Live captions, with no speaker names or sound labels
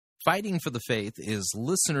Fighting for the Faith is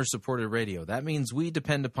listener-supported radio. That means we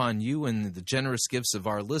depend upon you and the generous gifts of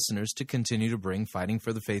our listeners to continue to bring Fighting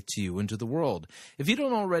for the Faith to you and to the world. If you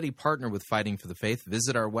don't already partner with Fighting for the Faith,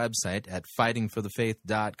 visit our website at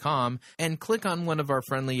fightingforthefaith.com and click on one of our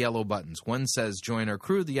friendly yellow buttons. One says Join Our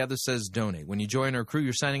Crew, the other says Donate. When you join our crew,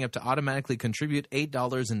 you're signing up to automatically contribute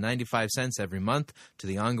 $8.95 every month to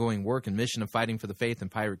the ongoing work and mission of Fighting for the Faith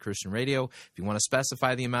and Pirate Christian Radio. If you want to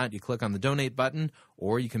specify the amount, you click on the Donate button,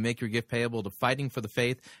 or you can make your gift payable to Fighting for the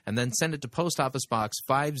Faith and then send it to Post Office Box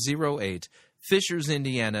 508, Fishers,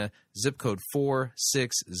 Indiana, zip code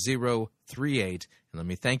 46038. And let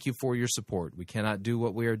me thank you for your support. We cannot do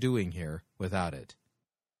what we are doing here without it.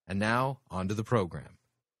 And now, on to the program.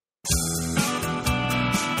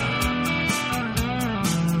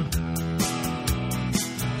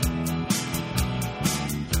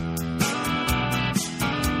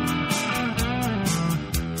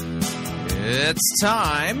 It's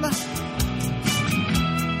time for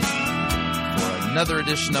another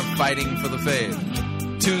edition of Fighting for the Faith.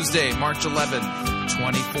 Tuesday, March 11th,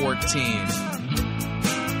 2014.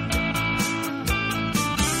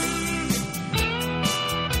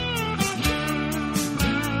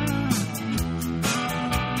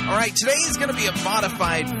 All right, today is going to be a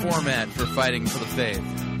modified format for Fighting for the Faith.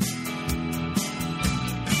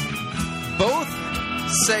 Both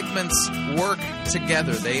segments work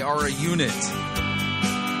together. They are a unit.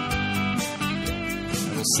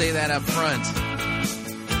 I will say that up front,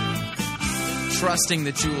 trusting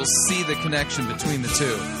that you will see the connection between the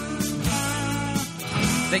two.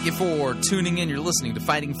 Thank you for tuning in. You're listening to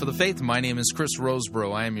Fighting for the Faith. My name is Chris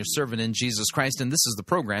Roseborough. I am your servant in Jesus Christ, and this is the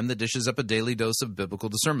program that dishes up a daily dose of biblical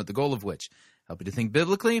discernment, the goal of which, help you to think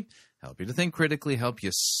biblically, help you to think critically, help you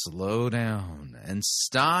slow down and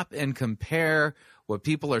stop and compare what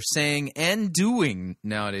people are saying and doing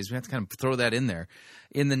nowadays. We have to kind of throw that in there.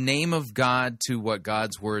 In the name of God, to what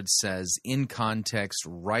God's Word says, in context,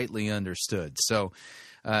 rightly understood. So,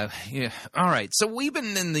 yeah. All right. So we've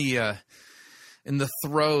been in the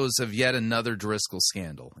throes of yet another Driscoll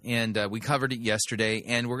scandal, and we covered it yesterday,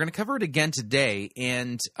 and we're going to cover it again today,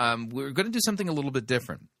 and we're going to do something a little bit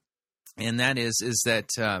different, and that is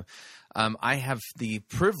that I have the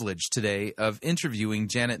privilege today of interviewing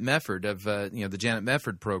Janet Mefferd of the Janet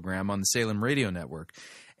Mefferd program on the Salem Radio Network,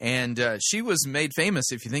 and she was made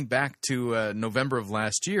famous, if you think back to November of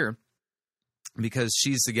last year, because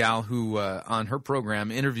she's the gal who on her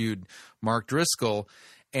program interviewed Mark Driscoll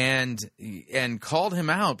and called him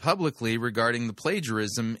out publicly regarding the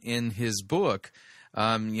plagiarism in his book.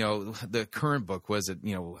 The current book, was it,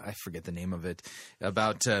 I forget the name of it,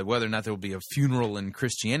 about whether or not there will be a funeral in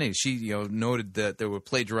Christianity. She, noted that there were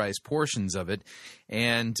plagiarized portions of it,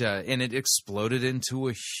 and it exploded into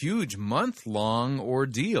a huge month-long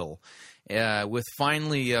ordeal. With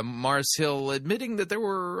finally Mars Hill admitting that there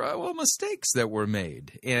were mistakes that were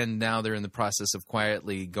made, and now they're in the process of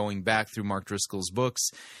quietly going back through Mark Driscoll's books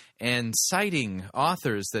and citing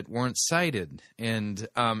authors that weren't cited, and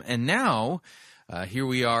now here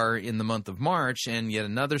we are in the month of March, and yet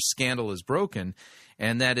another scandal is broken,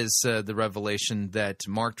 and that is the revelation that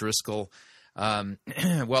Mark Driscoll. How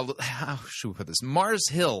should we put this? Mars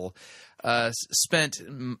Hill spent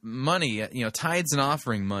money, tithes and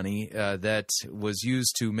offering money that was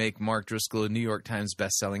used to make Mark Driscoll a New York Times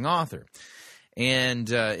bestselling author. And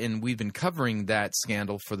we've been covering that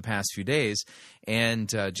scandal for the past few days. And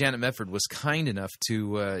Janet Mefferd was kind enough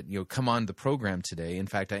to come on the program today. In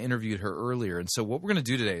fact, I interviewed her earlier. And so what we're going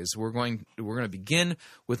to do today is we're going to begin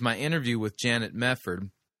with my interview with Janet Mefferd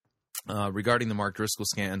regarding the Mark Driscoll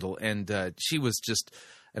scandal, and she was just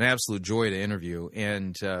an absolute joy to interview,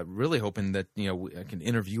 and really hoping that I can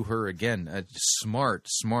interview her again. A smart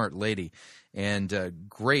lady, and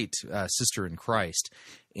great sister in Christ,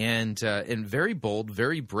 and very bold,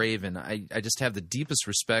 very brave, and I just have the deepest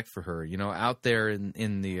respect for her. Out there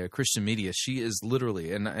in the Christian media, she is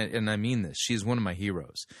literally, and I mean this, she's one of my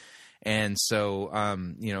heroes. And so,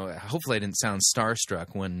 hopefully I didn't sound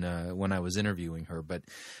starstruck when I was interviewing her. But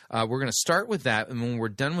we're going to start with that, and when we're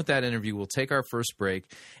done with that interview, we'll take our first break.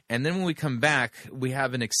 And then when we come back, we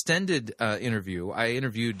have an extended interview. I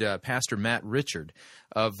interviewed Pastor Matt Richard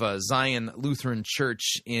of Zion Lutheran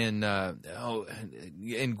Church in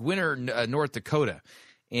Gwinner, North Dakota.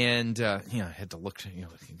 And, I had to look,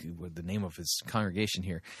 the name of his congregation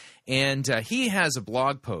here. And he has a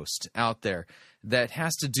blog post out there that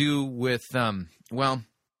has to do with,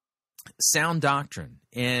 sound doctrine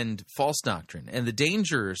and false doctrine and the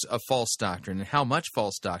dangers of false doctrine and how much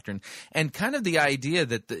false doctrine, and kind of the idea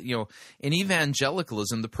that, in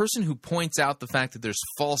evangelicalism, the person who points out the fact that there's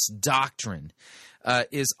false doctrine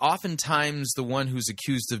is oftentimes the one who's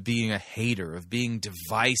accused of being a hater, of being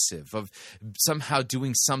divisive, of somehow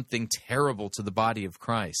doing something terrible to the body of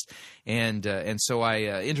Christ. And so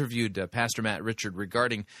I interviewed Pastor Matt Richard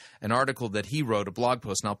regarding an article that he wrote, a blog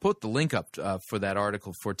post, and I'll put the link up for that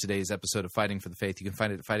article for today's episode of Fighting for the Faith. You can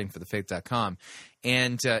find it at fightingforthefaith.com.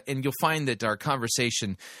 And you'll find that our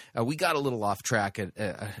conversation, we got a little off track at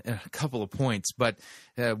a couple of points, but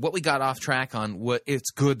what we got off track on,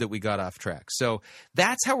 it's good that we got off track. So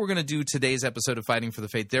that's how we're going to do today's episode of Fighting for the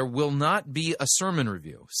Faith. There will not be a sermon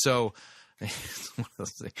review. So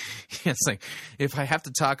it's like if I have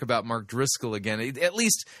to talk about Mark Driscoll again, at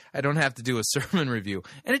least I don't have to do a sermon review.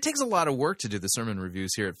 And it takes a lot of work to do the sermon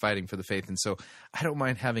reviews here at Fighting for the Faith, and so I don't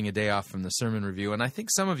mind having a day off from the sermon review. And I think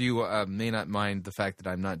some of you may not mind the fact that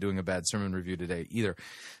I'm not doing a bad sermon review today either.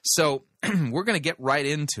 So we're going to get right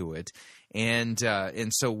into it, and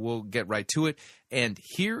so we'll get right to it. And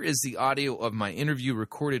here is the audio of my interview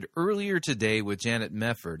recorded earlier today with Janet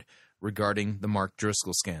Mefferd regarding the Mark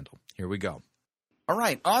Driscoll scandal. Here we go. All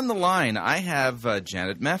right, on the line, I have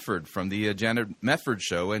Janet Mefferd from the Janet Mefferd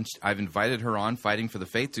Show, and I've invited her on Fighting for the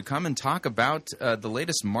Faith to come and talk about the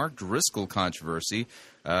latest Mark Driscoll controversy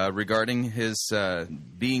regarding his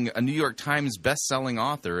being a New York Times best-selling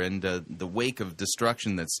author and the wake of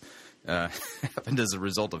destruction that's happened as a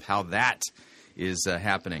result of how that is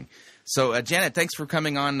happening. So, Janet, thanks for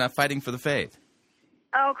coming on Fighting for the Faith.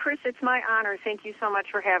 Oh, Chris, it's my honor. Thank you so much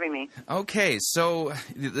for having me. Okay, so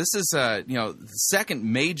this is the second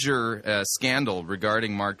major scandal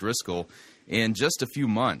regarding Mark Driscoll in just a few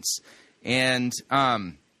months. And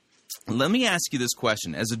let me ask you this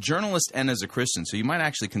question. As a journalist and as a Christian, so you might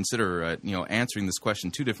actually consider answering this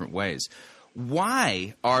question two different ways.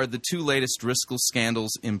 Why are the two latest Driscoll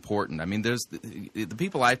scandals important? I mean, there's the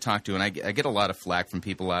people I've talked to, and I get a lot of flack from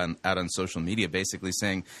people out on social media basically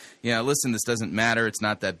saying, listen, this doesn't matter. It's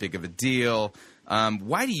not that big of a deal.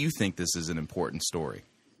 Why do you think this is an important story?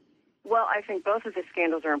 Well, I think both of the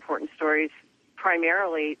scandals are important stories,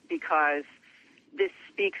 primarily because this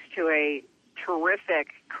speaks to a terrific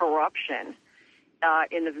corruption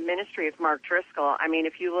in the ministry of Mark Driscoll. I mean,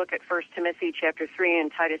 if you look at 1 Timothy chapter 3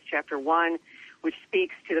 and Titus chapter 1, which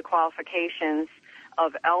speaks to the qualifications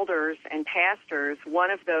of elders and pastors,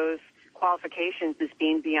 one of those qualifications is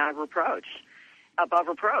being beyond reproach, above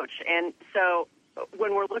reproach. And so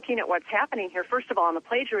when we're looking at what's happening here, first of all, on the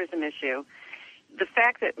plagiarism issue, the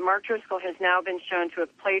fact that Mark Driscoll has now been shown to have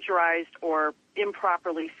plagiarized or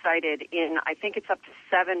improperly cited in, I think it's up to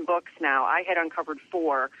 7 books now. I had uncovered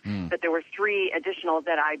 4, but there were 3 additional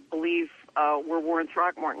that I believe were Warren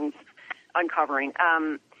Throckmorton's uncovering.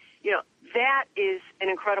 That is an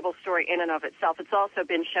incredible story in and of itself. It's also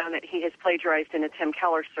been shown that he has plagiarized in a Tim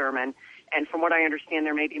Keller sermon, and from what I understand,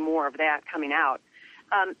 there may be more of that coming out.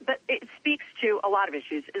 But it speaks to a lot of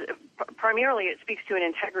issues. Primarily, it speaks to an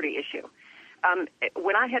integrity issue.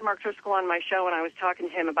 When I had Mark Driscoll on my show and I was talking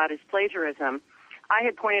to him about his plagiarism, I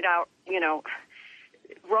had pointed out,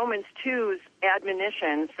 Romans 2's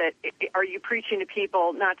admonitions that are you preaching to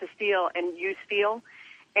people not to steal and you steal?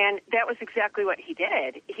 And that was exactly what he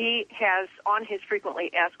did. He has, on his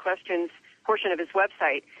frequently asked questions portion of his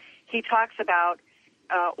website, he talks about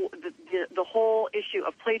the whole issue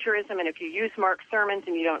of plagiarism, and if you use Mark's sermons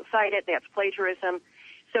and you don't cite it, that's plagiarism.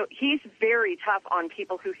 So he's very tough on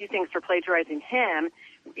people who he thinks are plagiarizing him,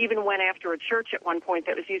 even went after a church at one point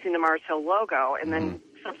that was using the Mars Hill logo and then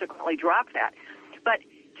subsequently dropped that. But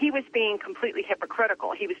he was being completely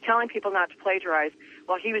hypocritical. He was telling people not to plagiarize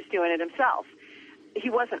while he was doing it himself. He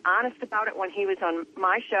wasn't honest about it when he was on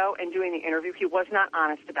my show and doing the interview. He was not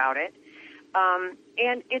honest about it.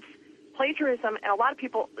 And it's plagiarism, and a lot of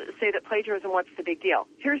people say that plagiarism, what's the big deal?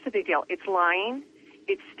 Here's the big deal. It's lying,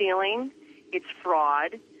 it's stealing, it's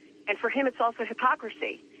fraud, and for him it's also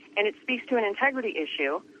hypocrisy. And it speaks to an integrity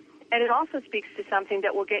issue, and it also speaks to something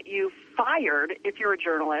that will get you fired if you're a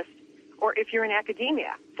journalist or if you're in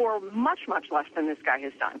academia for much, much less than this guy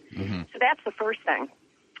has done. So that's the first thing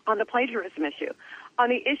on the plagiarism issue. On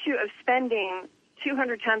the issue of spending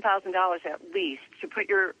 $210,000 at least to put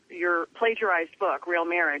your plagiarized book, Real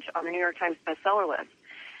Marriage, on the New York Times bestseller list,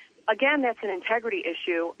 again, that's an integrity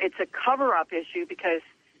issue. It's a cover-up issue because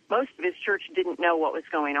most of his church didn't know what was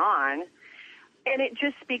going on. And it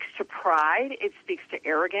just speaks to pride. It speaks to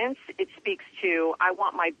arrogance. It speaks to, I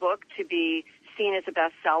want my book to be seen as a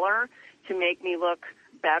bestseller, to make me look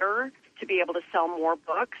better, to be able to sell more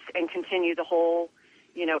books and continue the whole,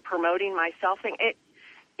 promoting myself thing.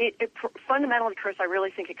 Fundamentally, Chris, I really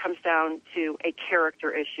think it comes down to a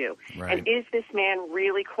character issue. Right. And is this man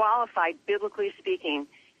really qualified, biblically speaking,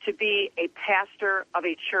 to be a pastor of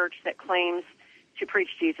a church that claims to preach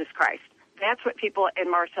Jesus Christ? That's what people in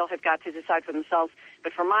Mars Hill have got to decide for themselves.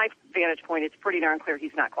 But from my vantage point, it's pretty darn clear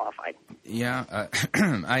he's not qualified. Yeah,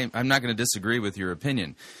 I'm not going to disagree with your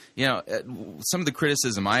opinion. Some of the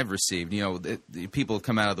criticism I've received, the people have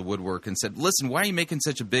come out of the woodwork and said, listen, why are you making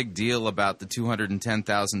such a big deal about the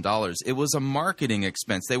 $210,000? It was a marketing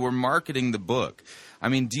expense. They were marketing the book. I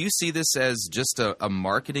mean, do you see this as just a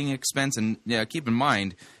marketing expense? And keep in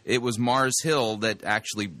mind, it was Mars Hill that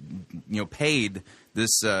actually, paid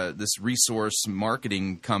this resource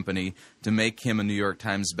marketing company to make him a New York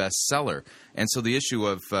Times bestseller. And so the issue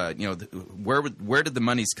of where did the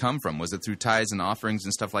monies come from? Was it through tithes and offerings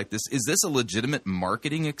and stuff like this? Is this a legitimate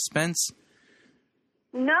marketing expense?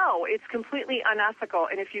 No, it's completely unethical.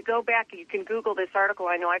 And if you go back, you can Google this article.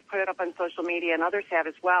 I know I've put it up on social media, and others have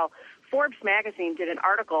as well. Forbes magazine did an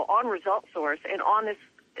article on Result Source and on this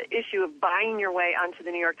issue of buying your way onto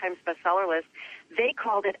the New York Times bestseller list. They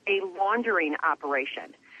called it a laundering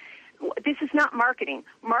operation. This is not marketing.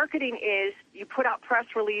 Marketing is you put out press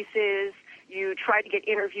releases, you try to get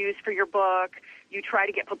interviews for your book, you try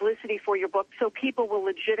to get publicity for your book so people will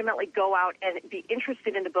legitimately go out and be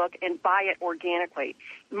interested in the book and buy it organically.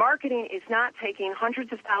 Marketing is not taking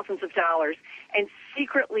hundreds of thousands of dollars and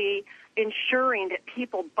secretly ensuring that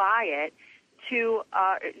people buy it to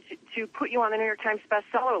put you on the New York Times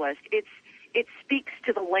bestseller list. It speaks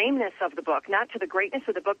to the lameness of the book, not to the greatness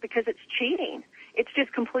of the book, because it's cheating. It's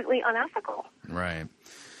just completely unethical. Right.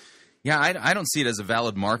 Yeah, I don't see it as a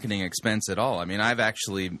valid marketing expense at all. I mean, I've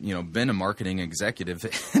actually, been a marketing executive,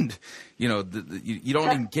 and, you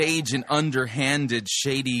don't engage in underhanded,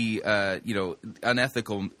 shady,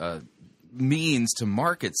 unethical means to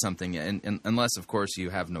market something, and unless, of course, you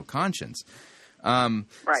have no conscience.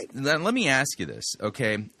 Right. Then let me ask you this,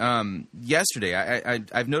 okay? Yesterday,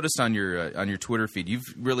 I've noticed on your Twitter feed,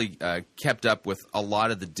 you've really kept up with a lot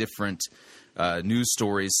of the different news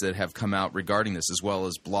stories that have come out regarding this, as well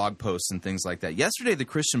as blog posts and things like that. Yesterday, the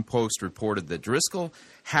Christian Post reported that Driscoll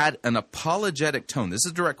had an apologetic tone. This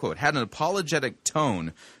is a direct quote. Had an apologetic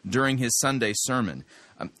tone during his Sunday sermon.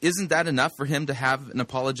 Isn't that enough for him to have an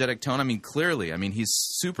apologetic tone? I mean, clearly. I mean, he's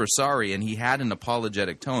super sorry, and he had an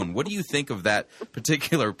apologetic tone. What do you think of that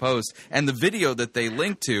particular post and the video that they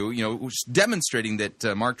linked to, demonstrating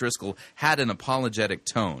that Mark Driscoll had an apologetic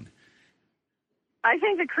tone? I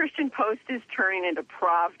think the Christian Post is turning into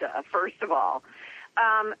Pravda, first of all.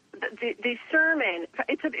 The sermon,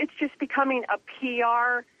 it's just becoming a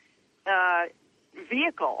PR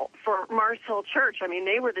vehicle for Mars Hill Church. I mean,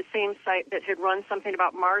 they were the same site that had run something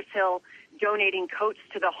about Mars Hill donating coats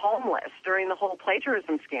to the homeless during the whole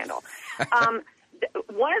plagiarism scandal.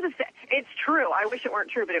 It's true. I wish it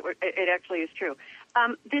weren't true, but it actually is true.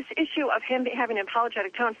 This issue of him having an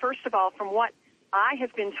apologetic tone, first of all, from what I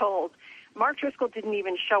have been told, Mark Driscoll didn't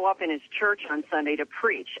even show up in his church on Sunday to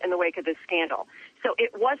preach in the wake of this scandal. So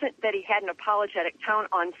it wasn't that he had an apologetic tone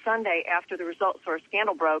on Sunday after the Result Source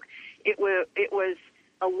scandal broke. It was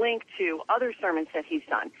a link to other sermons that he's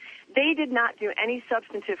done. They did not do any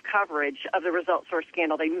substantive coverage of the Result Source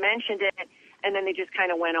scandal. They mentioned it, and then they just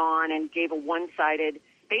kind of went on and gave a one-sided,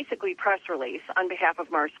 basically, press release on behalf of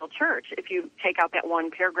Mars Hill Church, if you take out that one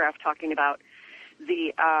paragraph talking about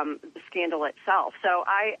the scandal itself. So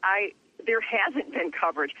there hasn't been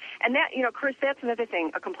coverage. And that, Chris, that's another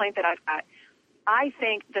thing, a complaint that I've got. I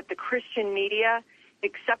think that the Christian media,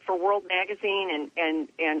 except for World Magazine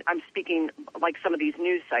and I'm speaking like some of these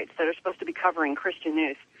news sites that are supposed to be covering Christian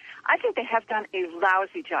news, I think they have done a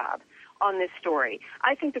lousy job on this story.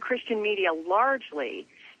 I think the Christian media largely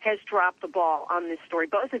has dropped the ball on this story,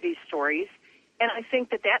 both of these stories, and I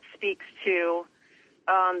think that speaks to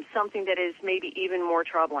something that is maybe even more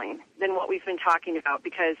troubling than what we've been talking about,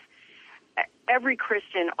 because every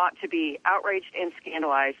Christian ought to be outraged and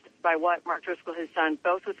scandalized by what Mark Driscoll has done,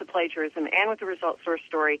 both with the plagiarism and with the Result Source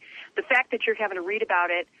story. The fact that you're having to read about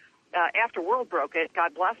it after World broke it,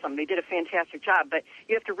 God bless them, they did a fantastic job, but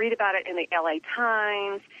you have to read about it in the LA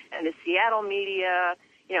Times and the Seattle media.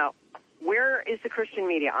 Where is the Christian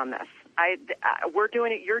media on this? We're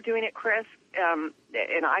doing it, you're doing it, Chris, and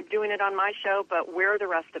I'm doing it on my show, but where are the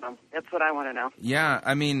rest of them? That's what I want to know. Yeah,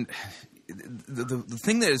 I mean, the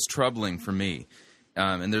thing that is troubling for me,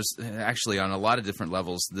 and there's actually on a lot of different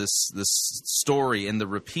levels, this story and the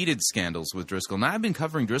repeated scandals with Driscoll. Now, I've been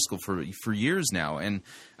covering Driscoll for years now, and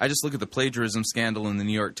I just look at the plagiarism scandal and the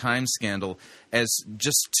New York Times scandal as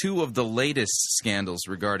just two of the latest scandals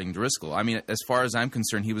regarding Driscoll. I mean, as far as I'm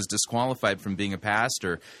concerned, he was disqualified from being a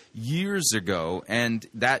pastor years ago, and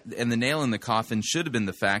the nail in the coffin should have been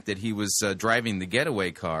the fact that he was driving the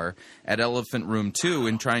getaway car at Elephant Room 2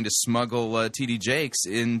 and trying to smuggle T.D. Jakes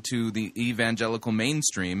into the evangelical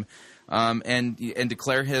mainstream and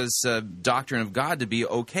declare his doctrine of God to be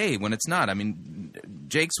okay when it's not. I mean,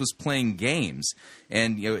 Jakes was playing games,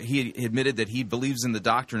 and he admitted that he believes in the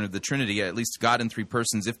doctrine of the Trinity, at least God in three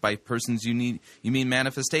persons. If by persons you mean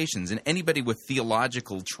manifestations, and anybody with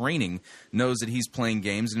theological training knows that he's playing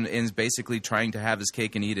games and is basically trying to have his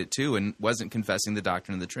cake and eat it too, and wasn't confessing the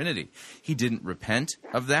doctrine of the Trinity. He didn't repent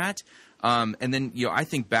of that. And then, I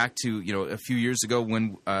think back to, a few years ago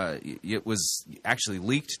when it was actually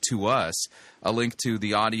leaked to us, a link to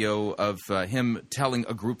the audio of him telling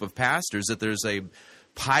a group of pastors that there's a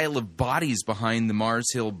pile of bodies behind the Mars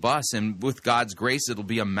Hill bus, and with God's grace, it'll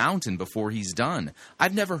be a mountain before he's done.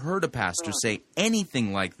 I've never heard a pastor say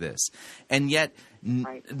anything like this, and yet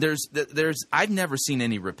I've never seen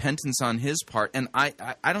any repentance on his part, and I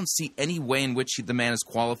don't see any way in which the man is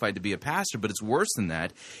qualified to be a pastor. But it's worse than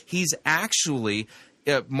that. He's actually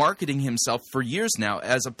marketing himself for years now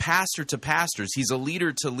as a pastor to pastors. He's a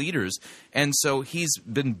leader to leaders, and so he's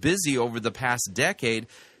been busy over the past decade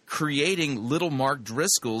creating little Mark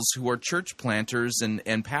Driscolls who are church planters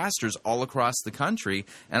and pastors all across the country.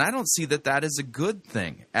 And I don't see that is a good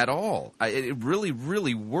thing at all. It really,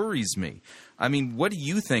 really worries me. I mean, what do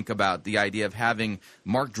you think about the idea of having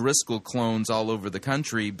Mark Driscoll clones all over the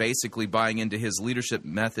country, basically buying into his leadership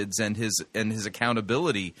methods and his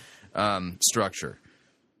accountability structure?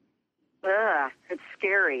 It's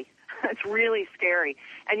scary. It's really scary.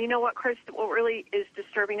 And you know what, Chris? What really is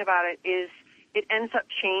disturbing about it is it ends up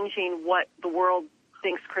changing what the world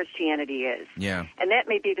thinks Christianity is. Yeah. And that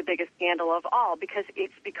may be the biggest scandal of all, because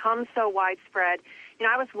it's become so widespread.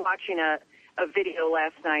 I was watching a video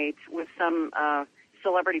last night with some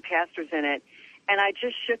celebrity pastors in it, and I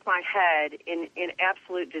just shook my head in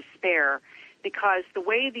absolute despair, because the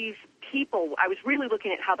way these people, I was really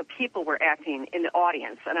looking at how the people were acting in the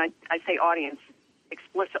audience, and I say audience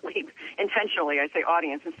explicitly, intentionally, I say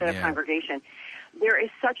audience instead of congregation. There is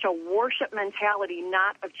such a worship mentality,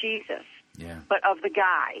 not of Jesus, but of the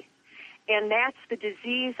guy. And that's the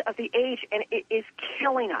disease of the age, and it is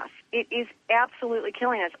killing us. It is absolutely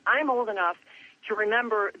killing us. I'm old enough to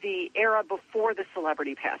remember the era before the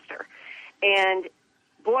celebrity pastor. And,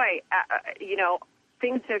 boy,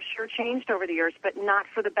 things have sure changed over the years, but not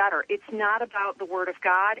for the better. It's not about the Word of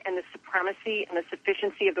God and the supremacy and the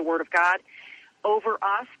sufficiency of the Word of God over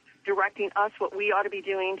us, directing us what we ought to be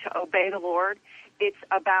doing to obey the Lord. It's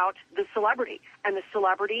about the celebrity, and the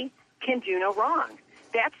celebrity can do no wrong.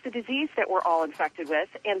 That's the disease that we're all infected with,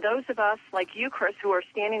 and those of us like you, Chris, who are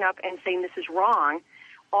standing up and saying this is wrong,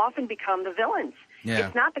 often become the villains. Yeah.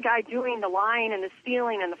 It's not the guy doing the lying and the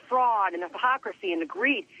stealing and the fraud and the hypocrisy and the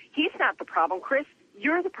greed. He's not the problem, Chris.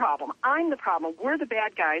 You're the problem. I'm the problem. We're the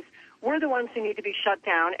bad guys. We're the ones who need to be shut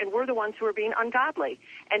down, and we're the ones who are being ungodly.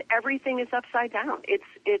 And everything is upside down.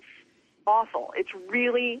 It's awful. It's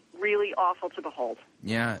really, really awful to behold.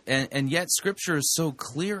 Yeah, and yet Scripture is so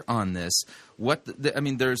clear on this. When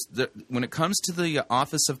it comes to the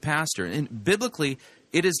office of pastor, and biblically,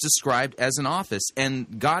 it is described as an office,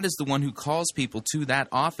 and God is the one who calls people to that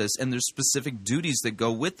office, and there's specific duties that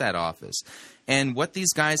go with that office. And what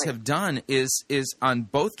these guys have done is on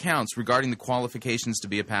both counts regarding the qualifications to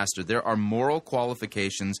be a pastor, there are moral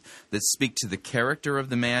qualifications that speak to the character of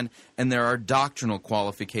the man, and there are doctrinal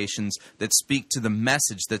qualifications that speak to the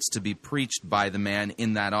message that's to be preached by the man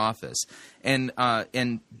in that office. And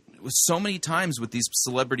so many times with these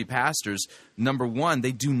celebrity pastors, number one,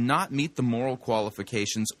 they do not meet the moral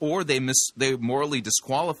qualifications, or they morally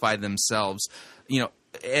disqualify themselves,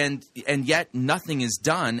 and yet nothing is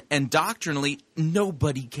done, and doctrinally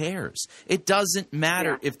nobody cares. It doesn't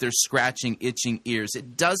matter if they're scratching itching ears.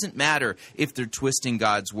 It doesn't matter if they're twisting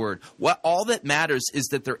God's word. All that matters is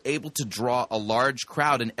that they're able to draw a large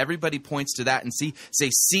crowd, and everybody points to that and say,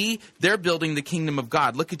 they're building the kingdom of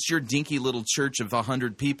God. Look at your dinky little church of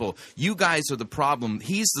 100 people. You guys are the problem.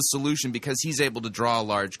 He's the solution because he's able to draw a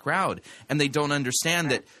large crowd. And they don't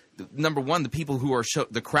understand that, number one, the people who are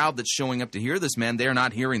the crowd that's showing up to hear this man, they're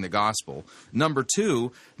not hearing the gospel. Number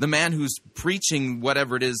two, the man who's preaching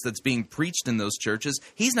whatever it is that's being preached in those churches,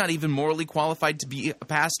 he's not even morally qualified to be a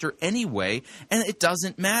pastor anyway, and it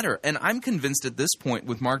doesn't matter. And I'm convinced at this point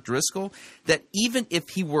with Mark Driscoll that even if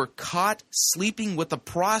he were caught sleeping with a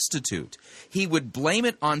prostitute, he would blame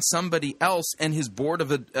it on somebody else, and his board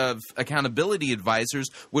of accountability advisors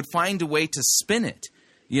would find a way to spin it.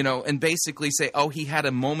 And basically say, he had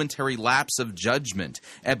a momentary lapse of judgment,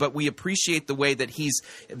 but we appreciate the way that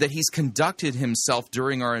he's conducted himself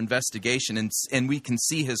during our investigation, and we can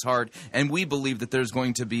see his heart, and we believe that there's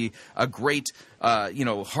going to be a great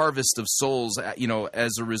harvest of souls,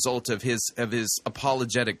 as a result of his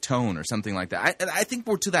apologetic tone or something like that. I think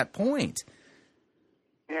we're to that point.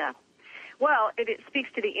 Yeah. Well, it speaks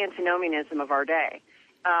to the antinomianism of our day.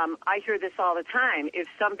 I hear this all the time. If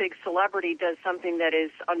some big celebrity does something that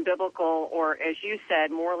is unbiblical or, as you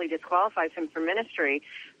said, morally disqualifies him from ministry,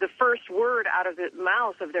 the first word out of the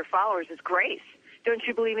mouths of their followers is grace. Don't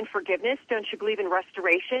you believe in forgiveness? Don't you believe in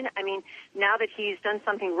restoration? I mean, now that he's done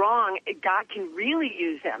something wrong, God can really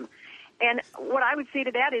use him. And what I would say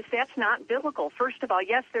to that is that's not biblical. First of all,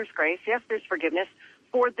 yes, there's grace. Yes, there's forgiveness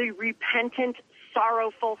for the repentant,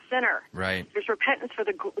 sorrowful sinner. Right. There's repentance for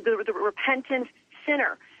the repentant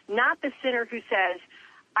sinner, not the sinner who says,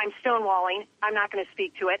 I'm stonewalling, I'm not going to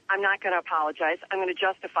speak to it, I'm not going to apologize, I'm going to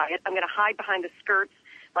justify it, I'm going to hide behind the skirts,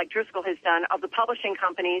 like Driscoll has done, of the publishing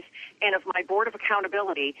companies and of my board of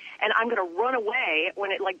accountability, and I'm going to run away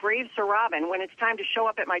when it, like brave Sir Robin, when it's time to show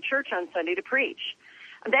up at my church on Sunday to preach.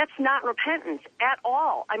 That's not repentance at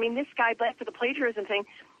all. I mean, this guy, back to the plagiarism thing,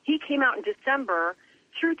 he came out in December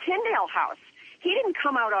through Tyndale House. He didn't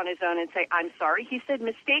come out on his own and say, I'm sorry. He said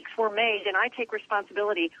mistakes were made, and I take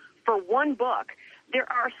responsibility for one book.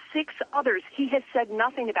 There are 6 others he has said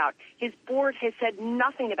nothing about. His board has said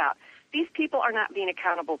nothing about. These people are not being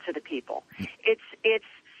accountable to the people. It's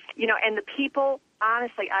and the people,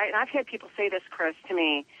 honestly, and I've had people say this, Chris, to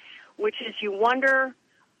me, which is you wonder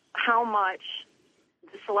how much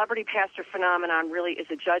the celebrity pastor phenomenon really is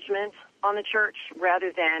a judgment on the church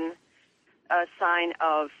rather than a sign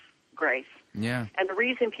of grace. Yeah. And the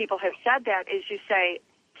reason people have said that is you say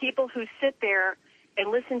people who sit there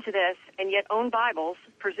and listen to this and yet own Bibles,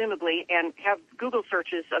 presumably, and have Google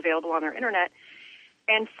searches available on their internet,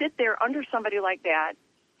 and sit there under somebody like that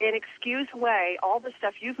and excuse away all the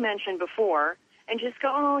stuff you've mentioned before and just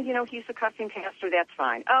go, oh, he's a cussing pastor, that's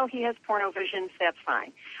fine. Oh, he has porno visions, that's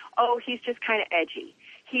fine. Oh, he's just kind of edgy.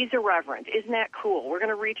 He's irreverent. Isn't that cool? We're going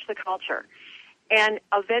to reach the culture. And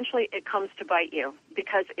eventually it comes to bite you,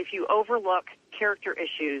 because if you overlook character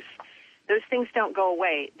issues, those things don't go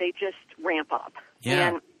away. They just ramp up. Yeah.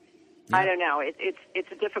 And I don't know.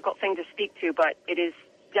 It's a difficult thing to speak to, but it is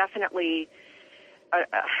definitely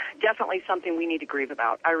something we need to grieve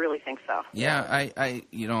about. I really think so. Yeah,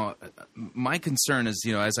 my concern is,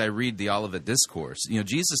 as I read the Olivet Discourse,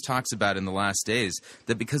 Jesus talks about in the last days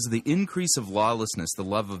that because of the increase of lawlessness, the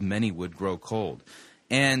love of many would grow cold.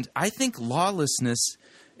 And I think lawlessness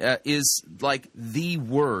is like the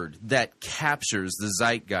word that captures the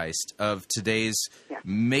zeitgeist of today's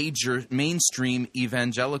major mainstream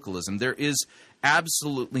evangelicalism. There is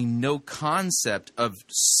absolutely no concept of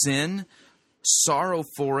sin, sorrow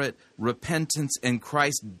for it, repentance, and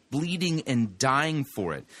Christ bleeding and dying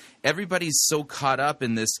for it. Everybody's so caught up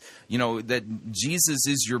in this, that Jesus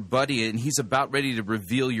is your buddy and he's about ready to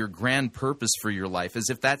reveal your grand purpose for your life, as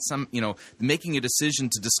if that's making a decision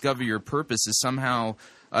to discover your purpose is somehow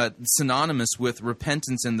synonymous with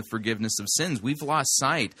repentance and the forgiveness of sins. We've lost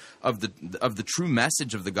sight of the true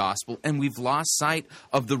message of the gospel, and we've lost sight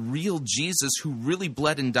of the real Jesus who really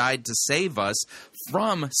bled and died to save us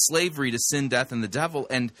from slavery to sin, death, and the devil.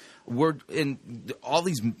 And all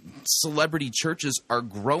these celebrity churches are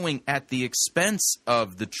growing at the expense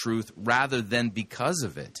of the truth rather than because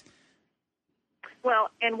of it. Well,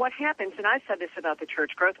 and what happens, and I've said this about the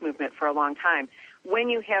church growth movement for a long time, when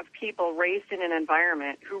you have people raised in an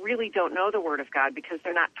environment who really don't know the Word of God because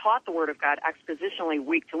they're not taught the Word of God expositionally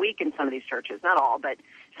week to week in some of these churches, not all, but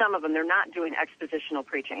some of them, they're not doing expositional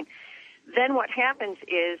preaching. Then what happens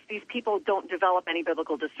is these people don't develop any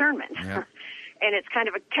biblical discernment. Yeah. And it's kind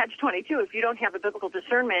of a catch-22. If you don't have a biblical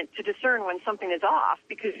discernment to discern when something is off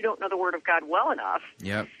because you don't know the Word of God well enough,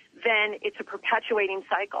 then it's a perpetuating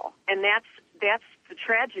cycle. And that's the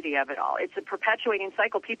tragedy of it all. It's a perpetuating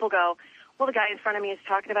cycle. People go, well, the guy in front of me is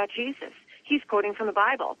talking about Jesus. He's quoting from the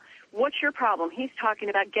Bible. What's your problem? He's talking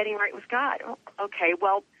about getting right with God. Oh, okay,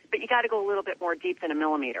 well, but you got to go a little bit more deep than a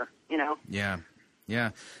millimeter, Yeah.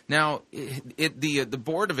 Yeah. Now, the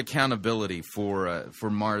Board of Accountability for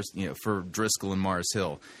Mars, for Driscoll and Mars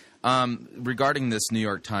Hill, regarding this New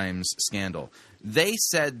York Times scandal, they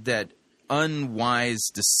said that unwise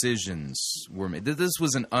decisions were made. That this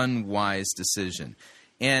was an unwise decision.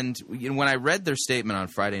 And when I read their statement on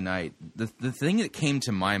Friday night, the thing that came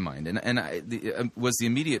to my mind was the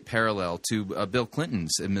immediate parallel to Bill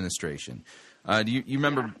Clinton's administration. Do you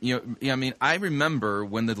remember? I remember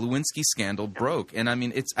when the Lewinsky scandal broke, and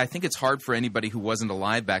I think it's hard for anybody who wasn't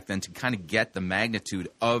alive back then to kind of get the magnitude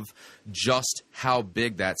of just how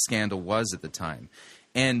big that scandal was at the time.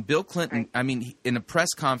 And Bill Clinton, in a press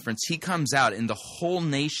conference, he comes out and the whole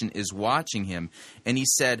nation is watching him. And he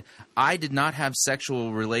said, I did not have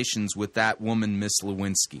sexual relations with that woman, Miss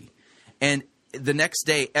Lewinsky. And the next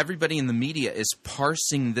day, everybody in the media is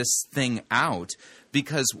parsing this thing out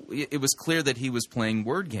because it was clear that he was playing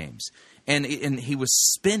word games and he was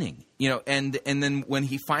spinning, and then when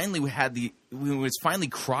he finally when was finally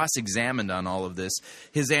cross-examined on all of this,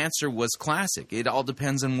 his answer was classic. It all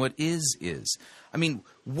depends on what is. I mean,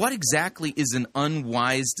 what exactly is an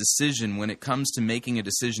unwise decision when it comes to making a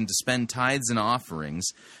decision to spend tithes and offerings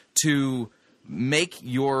to make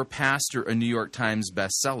your pastor a New York Times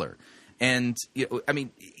bestseller? And I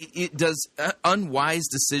mean, it does unwise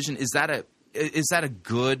decision. Is that a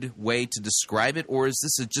good way to describe it, or is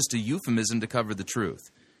this just a euphemism to cover the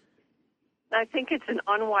truth? I think it's an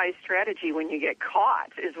unwise strategy when you get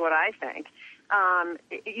caught, is what I think.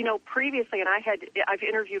 Previously, and I've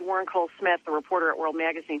interviewed Warren Cole Smith, the reporter at World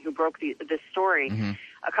Magazine, who broke this story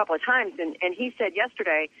a couple of times, and he said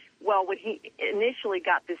yesterday, well, when he initially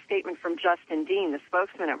got this statement from Justin Dean, the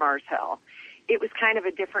spokesman at Mars Hill, it was kind of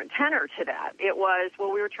a different tenor to that. It was,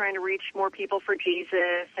 well, we were trying to reach more people for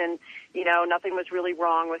Jesus, and, nothing was really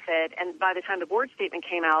wrong with it. And by the time the board statement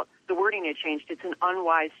came out, the wording had changed. It's an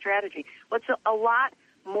unwise strategy. Well, it's a lot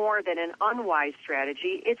more than an unwise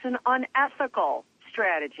strategy. It's an unethical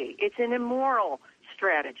strategy. It's an immoral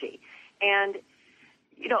strategy. And,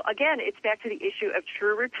 again, it's back to the issue of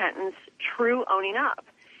true repentance, true owning up.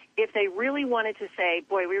 If they really wanted to say,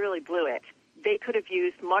 boy, we really blew it, they could have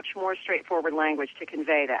used much more straightforward language to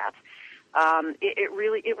convey that.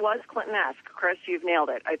 It was Clinton-esque. Chris, you've nailed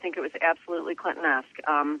it. I think it was absolutely Clinton-esque.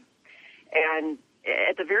 And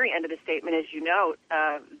at the very end of the statement, as you note,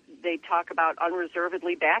 they talk about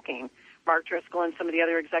unreservedly backing Mark Driscoll and some of the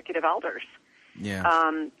other executive elders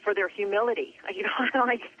for their humility. I'm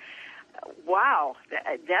like, wow,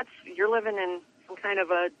 you're living in some kind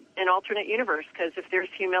of an alternate universe, because if there's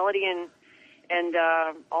humility and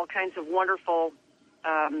all kinds of wonderful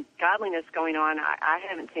godliness going on, I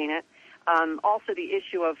haven't seen it. Also, the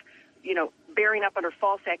issue of, bearing up under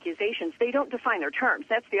false accusations. They don't define their terms.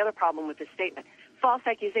 That's the other problem with this statement. False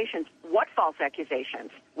accusations. What false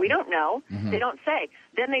accusations? We don't know. They don't say.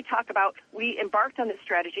 Then they talk about, we embarked on this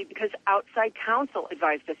strategy because outside counsel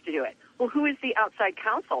advised us to do it. Well, who is the outside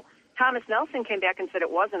counsel? Thomas Nelson came back and said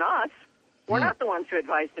it wasn't us. We're not the ones who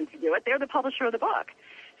advised them to do it. They're the publisher of the book.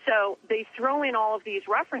 So they throw in all of these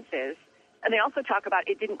references, and they also talk about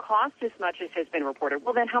it didn't cost as much as has been reported.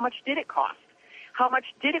 Well, then how much did it cost? How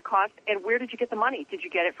much did it cost, and where did you get the money? Did you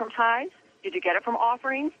get it from tithes? Did you get it from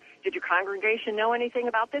offerings? Did your congregation know anything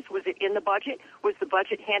about this? Was it in the budget? Was the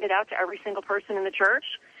budget handed out to every single person in the church?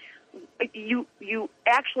 You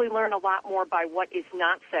actually learn a lot more by what is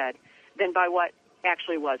not said than by what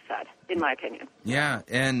actually was said, in my opinion. Yeah,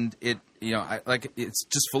 and it's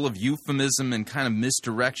just full of euphemism and kind of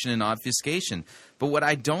misdirection and obfuscation. But what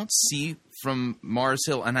I don't see from Mars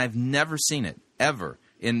Hill, and I've never seen it ever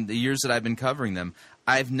in the years that I've been covering them,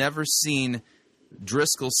 I've never seen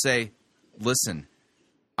Driscoll say, listen,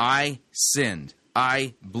 I sinned.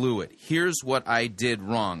 I blew it. Here's what I did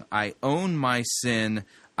wrong. I own my sin.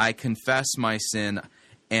 I confess my sin,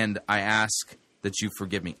 and I ask that you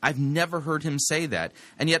forgive me. I've never heard him say that.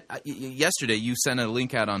 And yet, yesterday you sent a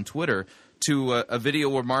link out on Twitter to a video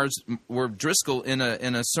where Driscoll in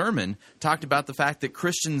a sermon talked about the fact that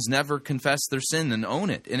Christians never confess their sin and own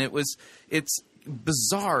it. And it's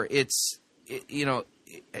bizarre. It's hypocritical.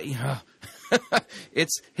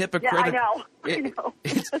 Yeah, I know.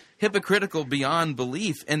 It's hypocritical beyond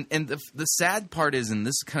belief. And the sad part is, and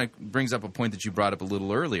this kind of brings up a point that you brought up a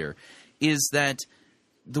little earlier, is that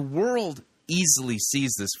the world easily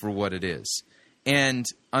sees this for what it is. And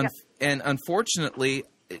unfortunately,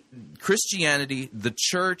 Christianity, the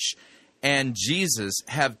church, and Jesus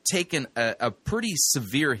have taken a pretty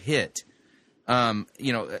severe hit, PR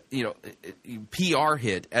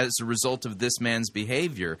hit as a result of this man's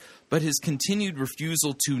behavior. But his continued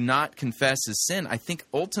refusal to not confess his sin, I think,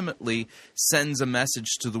 ultimately sends a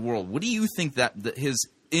message to the world. What do you think that his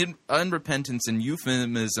unrepentance and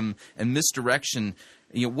euphemism and misdirection,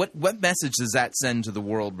 what message does that send to the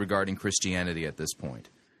world regarding Christianity at this point?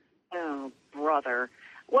 Oh, brother.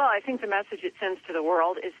 Well, I think the message it sends to the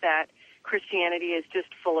world is that Christianity is just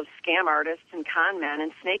full of scam artists and con men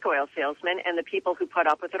and snake oil salesmen, and the people who put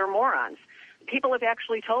up with it are morons. People have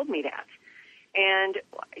actually told me that. And,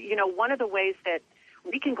 one of the ways that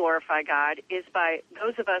we can glorify God is by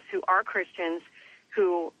those of us who are Christians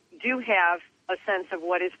who do have a sense of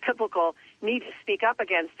what is biblical need to speak up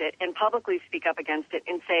against it and publicly speak up against it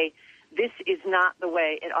and say, this is not the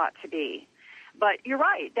way it ought to be. But you're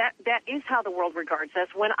right. That is how the world regards us.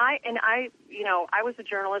 I was a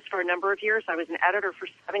journalist for a number of years. I was an editor for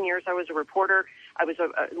 7 years. I was a reporter. I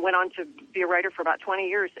went on to be a writer for about 20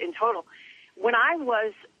 years in total. when I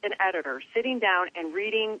was an editor, sitting down and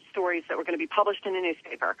reading stories that were going to be published in a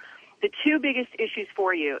newspaper, the two biggest issues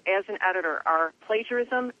for you as an editor are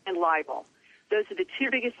plagiarism and libel. Those are the two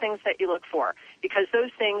biggest things that you look for, because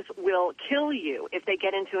those things will kill you if they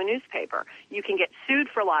get into a newspaper. You can get sued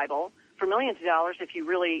for libel for millions of dollars if you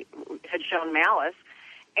really had shown malice.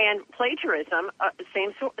 And plagiarism,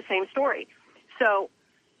 same story. So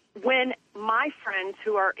when my friends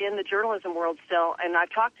who are in the journalism world still, and I've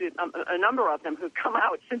talked to a number of them who've come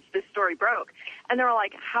out since this story broke, and they're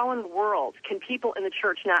like, how in the world can people in the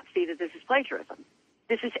church not see that this is plagiarism?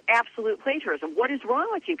 This is absolute plagiarism. What is wrong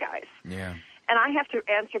with you guys? Yeah. And I have to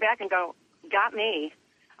answer back and go, got me.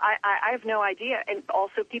 I have no idea. And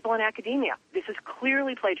also people in academia. This is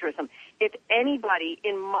clearly plagiarism. If anybody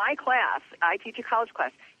in my class, I teach a college class,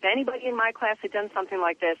 if anybody in my class had done something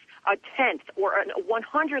like this, a tenth or a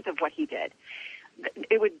 100th of what he did,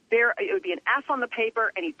 it would be an F on the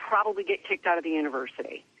paper, and he'd probably get kicked out of the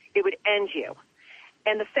university. It would end you.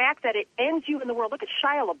 And the fact that it ends you in the world, look at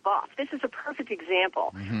Shia LaBeouf. This is a perfect example.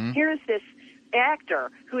 Mm-hmm. Here's this actor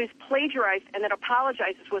who is plagiarized and then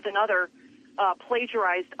apologizes with another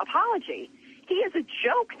plagiarized apology. He is a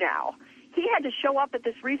joke now. He had to show up at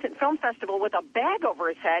this recent film festival with a bag over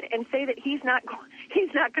his head and say that he's not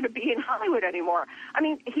going to be in Hollywood anymore. I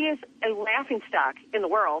mean, he is a laughingstock in the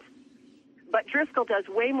world. But Driscoll does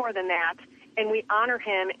way more than that, and we honor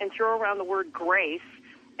him and throw around the word grace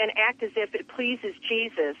and act as if it pleases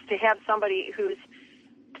Jesus to have somebody who's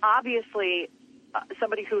obviously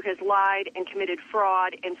somebody who has lied and committed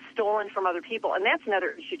fraud and stolen from other people. And that's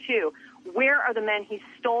another issue, too. Where are the men he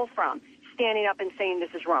stole from standing up and saying this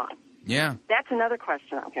is wrong? Yeah. That's another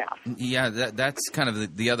question I have. Yeah, that's kind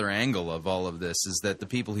of the other angle of all of this, is that the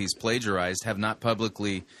people he's plagiarized have not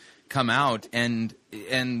publicly come out and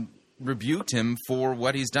rebuked him for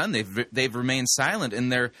what he's done. They've remained silent,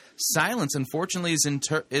 and their silence, unfortunately,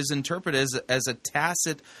 is interpreted as a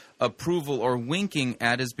tacit approval or winking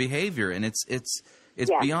at his behavior, and it's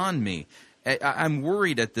beyond me. I'm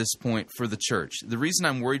worried at this point for the church. The reason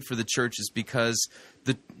I'm worried for the church is because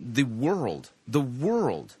the world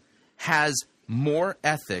has more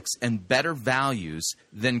ethics and better values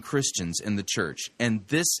than Christians in the church, and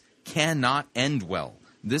this cannot end well.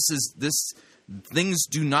 Things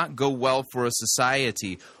do not go well for a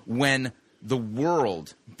society when the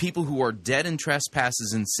world, people who are dead in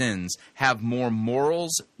trespasses and sins, have more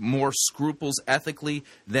morals, more scruples ethically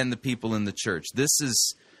than the people in the church. This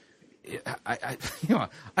is, I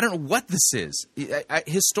don't know what this is.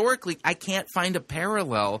 Historically, I can't find a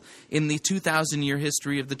parallel in the 2,000-year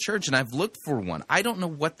history of the church, and I've looked for one. I don't know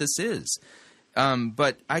what this is.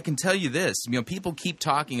 But I can tell you this, people keep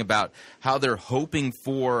talking about how they're hoping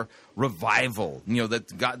for revival,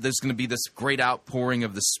 that there's going to be this great outpouring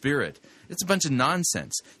of the Spirit. It's a bunch of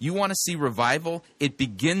nonsense. You want to see revival? It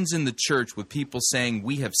begins in the church with people saying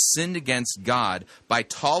we have sinned against God by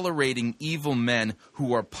tolerating evil men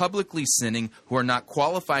who are publicly sinning, who are not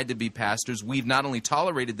qualified to be pastors. We've not only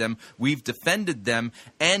tolerated them, we've defended them,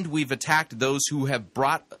 and we've attacked those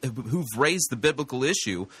who've raised the biblical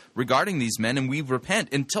issue regarding these men, and we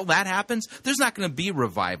repent. Until that happens, there's not going to be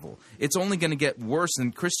revival. It's only going to get worse,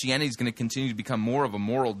 and Christianity is going to continue to become more of a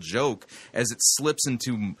moral joke as it slips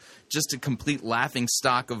into just a complete laughing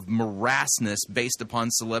stock of morassness based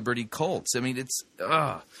upon celebrity cults. I mean, it's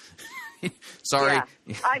sorry.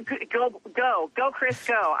 Yeah. Go, Chris,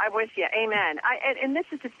 go. I'm with you. Amen. And this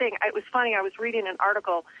is the thing. It was funny. I was reading an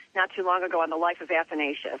article not too long ago on the life of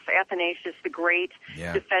Athanasius. Athanasius, the great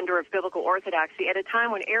defender of biblical orthodoxy, at a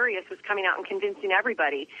time when Arius was coming out and convincing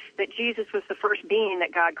everybody that Jesus was the first being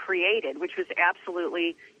that God created, which was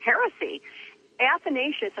absolutely heresy.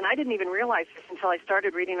 Athanasius, and I didn't even realize this until I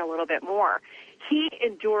started reading a little bit more, he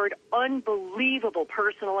endured unbelievable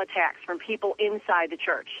personal attacks from people inside the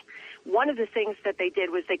church. One of the things that they did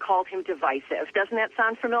was they called him divisive. Doesn't that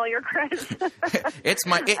sound familiar, Chris?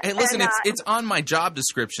 It's on my job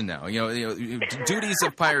description now. Duties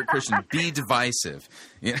of pirate Christian, be divisive.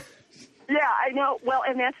 Yeah. Yeah, I know. Well,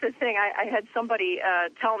 and that's the thing. I had somebody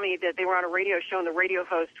tell me that they were on a radio show, and the radio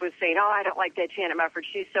host was saying, I don't like that Janet Mefferd.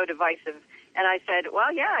 She's so divisive. And I said,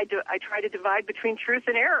 well, yeah, I try to divide between truth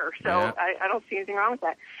and error, so yeah. I don't see anything wrong with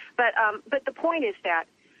that. But the point is that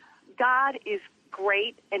God is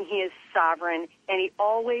great, and he is sovereign, and he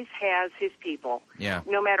always has his people. Yeah.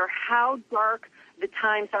 No matter how dark the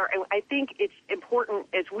times are. And I think it's important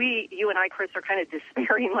as you and I, Chris, are kind of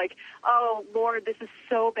despairing, like, oh, Lord, this is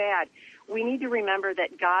so bad. We need to remember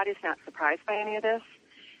that God is not surprised by any of this.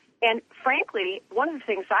 And frankly, one of the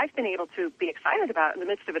things I've been able to be excited about in the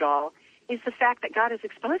midst of it all is the fact that God is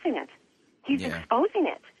exposing it. He's exposing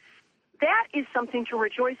it. that is something to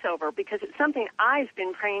rejoice over, because it's something I've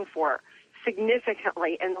been praying for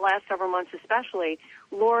significantly in the last several months especially.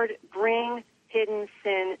 Lord, bring hidden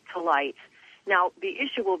sin to light. Now, the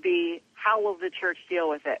issue will be, how will the church deal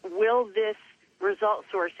with it? Will this result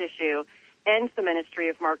source issue end the ministry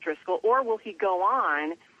of Mark Driscoll, or will he go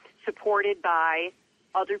on supported by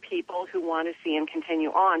other people who want to see him continue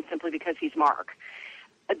on simply because he's Mark?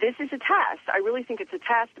 This is a test. I really think it's a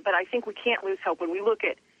test, but I think we can't lose hope. When we look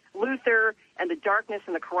at Luther and the darkness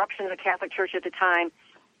and the corruption of the Catholic Church at the time,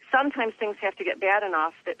 sometimes things have to get bad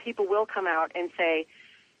enough that people will come out and say,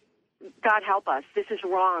 God help us, this is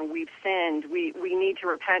wrong, we've sinned, we need to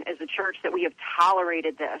repent as a church that we have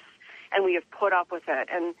tolerated this and we have put up with it.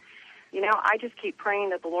 And, I just keep praying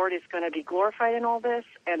that the Lord is going to be glorified in all this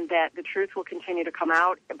and that the truth will continue to come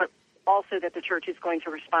out, but also that the church is going to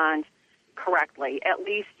respond correctly. At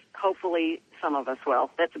least, hopefully, some of us will.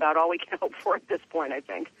 That's about all we can hope for at this point, I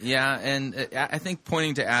think. Yeah, and I think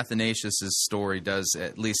pointing to Athanasius' story does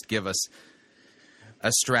at least give us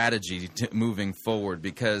a strategy moving forward,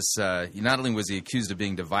 because not only was he accused of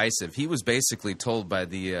being divisive, he was basically told by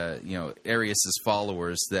the Arius'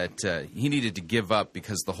 followers that he needed to give up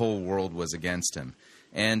because the whole world was against him.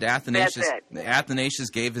 And Athanasius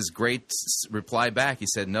gave his great reply back. He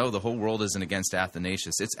said, no, the whole world isn't against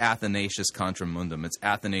Athanasius. It's Athanasius contra mundum. It's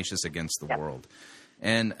Athanasius against the world.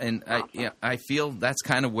 And awesome. I feel that's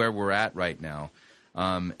kind of where we're at right now.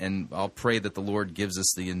 And I'll pray that the Lord gives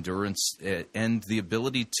us the endurance and the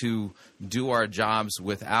ability to do our jobs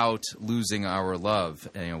without losing our love,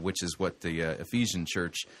 which is what the Ephesian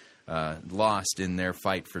church lost in their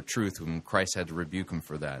fight for truth when Christ had to rebuke them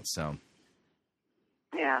for that. So,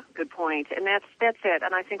 yeah, good point. And that's it.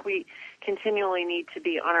 And I think we continually need to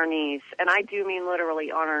be on our knees, and I do mean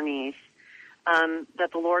literally on our knees,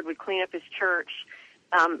 that the Lord would clean up his church.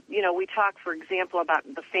 We talk, for example, about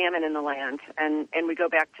the famine in the land, and we go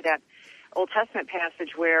back to that Old Testament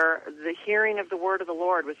passage where the hearing of the word of the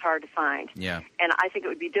Lord was hard to find. Yeah. And I think it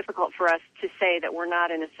would be difficult for us to say that we're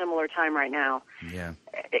not in a similar time right now. Yeah.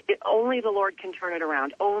 Only the Lord can turn it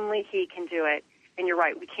around. Only he can do it. And you're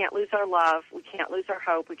right, we can't lose our love. We can't lose our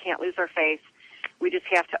hope. We can't lose our faith. We just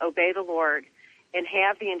have to obey the Lord and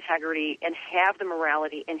have the integrity and have the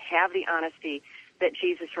morality and have the honesty that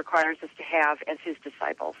Jesus requires us to have as his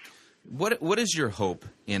disciples. What is your hope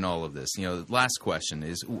in all of this? The last question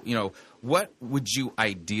is, what would you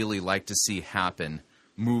ideally like to see happen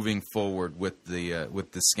moving forward with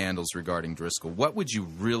the scandals regarding Driscoll? What would you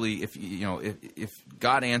really, if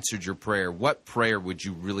God answered your prayer, what prayer would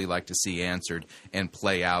you really like to see answered and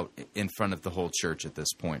play out in front of the whole church at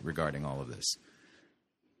this point regarding all of this?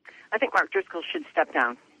 I think Mark Driscoll should step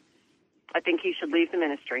down. I think he should leave the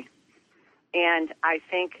ministry. And I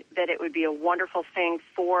think that it would be a wonderful thing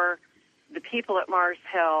for the people at Mars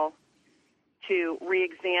Hill to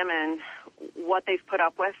re-examine what they've put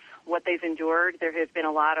up with, what they've endured. There have been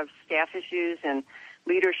a lot of staff issues and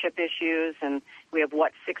leadership issues, and we have,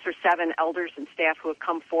 6 or 7 elders and staff who have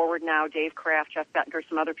come forward now, Dave Kraft, Jeff Bettger,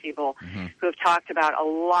 some other people who have talked about a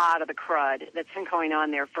lot of the crud that's been going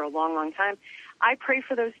on there for a long, long time. I pray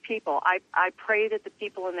for those people. I pray that the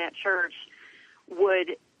people in that church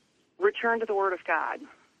would return to the Word of God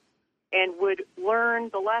and would learn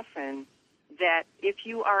the lesson that if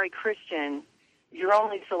you are a Christian, your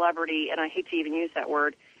only celebrity, and I hate to even use that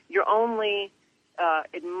word, your only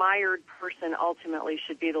admired person ultimately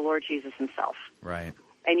should be the Lord Jesus himself. Right.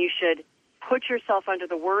 And you should put yourself under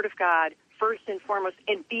the Word of God first and foremost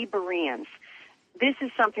and be Bereans. This is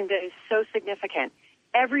something that is so significant.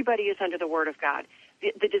 Everybody is under the Word of God.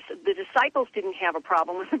 The disciples didn't have a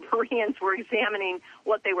problem when the Bereans were examining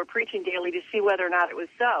what they were preaching daily to see whether or not it was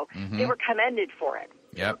so. Mm-hmm. They were commended for it.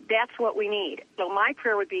 Yep. That's what we need. So my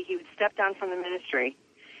prayer would be he would step down from the ministry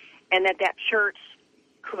and that church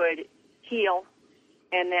could heal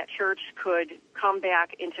and that church could come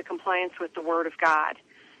back into compliance with the Word of God.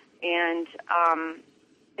 And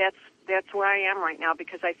that's where I am right now,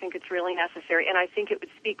 because I think it's really necessary. And I think it would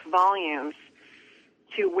speak volumes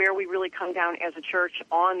to where we really come down as a church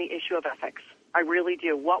on the issue of ethics. I really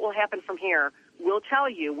do. What will happen from here will tell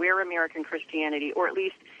you where American Christianity, or at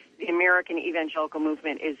least the American evangelical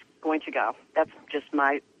movement, is going to go. That's just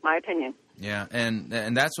my opinion. Yeah, and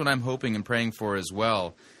that's what I'm hoping and praying for as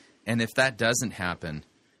well. And if that doesn't happen,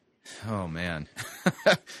 oh man,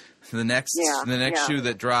 the next shoe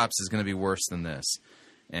that drops is going to be worse than this.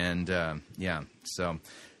 And so.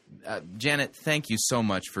 Janet, thank you so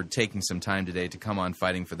much for taking some time today to come on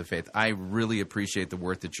Fighting for the Faith. I really appreciate the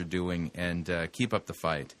work that you're doing, and keep up the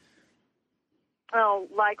fight. Well,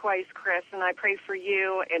 likewise, Chris, and I pray for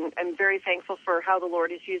you, and I'm very thankful for how the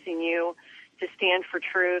Lord is using you to stand for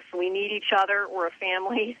truth. We need each other. We're a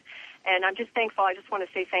family. And I'm just thankful. I just want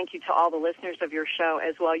to say thank you to all the listeners of your show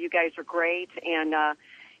as well. You guys are great. And,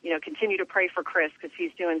 continue to pray for Chris because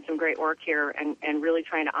he's doing some great work here and really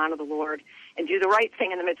trying to honor the Lord and do the right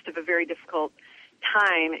thing in the midst of a very difficult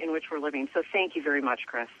time in which we're living. So thank you very much,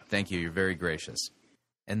 Chris. Thank you. You're very gracious.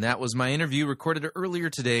 And that was my interview recorded earlier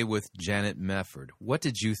today with Janet Mefferd. What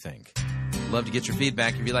did you think? Love to get your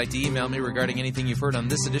feedback. If you'd like to email me regarding anything you've heard on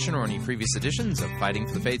this edition or any previous editions of Fighting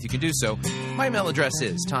for the Faith, you can do so. My email address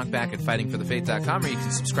is talkback@fightingforthefaith.com, or you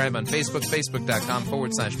can subscribe on Facebook,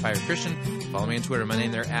 facebook.com/Pirate Christian. Follow me on Twitter. My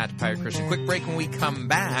name there, @Pirate Christian. Quick break. When we come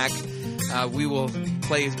back, we will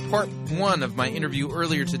play part one of my interview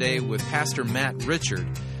earlier today with Pastor Matt Richard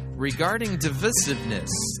regarding divisiveness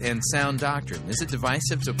and sound doctrine. Is it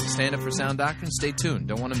divisive to stand up for sound doctrine? Stay tuned.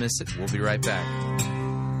 Don't want to miss it. We'll be right back.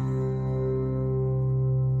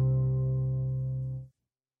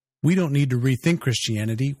 We don't need to rethink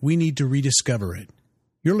Christianity. We need to rediscover it.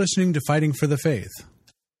 You're listening to Fighting for the Faith.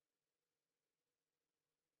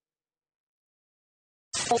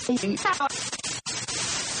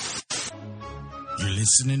 You're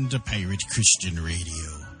listening to Pirate Christian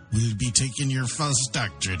Radio. We'll be taking your false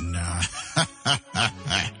doctrine now.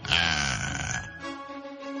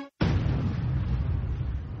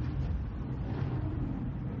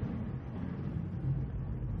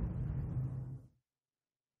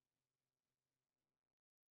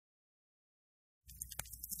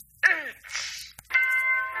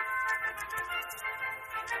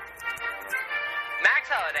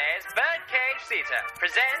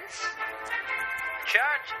 Presents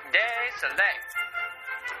Church Day Select.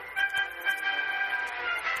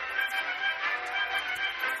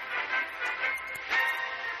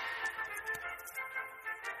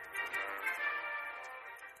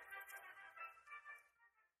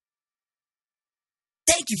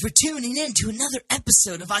 Thank you for tuning in to another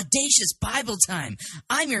episode of Audacious Bible Time.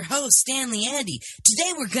 I'm your host, Stanley Andy.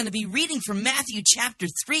 Today we're going to be reading from Matthew chapter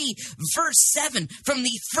 3, verse 7 from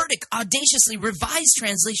the Mefferd Audaciously Revised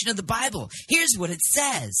Translation of the Bible. Here's what it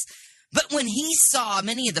says. But when he saw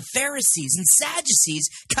many of the Pharisees and Sadducees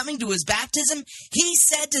coming to his baptism, he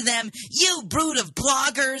said to them, "You brood of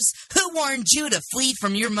bloggers, who warned you to flee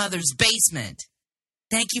from your mother's basement?"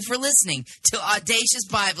 Thank you for listening to Audacious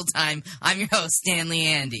Bible Time. I'm your host, Stanley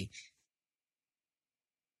Andy.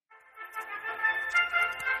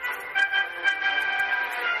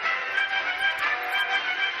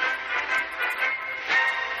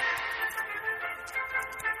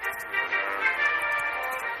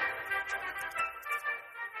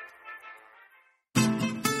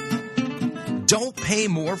 Don't pay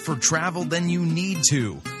more for travel than you need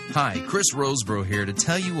to. Hi, Chris Rosebrough here to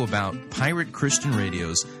tell you about Pirate Christian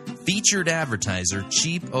Radio's featured advertiser,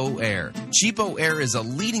 CheapOair. CheapOair is a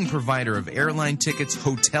leading provider of airline tickets,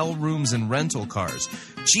 hotel rooms, and rental cars.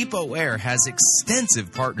 CheapOair has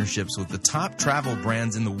extensive partnerships with the top travel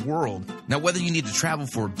brands in the world. Now, whether you need to travel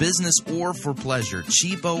for business or for pleasure,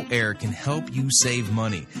 CheapOair can help you save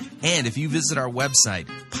money. And if you visit our website,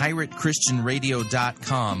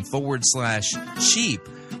 piratechristianradio.com/cheap,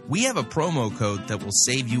 we have a promo code that will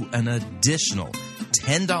save you an additional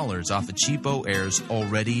 $10 off of CheapOair's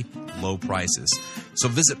already low prices. So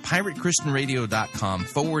visit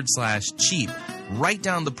piratechristianradio.com/cheap. Write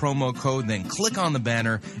down the promo code, then click on the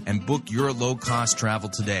banner and book your low-cost travel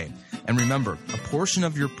today. And remember, a portion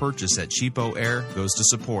of your purchase at CheapOair goes to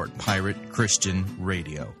support Pirate Christian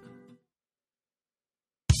Radio.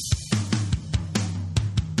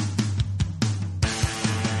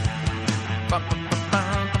 All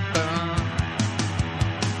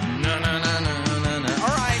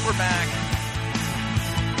right, we're back.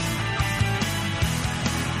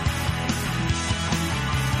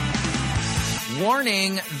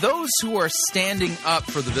 Warning, those who are standing up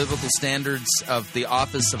for the biblical standards of the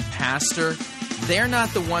office of pastor, they're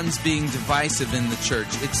not the ones being divisive in the church.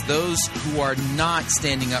 It's those who are not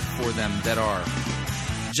standing up for them that are.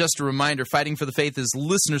 Just a reminder, Fighting for the Faith is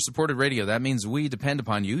listener-supported radio. That means we depend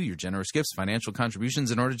upon you, your generous gifts, financial contributions,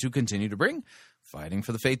 in order to continue to bring Fighting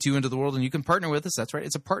for the Faith to you into the world. And you can partner with us. That's right.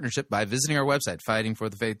 It's a partnership by visiting our website,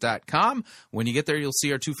 fightingforthefaith.com. When you get there, you'll see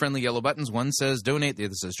our two friendly yellow buttons. One says donate. The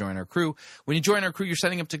other says join our crew. When you join our crew, you're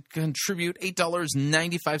setting up to contribute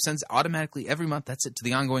 $8.95 automatically every month. That's it to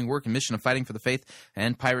the ongoing work and mission of Fighting for the Faith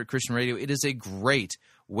and Pirate Christian Radio. It is a great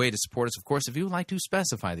way to support us. Of course, if you would like to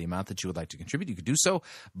specify the amount that you would like to contribute, you could do so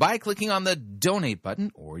by clicking on the donate button,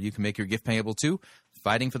 or you can make your gift payable to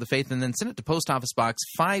Fighting for the Faith and then send it to Post Office Box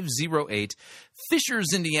 508,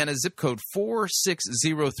 Fishers, Indiana, zip code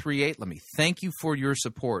 46038. Let me thank you for your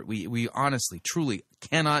support. We honestly, truly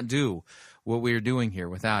cannot do what we're doing here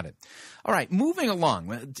without it. All right, moving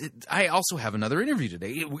along. I also have another interview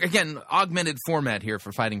today. Again, augmented format here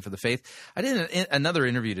for Fighting for the Faith. I did another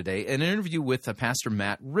interview today, an interview with Pastor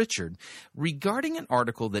Matt Richard regarding an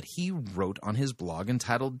article that he wrote on his blog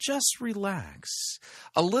entitled, Just Relax.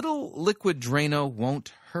 A little liquid Drano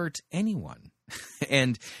won't hurt anyone.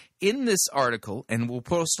 And in this article, and we'll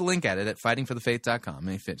post a link at it at fightingforthefaith.com.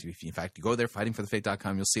 In fact, you go there,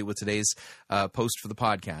 fightingforthefaith.com, you'll see it with today's post for the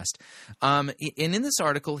podcast. And in this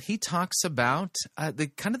article, he talks about the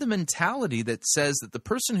kind of the mentality that says that the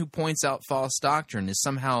person who points out false doctrine is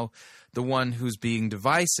somehow the one who's being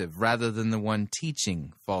divisive rather than the one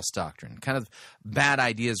teaching false doctrine. Kind of bad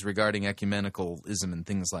ideas regarding ecumenicalism and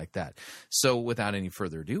things like that. So without any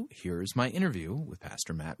further ado, here's my interview with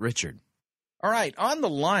Pastor Matt Richard. All right, on the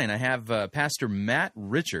line, I have Pastor Matt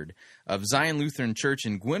Richard of Zion Lutheran Church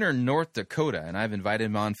in Gwinner, North Dakota, and I've invited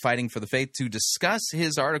him on Fighting for the Faith to discuss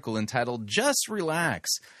his article entitled, Just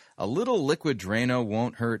Relax. A little liquid Drano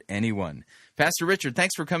won't hurt anyone. Pastor Richard,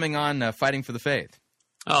 thanks for coming on Fighting for the Faith.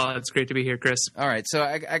 Oh, it's great to be here, Chris. All right, so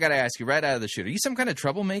I got to ask you right out of the chute, are you some kind of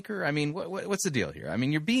troublemaker? I mean, what's the deal here? I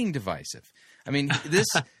mean, you're being divisive. I mean,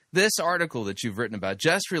 this article that you've written about,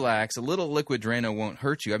 Just Relax, a little liquid Drano won't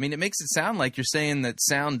hurt you. I mean, it makes it sound like you're saying that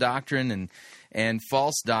sound doctrine and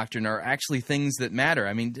false doctrine are actually things that matter.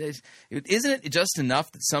 I mean, isn't it just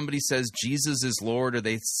enough that somebody says Jesus is Lord or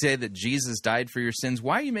they say that Jesus died for your sins?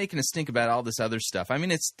 Why are you making a stink about all this other stuff? I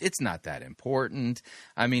mean, it's not that important.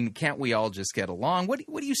 I mean, can't we all just get along? What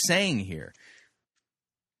are you saying here?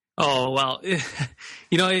 Oh, well,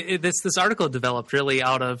 this article developed really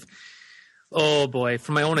out of, oh boy,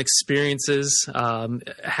 from my own experiences,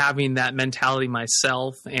 having that mentality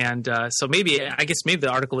myself, and so maybe the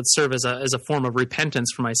article would serve as a form of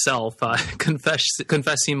repentance for myself,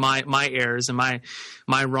 confessing my errors and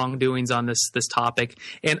my wrongdoings on this topic.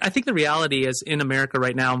 And I think the reality is in America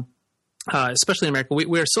right now, especially in America,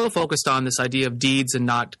 we are so focused on this idea of deeds and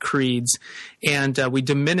not creeds, and we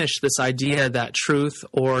diminish this idea that truth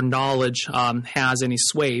or knowledge has any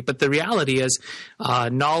sway. But the reality is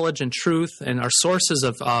knowledge and truth and our sources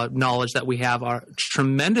of knowledge that we have are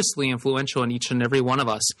tremendously influential in each and every one of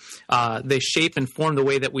us. They shape and form the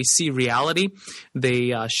way that we see reality.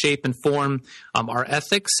 They shape and form our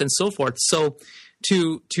ethics and so forth. So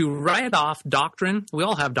to write off doctrine, we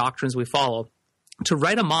all have doctrines we follow. To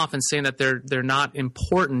write them off and saying that they're not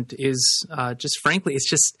important is just frankly, it's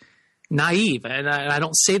just naive. And I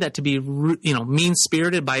don't say that to be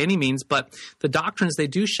mean-spirited by any means, but the doctrines, they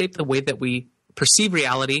do shape the way that we perceive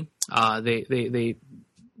reality. They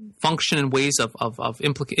function in ways of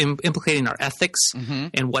implicating our ethics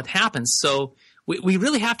and what happens. So we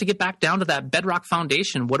really have to get back down to that bedrock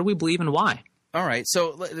foundation. What do we believe and why? All right,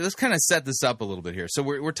 so let's kind of set this up a little bit here. So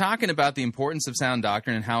we're talking about the importance of sound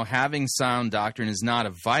doctrine and how having sound doctrine is not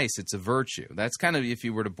a vice, it's a virtue. That's kind of, if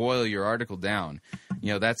you were to boil your article down,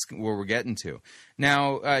 that's where we're getting to.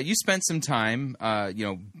 Now, you spent some time,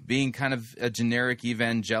 being kind of a generic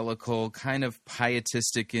evangelical, kind of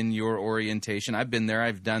pietistic in your orientation. I've been there,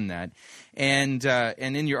 I've done that. And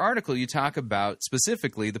in your article, you talk about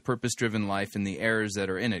specifically the purpose-driven life and the errors that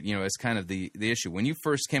are in it, as kind of the issue. When you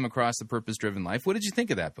first came across the purpose-driven life, what did you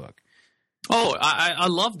think of that book? Oh, I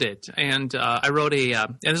loved it. And I wrote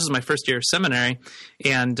and this is my first year of seminary.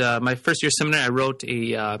 And my first year of seminary, I wrote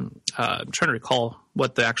I'm trying to recall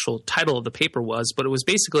what the actual title of the paper was, but it was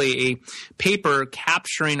basically a paper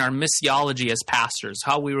capturing our missiology as pastors,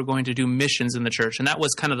 how we were going to do missions in the church. And that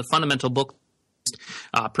was kind of the fundamental book,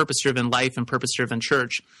 Purpose-Driven Life and Purpose-Driven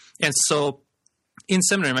Church. And so in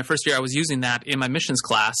seminary, my first year, I was using that in my missions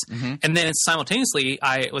class. And then simultaneously,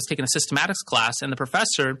 I was taking a systematics class, and the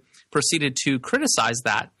professor proceeded to criticize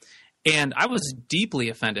that. And I was deeply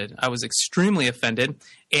offended. I was extremely offended.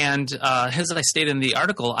 And as I stated in the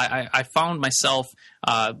article, I found myself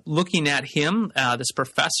looking at him, this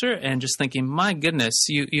professor, and just thinking, my goodness,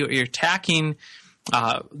 you're attacking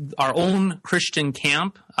our own Christian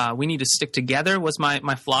camp. We need to stick together was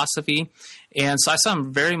my philosophy. And so I saw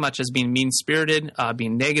him very much as being mean-spirited,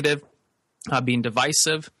 being negative, being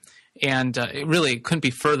divisive. And it really couldn't be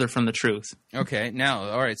further from the truth. Okay. Now,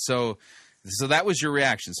 all right. So that was your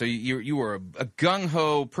reaction. So you were a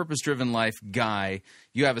gung-ho, purpose-driven life guy.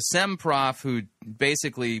 You have a SEM prof who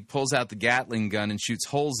basically pulls out the Gatling gun and shoots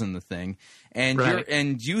holes in the thing. And right.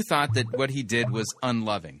 You thought that what he did was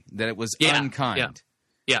unloving, that it was unkind.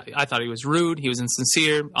 Yeah, I thought he was rude. He was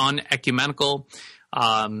insincere, unecumenical,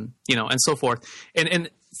 and so forth. And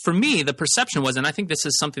for me, the perception was, and I think this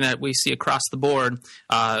is something that we see across the board,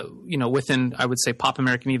 within, I would say, pop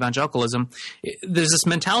American evangelicalism, there's this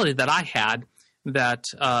mentality that I had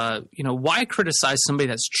why criticize somebody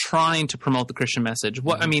that's trying to promote the Christian message?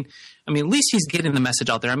 What I mean, at least he's getting the message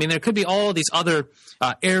out there. I mean, there could be all these other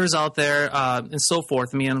errors out there and so forth.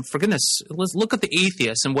 I mean, for goodness, let's look at the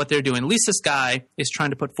atheists and what they're doing. At least this guy is trying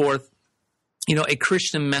to put forth, a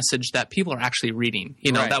Christian message that people are actually reading.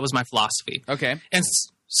 Right. That was my philosophy. Okay. And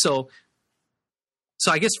so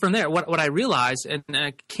I guess from there, what I realized, and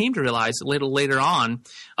I came to realize a little later on,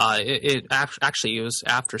 it was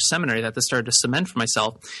after seminary that this started to cement for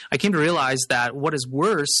myself. I came to realize that what is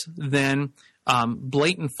worse than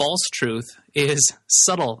blatant false truth is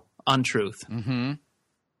subtle untruth. Mm-hmm.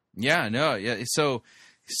 Yeah, no, yeah. So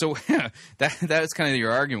that was kind of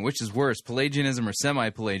your argument. Which is worse, Pelagianism or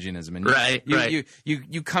semi-Pelagianism? And right.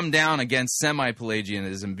 You come down against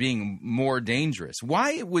semi-Pelagianism being more dangerous.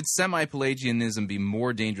 Why would semi-Pelagianism be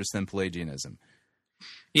more dangerous than Pelagianism?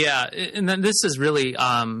 Yeah, and then this is really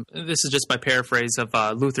this is just my paraphrase of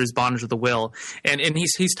Luther's Bondage of the Will, and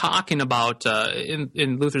he's talking about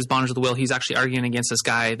in Luther's Bondage of the Will, he's actually arguing against this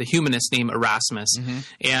guy, the humanist named Erasmus,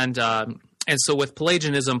 and so with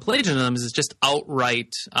Pelagianism is just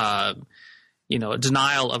outright,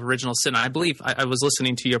 denial of original sin. I believe I was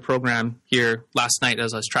listening to your program here last night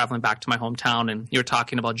as I was traveling back to my hometown, and you were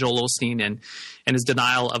talking about Joel Osteen and his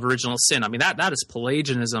denial of original sin. I mean, that is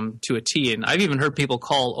Pelagianism to a T, and I've even heard people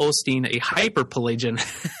call Osteen a hyper-Pelagian.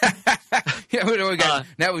 Yeah,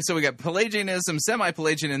 we got Pelagianism,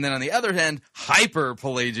 semi-Pelagian, and then on the other hand,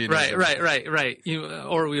 hyper-Pelagianism. Right.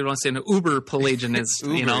 Or we want to say an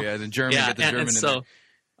uber-Pelagianism. Uber, yeah, the German. Yeah, get the German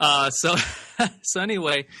so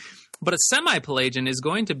anyway, but a semi-Pelagian is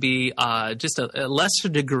going to be just a lesser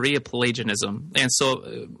degree of Pelagianism, and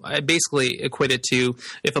so I basically equate it to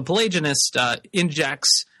if a Pelagianist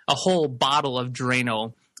injects a whole bottle of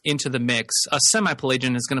Drano into the mix, a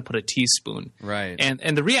semi-Pelagian is going to put a teaspoon. Right.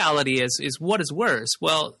 And the reality is what is worse?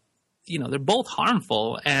 Well, they're both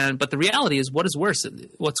harmful, but the reality is what is worse?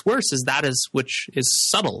 What's worse is that is which is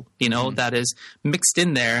subtle, that is mixed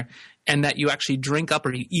in there, and that you actually drink up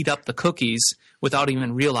or you eat up the cookies without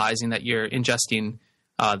even realizing that you're ingesting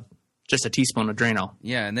just a teaspoon of Drano.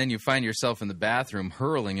 Yeah, and then you find yourself in the bathroom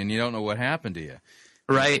hurling, and you don't know what happened to you.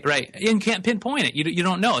 Right. You can't pinpoint it. You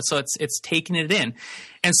don't know. So it's taking it in.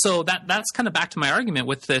 And so that's kind of back to my argument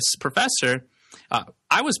with this professor.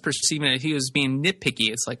 I was perceiving that he was being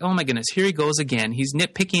nitpicky. It's like, oh my goodness, here he goes again. He's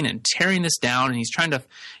nitpicking and tearing this down, and he's trying to,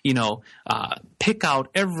 pick out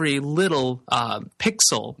every little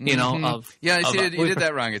pixel, of. Yeah, you did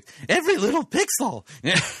that wrong. It's every little pixel.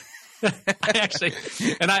 Yeah.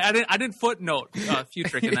 I didn't footnote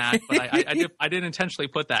Futrick in that, but I did intentionally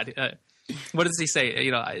put that. What does he say?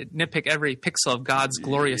 Nitpick every pixel of God's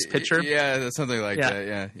glorious picture. Yeah, that's something like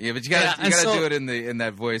that. Yeah. But you gotta do it in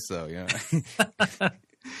that voice, though. Yeah.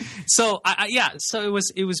 So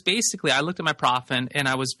it was basically I looked at my prof and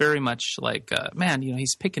I was very much like, man,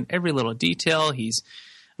 he's picking every little detail.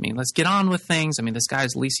 Let's get on with things. I mean, this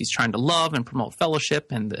guy's at least he's trying to love and promote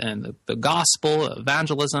fellowship and the gospel,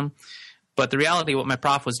 evangelism. But the reality, what my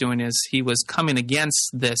prof was doing is he was coming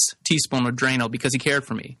against this teaspoon of Drano because he cared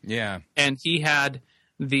for me. Yeah. And he had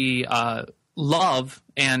the love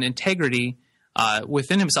and integrity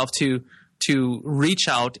within himself to reach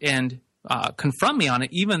out and confront me on it,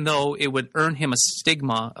 even though it would earn him a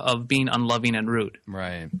stigma of being unloving and rude.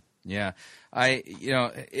 Right. Yeah. I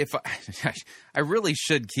really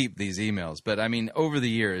should keep these emails, but over the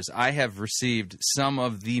years, I have received some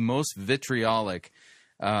of the most vitriolic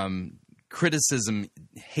criticism,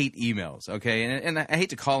 hate emails, okay? And I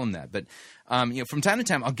hate to call them that, but from time to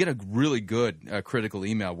time, I'll get a really good critical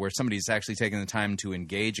email where somebody's actually taking the time to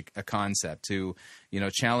engage a concept, to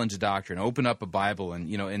challenge a doctrine, open up a Bible, and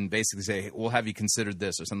and basically say, hey, "Well, have you considered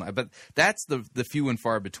this?" or something. But that's the few and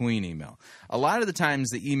far between email. A lot of the times,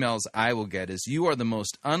 the emails I will get is, "You are the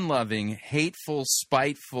most unloving, hateful,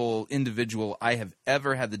 spiteful individual I have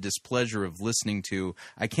ever had the displeasure of listening to.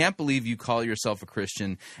 I can't believe you call yourself a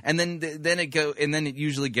Christian." And then it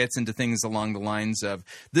usually gets into things along the lines of,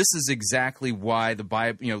 "This is exactly why the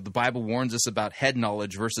Bible warns us about head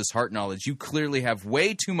knowledge versus heart knowledge. You clearly have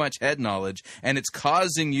way too much head knowledge, and it's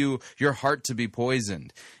causing your heart to be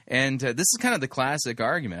poisoned." And this is kind of the classic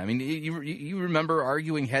argument. You remember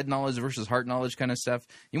arguing head knowledge versus heart knowledge kind of stuff?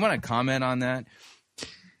 You want to comment on that?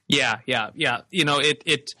 Yeah.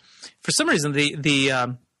 It for some reason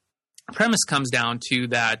the premise comes down to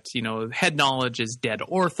that, head knowledge is dead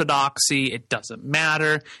orthodoxy. It doesn't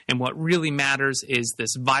matter. And what really matters is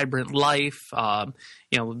this vibrant life,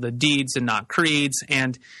 the deeds and not creeds.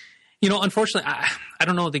 And Unfortunately, I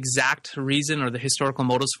don't know the exact reason or the historical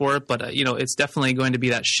motives for it, but it's definitely going to be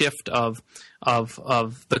that shift of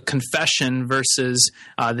the confession versus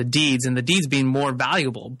the deeds, and the deeds being more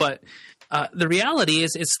valuable. But the reality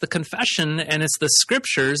is, it's the confession and it's the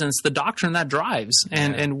scriptures and it's the doctrine that drives,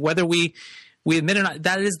 and whether we admit it or not,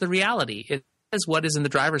 that is the reality. It is what is in the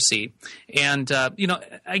driver's seat. And,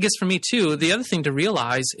 I guess for me too, the other thing to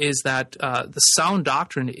realize is that the sound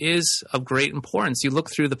doctrine is of great importance. You look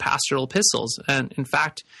through the pastoral epistles, and in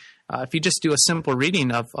fact, if you just do a simple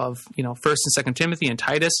reading of 1st and 2nd Timothy and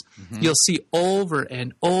Titus, you'll see over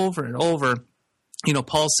and over and over,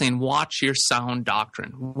 Paul's saying, watch your sound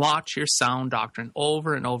doctrine,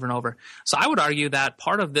 over and over and over. So I would argue that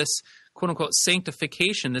part of this quote-unquote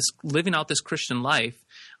sanctification, this living out this Christian life,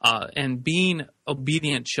 and being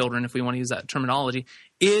obedient children, if we want to use that terminology,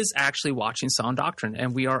 is actually watching sound doctrine.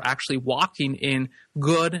 And we are actually walking in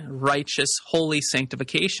good, righteous, holy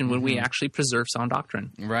sanctification when we actually preserve sound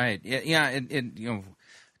doctrine. Right. Yeah.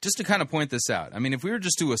 Just to kind of point this out, I mean, if we were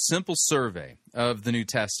just do a simple survey of the New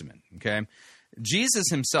Testament, okay, Jesus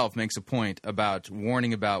himself makes a point about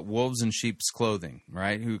warning about wolves in sheep's clothing,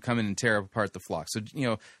 right, who come in and tear apart the flock. So,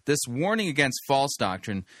 this warning against false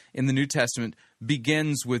doctrine in the New Testament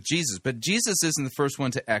begins with Jesus. But Jesus isn't the first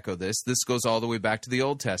one to echo this. This goes all the way back to the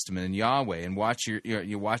Old Testament and Yahweh, and watch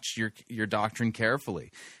your doctrine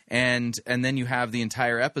carefully. And then you have the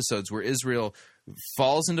entire episodes where Israel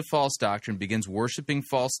falls into false doctrine, begins worshiping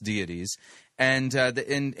false deities, and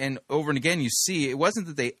over and again you see it wasn't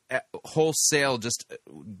that they wholesale just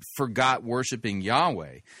forgot worshiping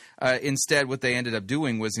Yahweh. Instead, what they ended up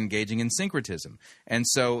doing was engaging in syncretism. And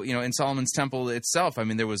so, in Solomon's temple itself, I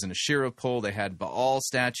mean, there was an Asherah pole, they had Baal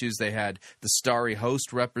statues, they had the starry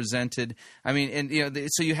host represented. I mean, and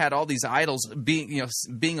so you had all these idols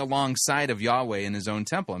being alongside of Yahweh in his own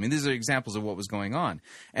temple. I mean, these are examples of what was going on.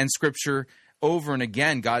 And Scripture, over and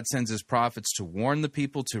again, God sends his prophets to warn the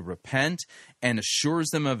people to repent and assures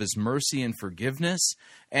them of his mercy and forgiveness,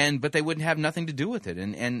 but they wouldn't have nothing to do with it.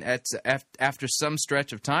 And after some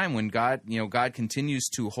stretch of time, when God continues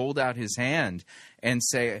to hold out his hand and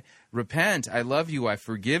say, repent, I love you, I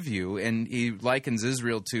forgive you, and he likens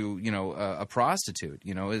Israel to, a prostitute,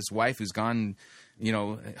 his wife who's gone,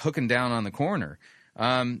 hooking down on the corner.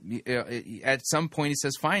 At some point he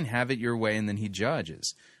says, fine, have it your way, and then he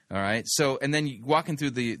judges. All right. So, and then walking through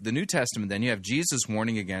the New Testament, then you have Jesus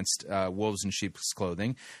warning against wolves in sheep's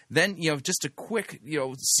clothing. Then, just a quick,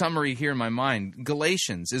 summary here in my mind.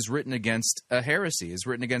 Galatians is written against a heresy, is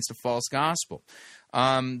written against a false gospel.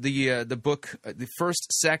 The book, the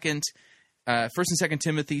First and Second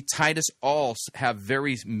Timothy, Titus, all have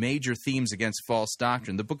very major themes against false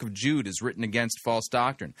doctrine. The book of Jude is written against false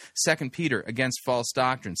doctrine. 2 Peter against false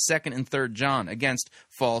doctrine. 2nd and 3rd John against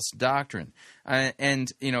false doctrine.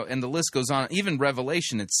 And the list goes on. Even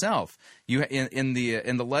Revelation itself, in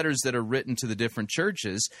the letters that are written to the different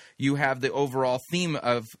churches, you have the overall theme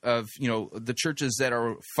of the churches that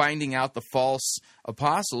are finding out the false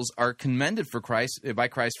apostles are commended by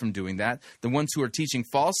Christ from doing that. The ones who are teaching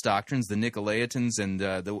false doctrines, the Nicolaitans and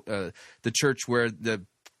the church where the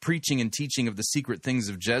preaching and teaching of the secret things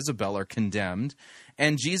of Jezebel are condemned.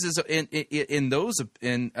 And Jesus, in those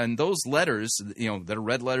letters, that are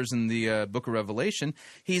red letters in the book of Revelation,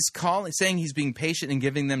 he's saying he's being patient and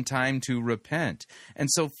giving them time to repent. And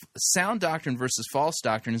so, sound doctrine versus false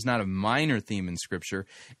doctrine is not a minor theme in Scripture.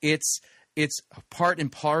 It's part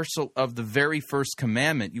and parcel of the very first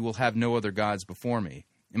commandment: "You will have no other gods before me."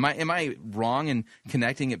 Am I wrong in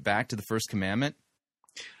connecting it back to the first commandment?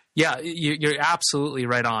 Yeah, you're absolutely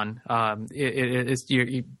right on.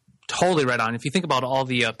 You're totally right on. If you think about all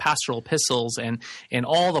the pastoral epistles and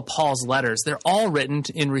all the Paul's letters, they're all written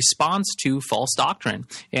in response to false doctrine.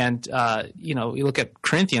 And you look at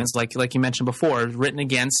Corinthians, like you mentioned before, written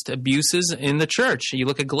against abuses in the church. You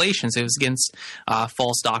look at Galatians, it was against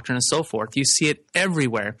false doctrine and so forth. You see it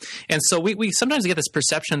everywhere. And so we sometimes get this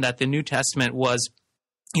perception that the New Testament was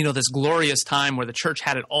this glorious time where the church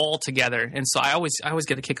had it all together. And so I always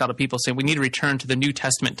get a kick out of people saying we need to return to the New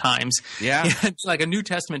Testament times. Yeah. It's like a New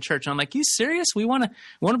Testament church. And I'm like, you serious? We want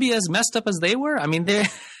to be as messed up as they were? I mean,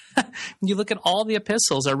 you look at all the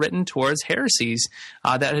epistles are written towards heresies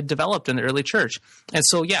that had developed in the early church. And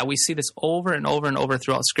so, yeah, we see this over and over and over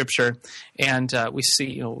throughout Scripture. And we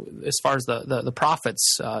see, as far as the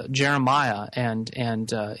prophets, Jeremiah and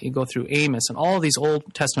you go through Amos and all these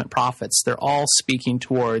Old Testament prophets, they're all speaking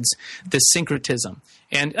towards this syncretism.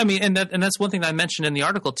 And I mean, and that's one thing that I mentioned in the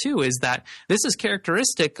article too, is that this is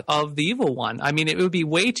characteristic of the evil one. I mean, it would be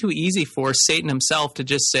way too easy for Satan himself to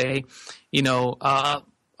just say,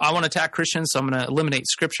 I want to attack Christians, so I'm going to eliminate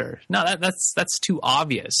Scripture. No, that's too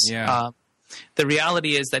obvious. Yeah. The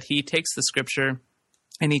reality is that he takes the Scripture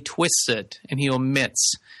and he twists it and he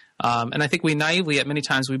omits. And I think we naively, at many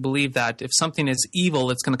times, we believe that if something is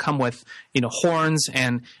evil, it's going to come with, horns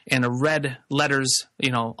and a red letters,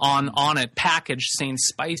 on it, package saying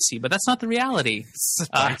spicy. But that's not the reality.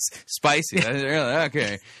 Spicy.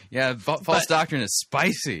 Okay. Yeah. False doctrine is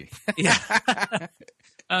spicy. Yeah.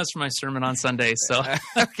 That was for my sermon on Sunday. So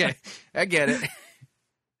okay, I get it.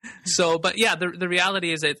 So, but yeah, the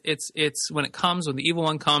reality is it's when the evil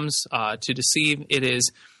one comes to deceive, it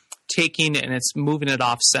is taking and it's moving it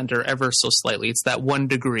off center ever so slightly. It's that 1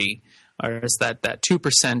 degree, or it's that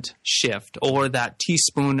 2% shift, or that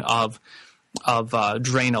teaspoon of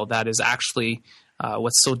Drano that is actually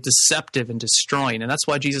what's so deceptive and destroying. And that's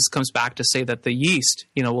why Jesus comes back to say that the yeast,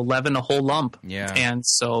 will leaven a whole lump. Yeah. And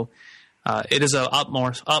so it is of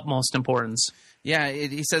utmost importance. Yeah,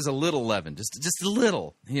 he says a little leaven, just a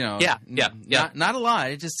little, Yeah. Not a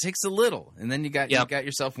lot. It just takes a little, and then you got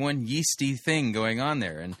yourself one yeasty thing going on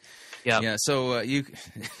there, and yeah. So you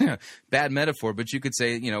bad metaphor, but you could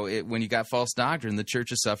say when you got false doctrine, the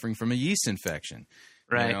church is suffering from a yeast infection,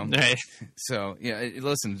 right? Right. So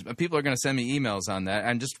listen, people are going to send me emails on that.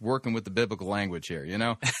 I'm just working with the biblical language here,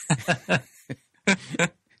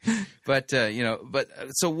 But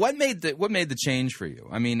so what made the change for you?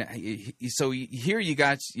 I mean, so here you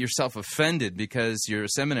got yourself offended because your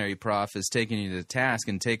seminary prof is taking you to task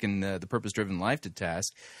and taking the purpose-driven life to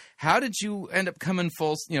task. How did you end up coming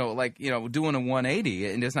full, doing a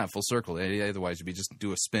 180? And it's not full circle. Otherwise, you'd be just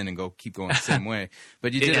do a spin and keep going the same way.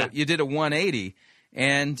 But you did a 180.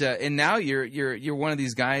 And now you're one of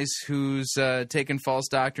these guys who's taken false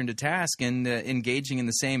doctrine to task and engaging in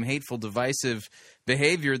the same hateful, divisive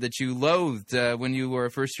behavior that you loathed when you were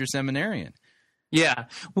a first-year seminarian. Yeah.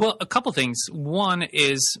 Well, a couple things. One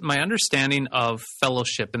is my understanding of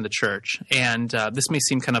fellowship in the church. And this may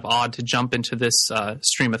seem kind of odd to jump into this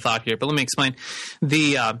stream of thought here, but let me explain.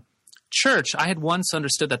 The church, I had once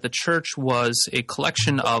understood that the church was a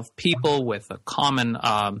collection of people with a common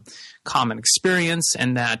experience,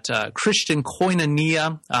 and that Christian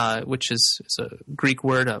koinonia, which is a Greek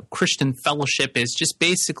word, Christian fellowship, is just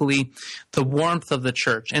basically the warmth of the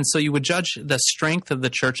church. And so you would judge the strength of the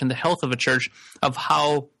church and the health of a church of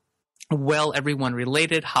how well everyone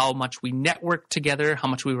related, how much we networked together, how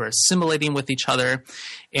much we were assimilating with each other.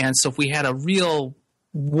 And so if we had a real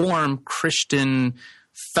warm Christian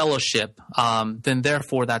fellowship, then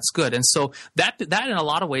therefore that's good. And so that in a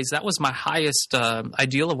lot of ways, that was my highest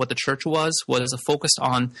ideal of what the church was a focus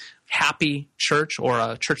on happy church, or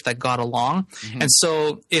a church that got along. Mm-hmm. And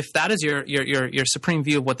so if that is your supreme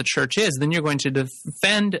view of what the church is, then you're going to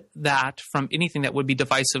defend that from anything that would be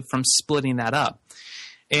divisive, from splitting that up.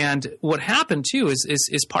 And what happened too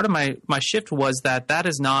is part of my shift was that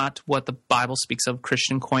is not what the Bible speaks of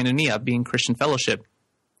Christian koinonia, being Christian fellowship.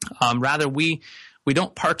 Rather, we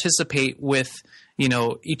don't participate with,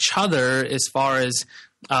 each other as far as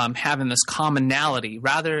having this commonality.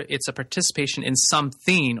 Rather, it's a participation in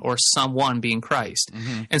something or someone, being Christ.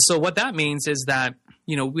 Mm-hmm. And so what that means is that,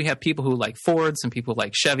 we have people who like Fords and people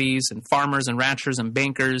like Chevys and farmers and ranchers and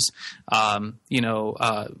bankers, different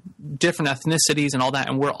ethnicities and all that.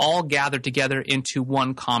 And we're all gathered together into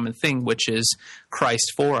one common thing, which is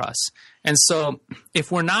Christ for us. And so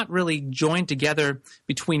if we're not really joined together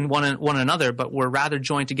between one another, but we're rather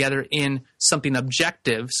joined together in something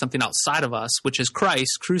objective, something outside of us, which is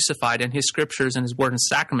Christ crucified and his scriptures and his word and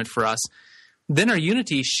sacrament for us, then our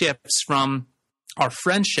unity shifts from our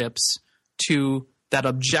friendships to that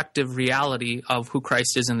objective reality of who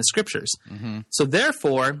Christ is in the scriptures. Mm-hmm. So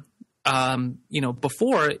therefore,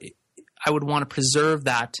 before I would want to preserve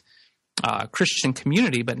that Christian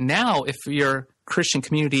community, but now if your Christian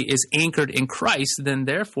community is anchored in Christ, then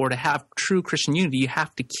therefore to have true Christian unity, you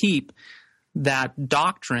have to keep that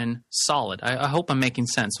doctrine solid. I hope I'm making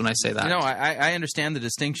sense when I say that. I understand the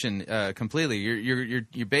distinction completely.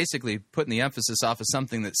 You're basically putting the emphasis off of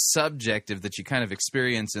something that's subjective that you kind of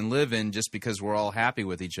experience and live in just because we're all happy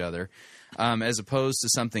with each other, as opposed to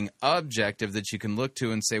something objective that you can look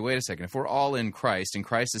to and say, wait a second, if we're all in Christ and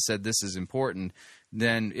Christ has said this is important,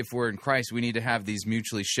 then if we're in Christ, we need to have these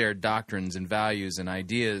mutually shared doctrines and values and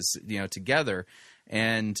ideas, together.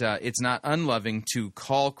 And it's not unloving to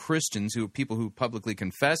call Christians, people who publicly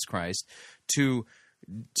confess Christ, to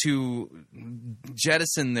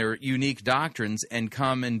jettison their unique doctrines and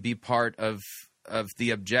come and be part of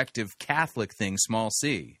the objective Catholic thing, small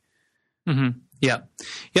c. Mm-hmm. Yeah.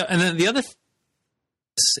 And then the other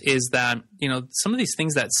is that some of these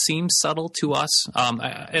things that seem subtle to us,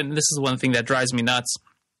 and this is one thing that drives me nuts,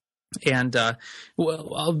 And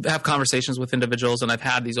well, I'll have conversations with individuals, and I've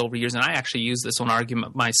had these over years, and I actually used this one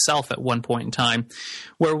argument myself at one point in time,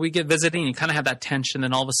 where we get visiting, and you kind of have that tension,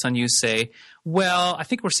 and all of a sudden you say, well, I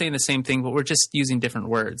think we're saying the same thing, but we're just using different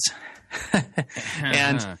words.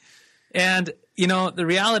 And you know, the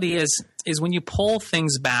reality is when you pull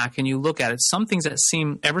things back and you look at it, some things that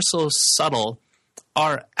seem ever so subtle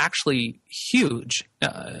are actually huge.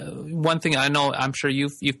 One thing I know, I'm sure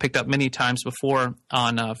you've picked up many times before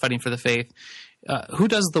on Fighting for the Faith. Who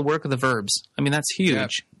does the work of the verbs? I mean, that's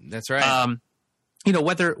huge. Yeah, that's right. You know,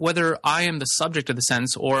 whether I am the subject of the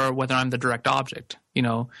sentence or whether I'm the direct object. You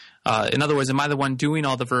know, in other words, am I the one doing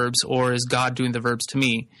all the verbs, or is God doing the verbs to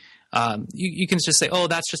me? You can just say, oh,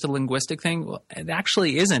 that's just a linguistic thing. Well, it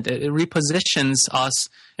actually isn't. It repositions us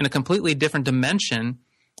in a completely different dimension,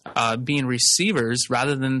 being receivers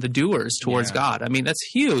rather than the doers towards God. I mean, that's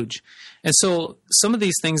huge. And so some of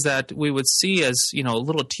these things that we would see as, you know,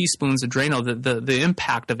 little teaspoons of Drano, the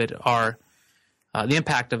impact of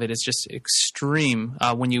it is just extreme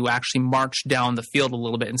when you actually march down the field a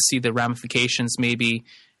little bit and see the ramifications maybe,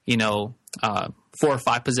 you know, 4 or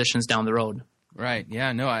 5 positions down the road. Right.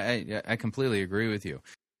 Yeah, no, I completely agree with you.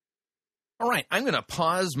 All right, I'm going to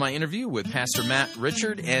pause my interview with Pastor Matt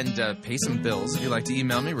Richard and pay some bills. If you'd like to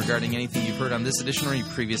email me regarding anything you've heard on this edition or any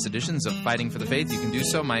previous editions of Fighting for the Faith, you can do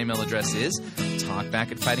so. My email address is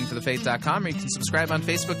talkback@fightingforthefaith.com, or you can subscribe on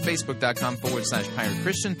Facebook, facebook.com/Pirate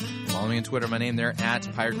Christian. Follow me on Twitter, my name there,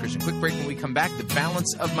 @Pirate Christian. Quick break. When we come back, the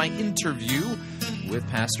balance of my interview with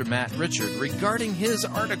Pastor Matt Richard regarding his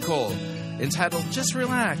article entitled, Just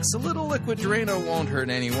Relax, a little liquid Drano won't hurt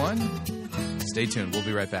anyone. Stay tuned. We'll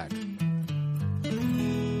be right back.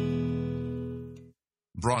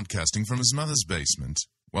 Broadcasting from his mother's basement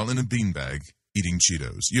while in a beanbag eating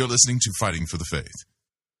Cheetos. You're listening to Fighting for the Faith.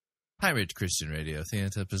 Pirate Christian Radio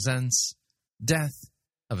Theater presents Death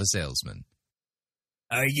of a Salesman.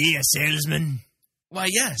 Are ye a salesman? Why,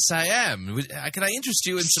 yes, I am. Can I interest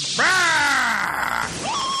you in some...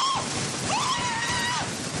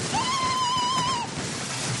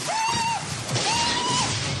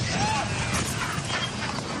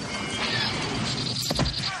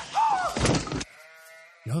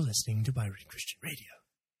 You're listening to Pirate Christian Radio.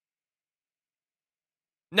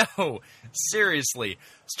 No, seriously.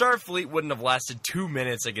 Starfleet wouldn't have lasted 2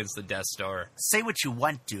 minutes against the Death Star. Say what you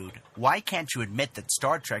want, dude. Why can't you admit that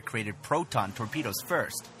Star Trek created proton torpedoes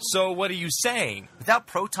first? So what are you saying? Without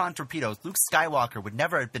proton torpedoes, Luke Skywalker would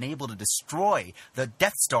never have been able to destroy the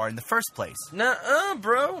Death Star in the first place. Nuh-uh,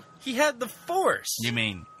 bro. He had the Force. You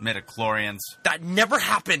mean midichlorians? That never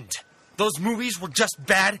happened. Those movies were just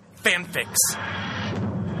bad fanfics.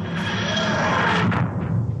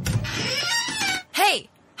 Hey,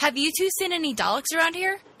 have you two seen any Daleks around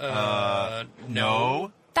here?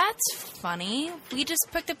 No. That's funny. We just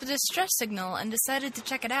picked up a distress signal and decided to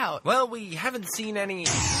check it out. Well, we haven't seen any...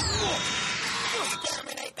 Come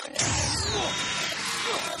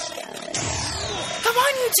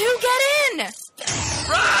on, you two, get in!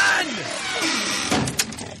 Run!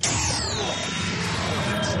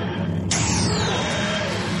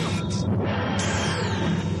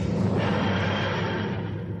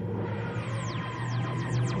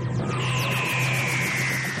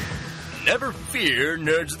 Never fear,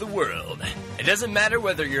 nerds of the world. It doesn't matter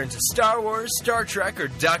whether you're into Star Wars, Star Trek, or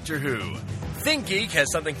Doctor Who. ThinkGeek has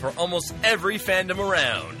something for almost every fandom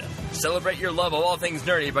around. Celebrate your love of all things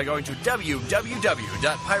nerdy by going to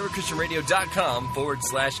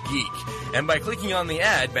www.piratechristianradio.com/geek. And by clicking on the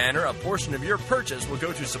ad banner, a portion of your purchase will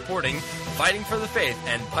go to supporting Fighting for the Faith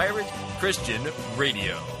and Pirate Christian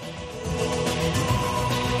Radio.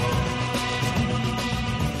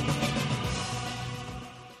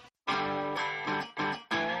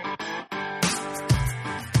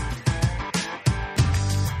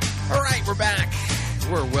 We're back.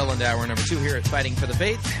 We're well into hour number 2 here at Fighting for the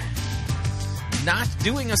Faith. Not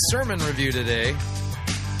doing a sermon review today.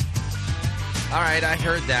 All right, I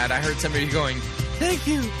heard that. I heard somebody going, thank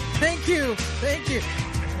you, thank you, thank you.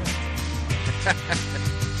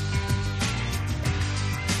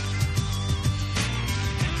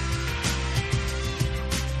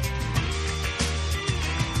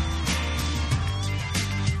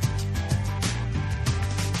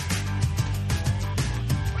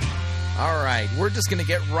 All right, we're just going to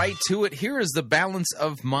get right to it. Here is the balance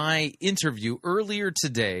of my interview earlier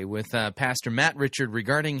today with Pastor Matt Richard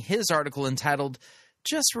regarding his article entitled,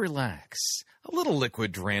 Just Relax. A little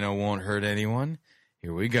liquid Drano won't hurt anyone.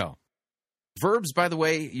 Here we go. Verbs, by the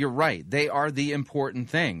way, you're right. They are the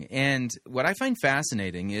important thing. And what I find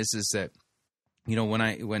fascinating is that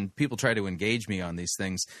when people try to engage me on these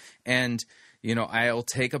things, and I'll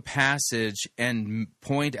take a passage and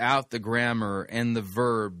point out the grammar and the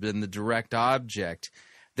verb and the direct object,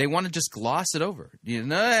 they want to just gloss it over.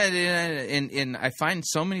 And I find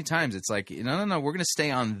so many times it's like, no, we're going to stay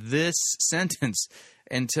on this sentence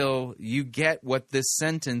until you get what this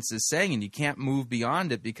sentence is saying, and you can't move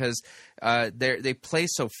beyond it, because they play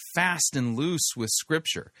so fast and loose with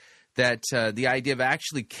Scripture that the idea of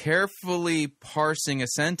actually carefully parsing a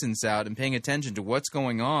sentence out and paying attention to what's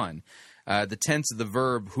going on, the tense of the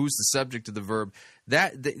verb, who's the subject of the verb,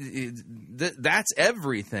 that's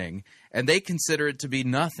everything, and they consider it to be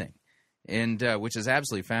nothing, and which is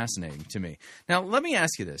absolutely fascinating to me. Now, let me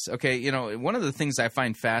ask you this. Okay, one of the things I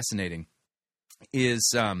find fascinating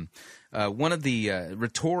is one of the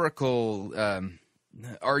rhetorical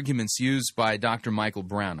arguments used by Dr. Michael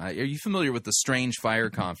Brown. Are you familiar with the Strange Fire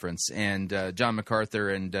Conference and John MacArthur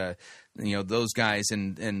and those guys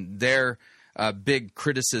and their big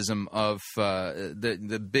criticism of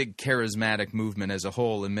the big charismatic movement as a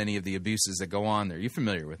whole and many of the abuses that go on there? Are you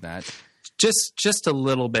familiar with that? Just a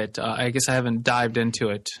little bit. I guess I haven't dived into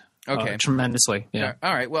it. Okay. Tremendously. Yeah.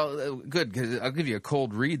 All right. Well, good, because I'll give you a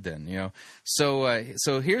cold read then.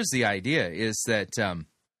 So here's the idea: is that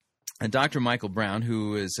Dr. Michael Brown,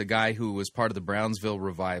 who is a guy who was part of the Brownsville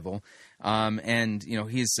revival, and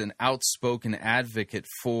he's an outspoken advocate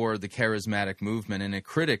for the charismatic movement and a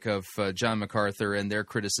critic of John MacArthur and their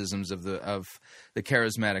criticisms of the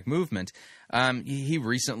charismatic movement. He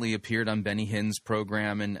recently appeared on Benny Hinn's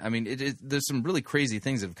program, and I mean, there's some really crazy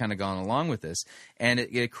things that have kind of gone along with this, and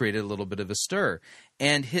it created a little bit of a stir.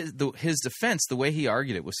 And his defense, the way he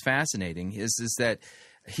argued it, was fascinating. Is that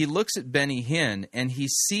he looks at Benny Hinn and he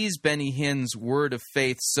sees Benny Hinn's word of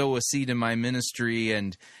faith, sow a seed in my ministry,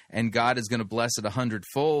 and God is going to bless it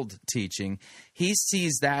 100-fold teaching. He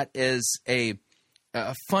sees that as a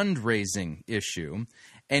fundraising issue,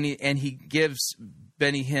 and he gives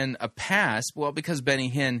Benny Hinn a pass. Well, because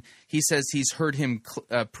Benny Hinn, he says he's heard him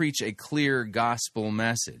preach a clear gospel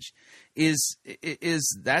message. Is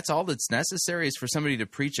that's all that's necessary, is for somebody to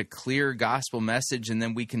preach a clear gospel message, and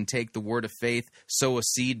then we can take the word of faith, sow a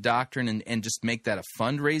seed doctrine, and just make that a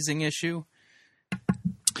fundraising issue?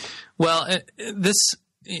 Well,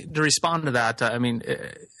 to respond to that, I mean,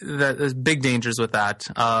 there's big dangers with that.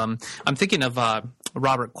 I'm thinking of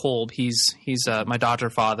Robert Kolb. He's my daughter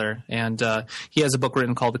father, and he has a book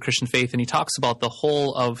written called The Christian Faith, and he talks about the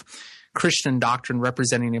whole of Christian doctrine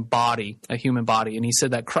representing a body, a human body. And he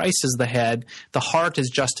said that Christ is the head, the heart is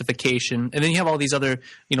justification, and then you have all these other,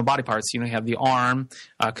 body parts. You have the arm,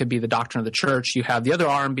 could be the doctrine of the church. You have the other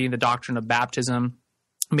arm being the doctrine of baptism.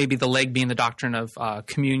 Maybe the leg being the doctrine of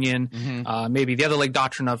communion. Mm-hmm. Maybe the other leg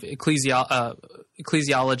doctrine of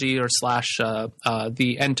ecclesiology or /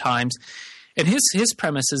 the end times. And his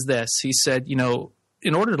premise is this. He said,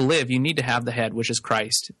 in order to live, you need to have the head, which is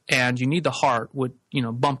Christ, and you need the heart, with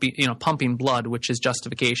pumping blood, which is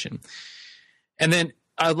justification. And then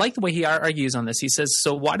I like the way he argues on this. He says,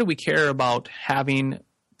 so why do we care about having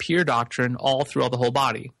pure doctrine all throughout the whole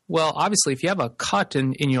body? Well, obviously, if you have a cut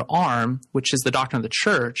in your arm, which is the doctrine of the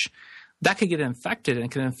church, that could get infected and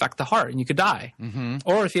it can infect the heart, and you could die. Mm-hmm.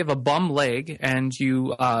 Or if you have a bum leg and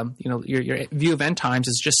your view of end times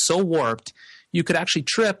is just so warped, you could actually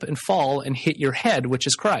trip and fall and hit your head, which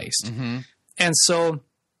is Christ. Mm-hmm. And so,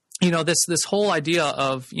 this whole idea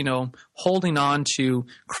of, holding on to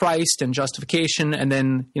Christ and justification and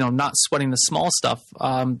then, not sweating the small stuff,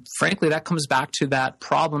 frankly, that comes back to that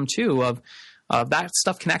problem too of that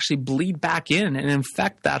stuff can actually bleed back in and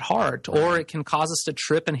infect that heart, or it can cause us to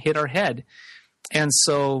trip and hit our head. And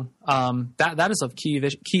so that is a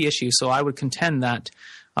key issue. So I would contend that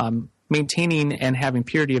maintaining and having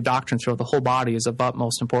purity of doctrine throughout the whole body is of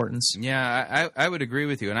utmost importance. Yeah, I would agree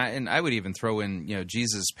with you, and I would even throw in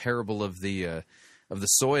Jesus' parable of the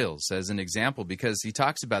soils as an example, because he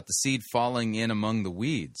talks about the seed falling in among the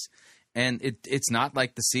weeds, and it's not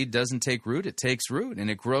like the seed doesn't take root; it takes root and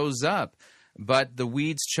it grows up, but the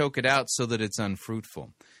weeds choke it out so that it's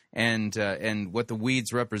unfruitful. And what the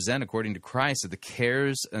weeds represent, according to Christ, are the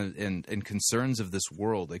cares and concerns of this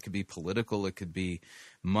world. It could be political, it could be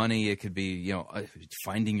money, it could be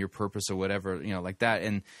finding your purpose or whatever, like that.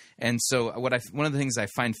 And so one of the things I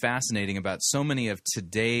find fascinating about so many of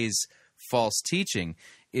today's false teaching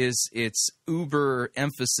is its uber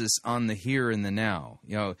emphasis on the here and the now.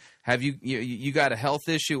 Have you got a health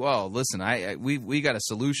issue? Oh, listen, we got a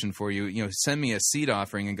solution for you. Send me a seed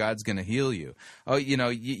offering and God's going to heal you. Oh,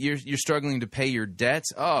 you're struggling to pay your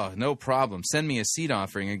debts. Oh, no problem. Send me a seed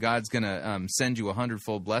offering and God's going to send you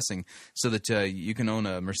 100-fold blessing so that you can own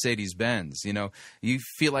a Mercedes-Benz. You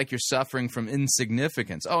feel like you're suffering from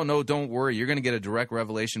insignificance. Oh, no, don't worry. You're going to get a direct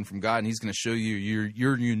revelation from God, and He's going to show you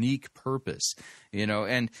your unique purpose.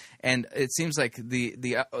 And it seems like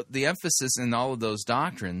the emphasis in all of those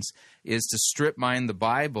doctrines is to strip mine the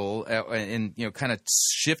Bible and kind of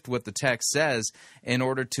shift what the text says in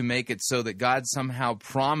order to make it so that God somehow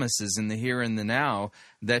promises in the here and the now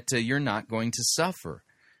that you're not going to suffer,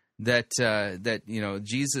 that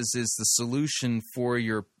Jesus is the solution for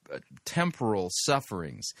your temporal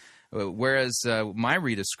sufferings. Whereas my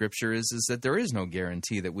read of Scripture is that there is no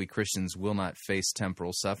guarantee that we Christians will not face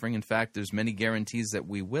temporal suffering. In fact, there's many guarantees that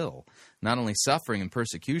we will. Not only suffering and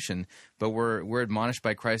persecution, but we're admonished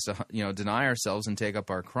by Christ to deny ourselves and take up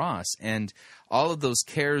our cross. And all of those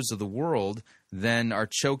cares of the world then are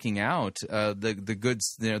choking out the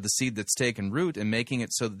goods, the seed that's taken root, and making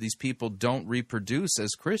it so that these people don't reproduce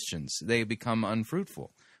as Christians. They become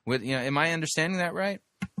unfruitful. Am I understanding that right?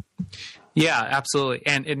 Yeah, absolutely.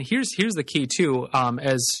 And here's the key too.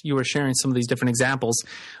 As you were sharing some of these different examples,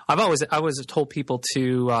 I always told people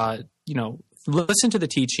to listen to the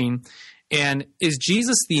teaching, and is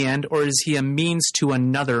Jesus the end, or is He a means to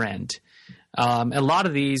another end? A lot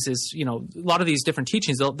of these different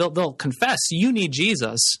teachings, they'll confess you need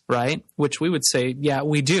Jesus, right? Which we would say, yeah,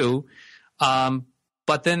 we do.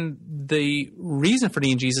 But then the reason for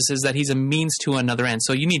needing Jesus is that He's a means to another end.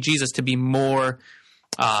 So you need Jesus to be more.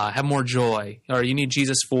 Have more joy, or you need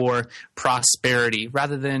Jesus for prosperity,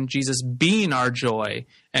 rather than Jesus being our joy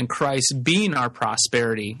and Christ being our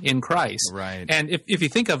prosperity in Christ. Right. And if you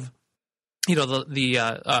think of,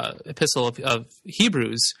 the epistle of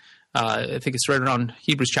Hebrews, I think it's right around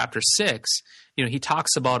Hebrews chapter 6. He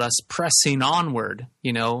talks about us pressing onward.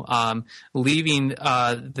 Leaving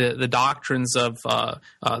the doctrines of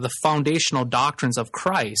the foundational doctrines of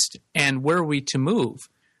Christ, and where are we to move?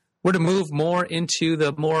 We're to move more into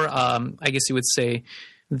the more, I guess you would say,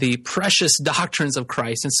 the precious doctrines of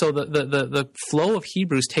Christ. And so the flow of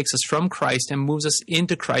Hebrews takes us from Christ and moves us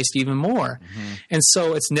into Christ even more. Mm-hmm. And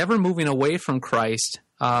so it's never moving away from Christ.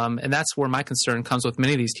 And that's where my concern comes with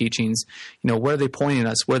many of these teachings. Where are they pointing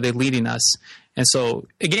us? Where are they leading us? And so,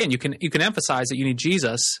 again, you can emphasize that you need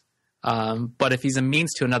Jesus. But if He's a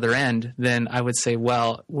means to another end, then I would say,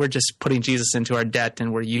 well, we're just putting Jesus into our debt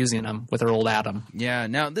and we're using Him with our old Adam. Yeah.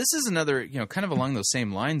 Now, this is another, kind of along those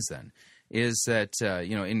same lines then, is that,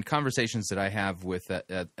 in conversations that I have with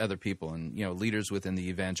other people and, leaders within the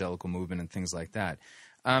evangelical movement and things like that,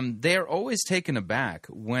 they are always taken aback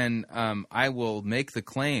when I will make the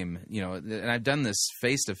claim, and I've done this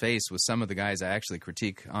face-to-face with some of the guys I actually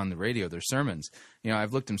critique on the radio, their sermons.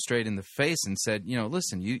 I've looked them straight in the face and said,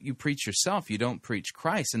 listen, you preach yourself, you don't preach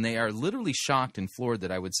Christ. And they are literally shocked and floored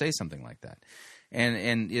that I would say something like that.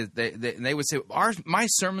 And they would say, my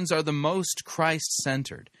sermons are the most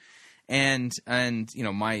Christ-centered. And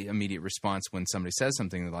my immediate response when somebody says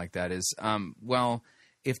something like that is, well,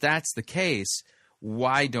 if that's the case,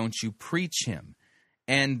 why don't you preach Him?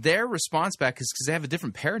 And their response back is because they have a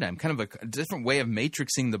different paradigm, kind of a different way of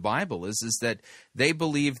matrixing the Bible, is that they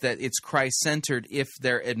believe that it's Christ-centered if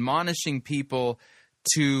they're admonishing people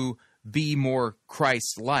to be more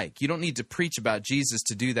Christ-like. You don't need to preach about Jesus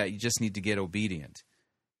to do that. You just need to get obedient.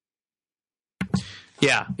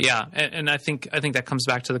 Yeah. And I think that comes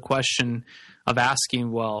back to the question of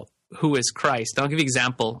asking, well, who is Christ? I'll give you an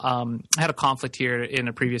example. I had a conflict here in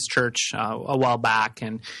a previous church a while back,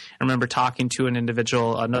 and I remember talking to an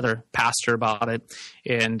individual, another pastor, about it.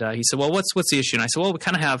 And he said, "Well, what's the issue?" And I said, "Well, we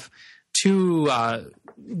kind of have two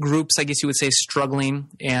groups, I guess you would say, struggling.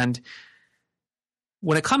 And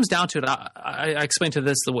when it comes down to it, I explained to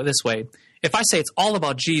this way. If I say it's all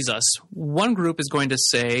about Jesus, one group is going to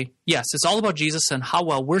say, yes, it's all about Jesus and how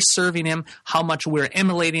well we're serving Him, how much we're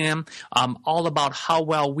emulating Him, all about how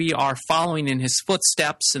well we are following in His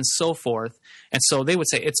footsteps and so forth. And so they would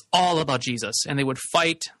say it's all about Jesus. And they would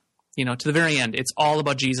fight, to the very end. It's all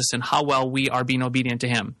about Jesus and how well we are being obedient to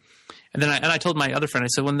Him. And then I told my other friend, I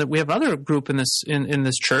said, when we have another group in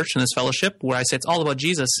this church, in this fellowship, where I say it's all about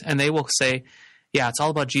Jesus, and they will say, yeah, it's all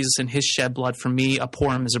about Jesus and His shed blood for me, a poor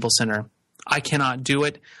and miserable sinner. I cannot do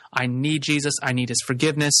it. I need Jesus. I need His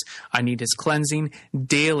forgiveness. I need His cleansing.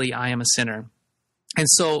 Daily, I am a sinner. And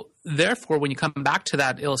so, therefore, when you come back to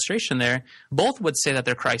that illustration there, both would say that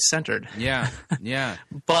they're Christ-centered. Yeah.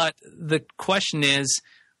 But the question is,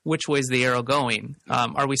 which way is the arrow going?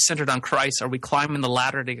 Are we centered on Christ? Are we climbing the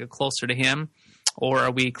ladder to get closer to him? Or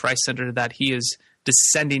are we Christ-centered that he is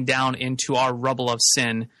descending down into our rubble of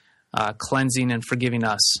sin, cleansing and forgiving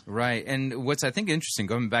us? Right. And what's, I think, interesting,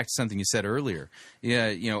 going back to something you said earlier,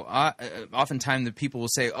 oftentimes the people will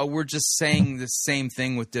say, oh, we're just saying the same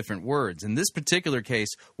thing with different words. In this particular case,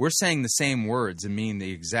 we're saying the same words and mean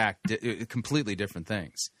the exact, completely different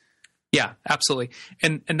things. Yeah, absolutely.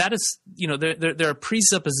 And that is, there are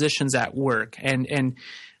presuppositions at work. And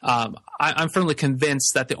I'm firmly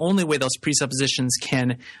convinced that the only way those presuppositions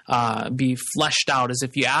can be fleshed out is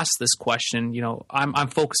if you ask this question, I'm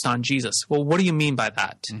focused on Jesus. Well, what do you mean by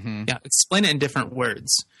that? Mm-hmm. Yeah, explain it in different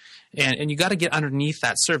words. And you got to get underneath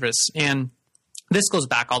that surface. And this goes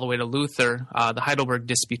back all the way to Luther, the Heidelberg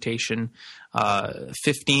Disputation,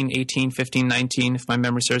 1519, if my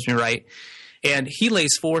memory serves me right. And he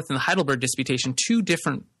lays forth in the Heidelberg Disputation two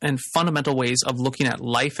different and fundamental ways of looking at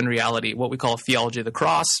life and reality, what we call a theology of the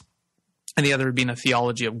cross, and the other being a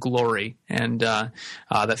theology of glory. And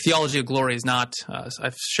that theology of glory is not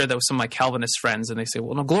I've shared that with some of my Calvinist friends, and they say,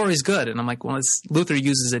 well, no, glory is good. And I'm like, well, Luther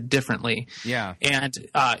uses it differently. Yeah. And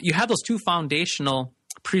you have those two foundational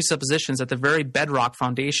presuppositions at the very bedrock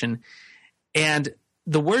foundation, and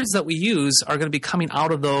the words that we use are going to be coming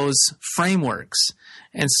out of those frameworks.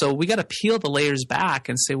 And so we got to peel the layers back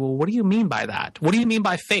and say, well, what do you mean by that? What do you mean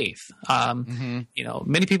by faith?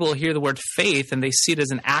 Many people hear the word faith and they see it as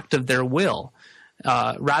an act of their will,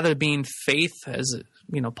 rather being faith, as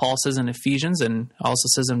Paul says in Ephesians and also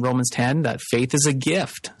says in Romans 10, that faith is a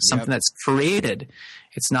gift, something that's created.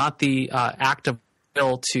 It's not the act of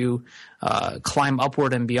will to climb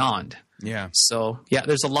upward and beyond. Yeah. So,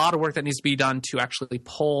 there's a lot of work that needs to be done to actually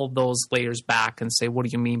pull those layers back and say, what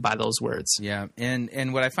do you mean by those words? Yeah.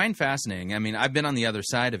 And what I find fascinating, I mean, I've been on the other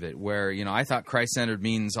side of it where, I thought Christ-centered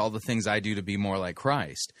means all the things I do to be more like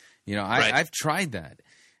Christ. I've tried that.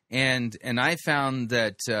 And I found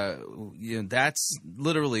that, that's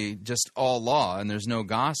literally just all law and there's no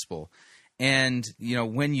gospel. And,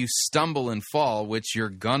 when you stumble and fall, which you're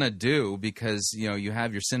gonna do because, you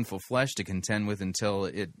have your sinful flesh to contend with until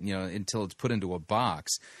it's put into a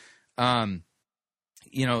box, the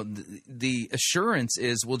assurance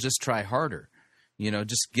is we'll just try harder,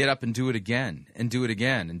 just get up and do it again and do it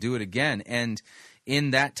again and do it again. And in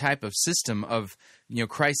that type of system of,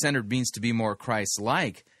 Christ-centered means to be more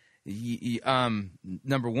Christ-like,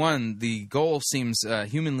 number one, the goal seems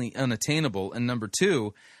humanly unattainable. And number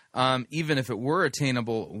two, even if it were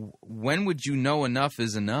attainable, when would you know enough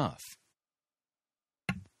is enough?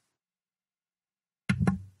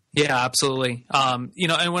 Yeah, absolutely. And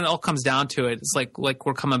when it all comes down to it, it's like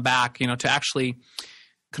we're coming back, to actually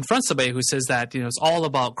confront somebody who says that, it's all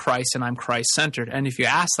about Christ and I'm Christ-centered. And if you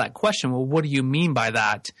ask that question, well, what do you mean by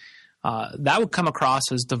that? That would come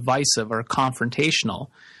across as divisive or confrontational.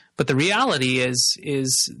 But the reality is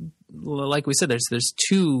like we said, there's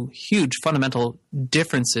two huge fundamental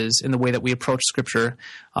differences in the way that we approach Scripture.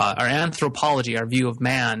 Our anthropology, our view of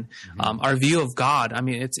man, our view of God. I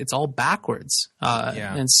mean, it's all backwards.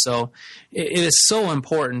 And so it is so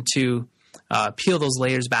important to peel those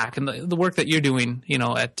layers back. And the work that you're doing,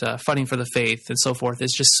 at Fighting for the Faith and so forth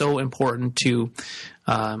is just so important to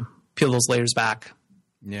peel those layers back.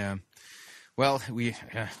 Yeah. Well,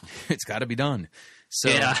 it's got to be done. So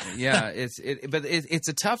it's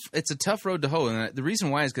a tough road to hoe, and the reason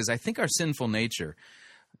why is because I think our sinful nature,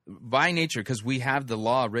 by nature, because we have the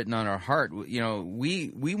law written on our heart, we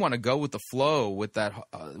want to go with the flow with that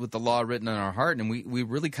with the law written on our heart, and we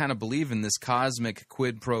really kind of believe in this cosmic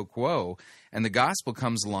quid pro quo. And the gospel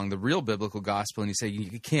comes along, the real biblical gospel, and you say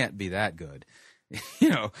you can't be that good.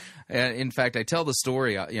 In fact, I tell the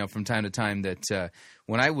story, from time to time that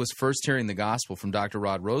when I was first hearing the gospel from Dr.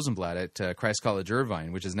 Rod Rosenblatt at Christ College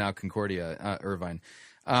Irvine, which is now Concordia Irvine,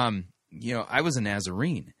 I was a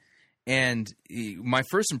Nazarene. And my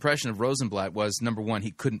first impression of Rosenblatt was, number one,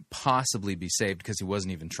 he couldn't possibly be saved because he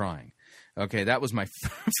wasn't even trying. Okay, that was my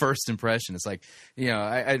first impression. It's like,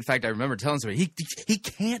 in fact, I remember telling somebody, he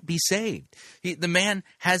can't be saved. The man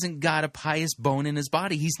hasn't got a pious bone in his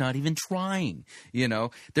body. He's not even trying.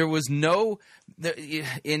 There was no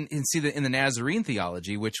in the Nazarene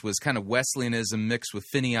theology, which was kind of Wesleyanism mixed with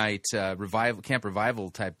Finneyite camp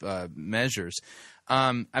revival type measures.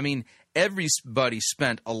 Everybody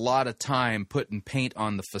spent a lot of time putting paint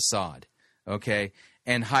on the facade. Okay.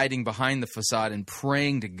 And hiding behind the facade and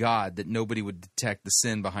praying to God that nobody would detect the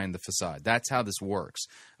sin behind the facade. That's how this works,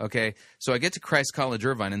 okay? So I get to Christ College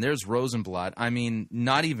Irvine, and there's Rosenblatt. I mean,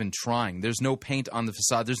 not even trying. There's no paint on the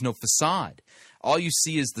facade. There's no facade. All you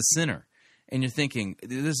see is the sinner. And you're thinking,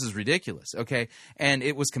 this is ridiculous, okay? And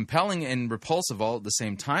it was compelling and repulsive all at the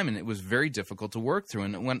same time, and it was very difficult to work through.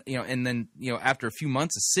 And when and then after a few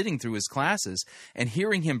months of sitting through his classes and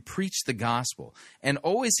hearing him preach the gospel, and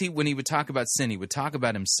always when he would talk about sin, he would talk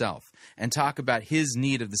about himself and talk about his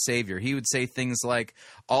need of the Savior. He would say things like,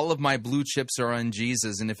 all of my blue chips are on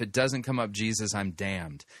Jesus, and if it doesn't come up Jesus, I'm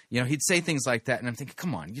damned. He'd say things like that, and I'm thinking,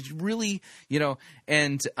 come on, you really,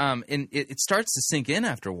 and it starts to sink in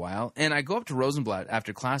after a while. And I go up to Rosenblatt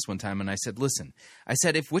after class one time, and I said, listen,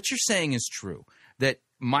 if what you're saying is true, that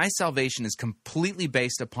my salvation is completely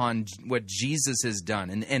based upon what Jesus has done,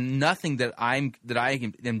 and nothing that I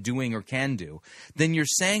am doing or can do, then you're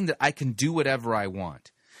saying that I can do whatever I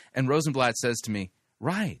want. And Rosenblatt says to me,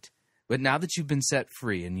 right, but now that you've been set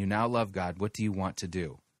free and you now love God, what do you want to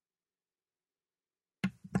do?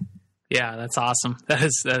 Yeah, that's awesome. That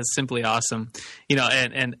is simply awesome.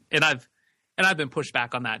 And I've been pushed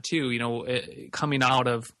back on that too. Coming out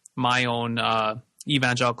of my own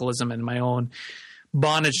evangelicalism and my own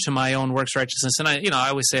bondage to my own works righteousness, and I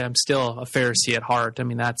always say I'm still a Pharisee at heart. I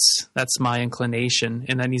mean, that's my inclination,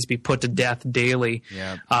 and that needs to be put to death daily.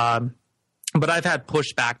 Yeah. But I've had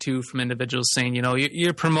pushback too from individuals saying,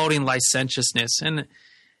 you're promoting licentiousness, and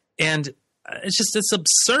it's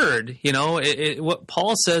absurd. What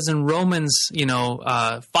Paul says in Romans,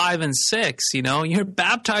 5 and 6, you're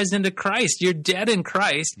baptized into Christ, you're dead in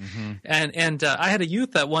Christ. Mm-hmm. And I had a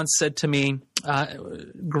youth that once said to me,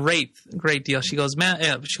 great deal. She goes,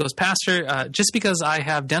 Pastor, just because I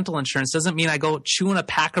have dental insurance doesn't mean I go chewing a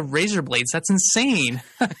pack of razor blades. That's insane.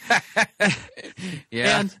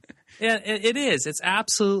 Yeah. And it is. It's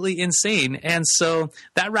absolutely insane. And so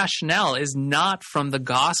that rationale is not from the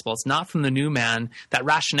gospel. It's not from the new man. That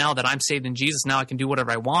rationale that I'm saved in Jesus, now I can do whatever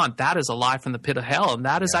I want, that is a lie from the pit of hell. And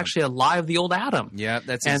that is actually a lie of the old Adam. Yeah,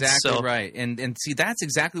 that's exactly right. And see, that's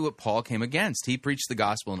exactly what Paul came against. He preached the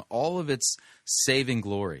gospel in all of its saving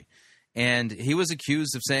glory. And he was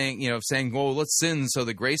accused of saying, well, let's sin so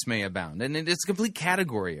that grace may abound. And it's a complete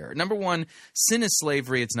category error. Number one, sin is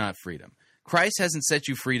slavery. It's not freedom. Christ hasn't set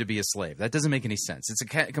you free to be a slave. That doesn't make any sense. It's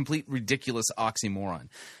a complete ridiculous oxymoron.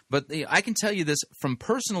 But I can tell you this from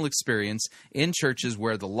personal experience in churches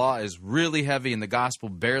where the law is really heavy and the gospel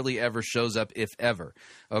barely ever shows up, if ever.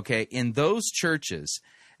 Okay, in those churches,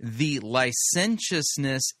 the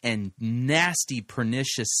licentiousness and nasty,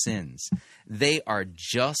 pernicious sins, they are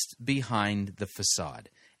just behind the facade.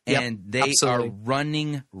 And they are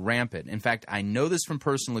running rampant. In fact, I know this from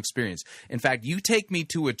personal experience. In fact, you take me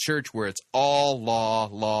to a church where it's all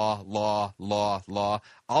law.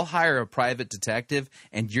 I'll hire a private detective,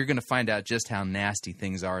 and you're going to find out just how nasty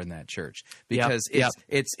things are in that church. Because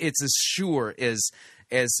it's as sure as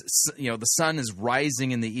the sun is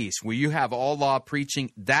rising in the east, where you have all law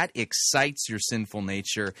preaching, that excites your sinful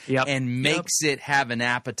nature and makes it have an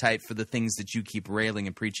appetite for the things that you keep railing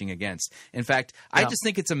and preaching against. In fact, I just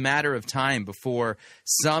think it's a matter of time before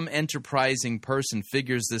some enterprising person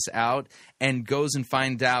figures this out and goes and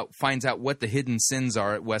finds out what the hidden sins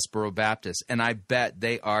are at Westboro Baptist, and I bet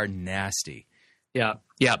they are nasty. Yeah.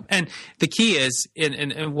 And the key is,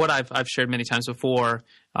 in what I've shared many times before,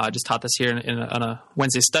 just taught this here on a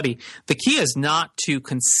Wednesday study, the key is not to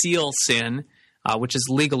conceal sin, which is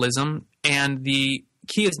legalism, and the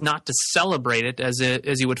key is not to celebrate it as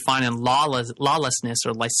you would find in lawlessness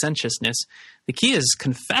or licentiousness. The key is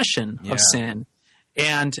confession of sin.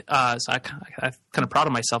 And so I'm kind of proud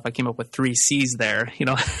of myself. I came up with 3 C's there.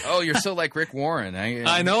 Oh, you're so like Rick Warren.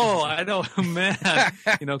 I know, man.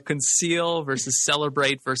 Conceal versus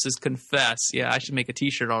celebrate versus confess. Yeah, I should make a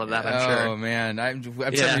T-shirt out of that. I'm sure. Oh man, I'm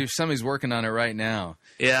telling you, somebody's working on it right now.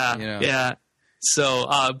 Yeah. So,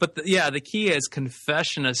 the key is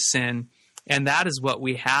confession of sin. And that is what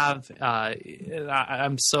we have.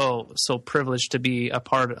 I'm so privileged to be a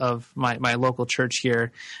part of my local church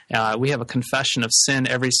here. We have a confession of sin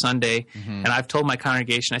every Sunday. Mm-hmm. And I've told my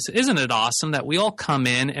congregation, I said, isn't it awesome that we all come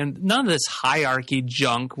in and none of this hierarchy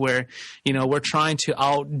junk where, we're trying to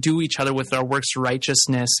outdo each other with our works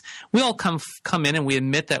righteousness. We all come in and we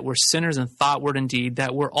admit that we're sinners in thought, word, and deed,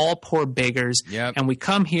 that we're all poor beggars. Yep. And we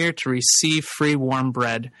come here to receive free, warm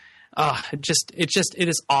bread. It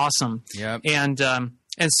is awesome. Yep. And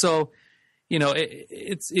so,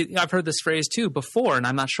 I've heard this phrase too before, and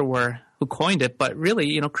I'm not sure who coined it, but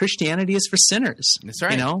really, Christianity is for sinners. That's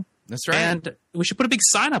right. That's right. And we should put a big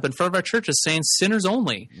sign up in front of our churches saying sinners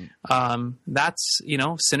only. That's,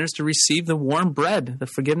 sinners to receive the warm bread, the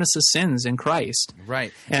forgiveness of sins in Christ.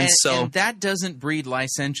 Right. And that doesn't breed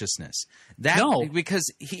licentiousness. No.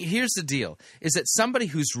 Because here's the deal, is that somebody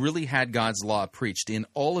who's really had God's law preached in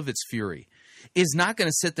all of its fury is not going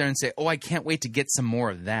to sit there and say, oh, I can't wait to get some more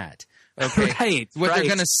of that. Okay, Right, what they're right.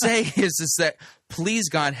 going to say is that, please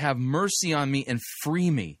God, have mercy on me and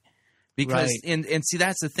free me, because Right. and see,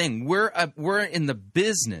 that's the thing. We're in the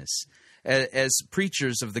business as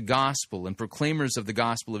preachers of the gospel and proclaimers of the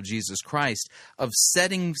gospel of Jesus Christ, of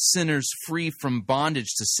setting sinners free from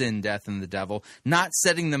bondage to sin, death, and the devil, not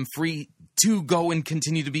setting them free to go and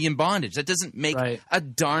continue to be in bondage. That doesn't make a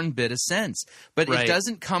darn bit of sense. But it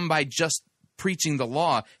doesn't come by just preaching the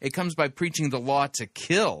law. It comes by preaching the law to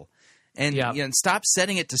kill. And, and stop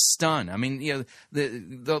setting it to stun. I mean,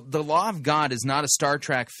 the law of God is not a Star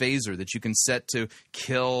Trek phaser that you can set to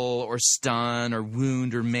kill or stun or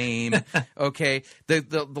wound or maim. Okay,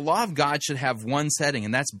 the law of God should have one setting,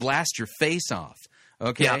 and that's blast your face off.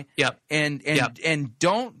 Okay, and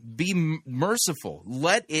don't be merciful.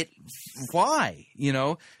 Let it fly.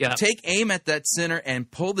 Take aim at that sinner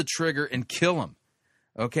and pull the trigger and kill him.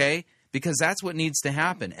 Okay. Because that's what needs to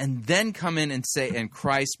happen. And then come in and say, and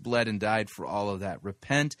Christ bled and died for all of that.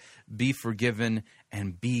 Repent, be forgiven,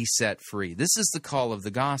 and be set free. This is the call of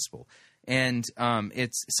the gospel. And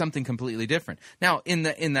it's something completely different. Now, in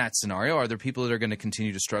that scenario, are there people that are going to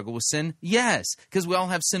continue to struggle with sin? Yes, because we all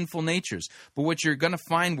have sinful natures. But what you're going to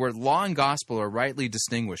find where law and gospel are rightly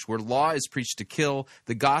distinguished, where law is preached to kill,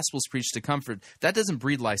 the gospel is preached to comfort, that doesn't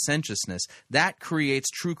breed licentiousness. That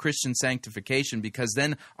creates true Christian sanctification, because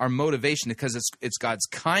then our motivation, because it's God's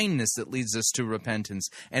kindness that leads us to repentance,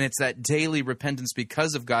 and it's that daily repentance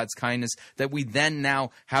because of God's kindness that we then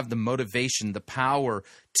now have the motivation, the power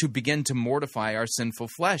to begin to mortify our sinful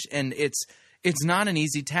flesh. And it's not an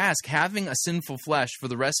easy task. Having a sinful flesh for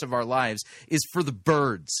the rest of our lives is for the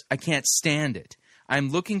birds. I can't stand it. I'm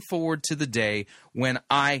looking forward to the day when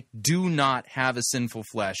I do not have a sinful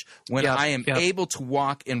flesh, when I am able to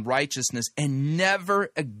walk in righteousness and never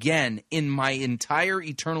again in my entire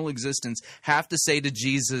eternal existence have to say to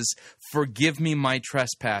Jesus, forgive me my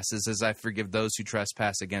trespasses as I forgive those who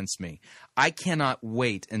trespass against me. I cannot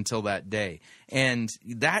wait until that day. And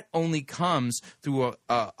that only comes through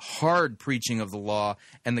a hard preaching of the law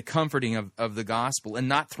and the comforting of the gospel, and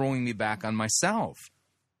not throwing me back on myself.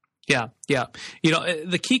 Yeah.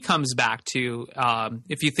 The key comes back to,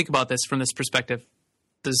 if you think about this from this perspective,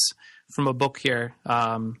 this from a book here.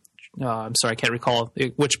 I'm sorry, I can't recall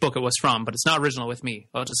which book it was from, but it's not original with me.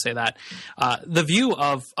 I'll just say that. The view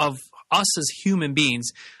of us as human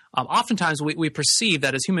beings, oftentimes we perceive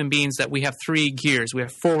that as human beings that we have three gears. We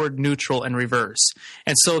have forward, neutral, and reverse.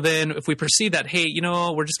 And so then if we perceive that, hey,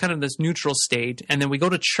 we're just kind of in this neutral state, and then we go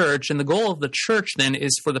to church, and the goal of the church then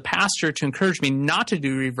is for the pastor to encourage me not to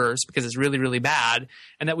do reverse because it's really, really bad,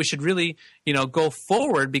 and that we should really, go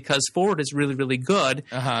forward because forward is really, really good.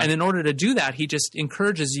 And in order to do that, he just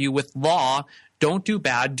encourages you with law, don't do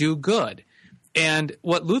bad, do good. And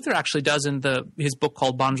what Luther actually does in his book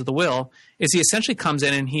called Bondage of the Will is he essentially comes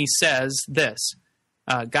in and he says this,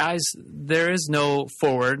 guys, there is no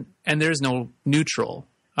forward and there is no neutral.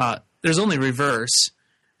 There's only reverse.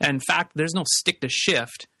 And in fact, there's no stick to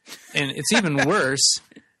shift. And it's even worse.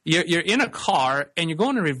 You're in a car and you're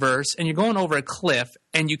going in reverse and you're going over a cliff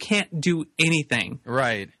and you can't do anything.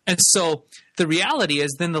 Right. And so the reality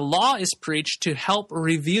is then the law is preached to help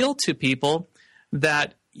reveal to people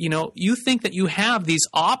that you think that you have these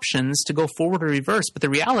options to go forward or reverse, but the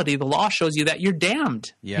reality, the law shows you that you're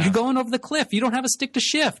damned. Yeah. You're going over the cliff. You don't have a stick to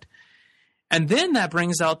shift. And then that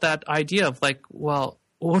brings out that idea of like, well,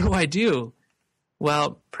 what do I do?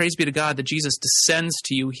 Well, praise be to God that Jesus descends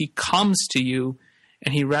to you. He comes to you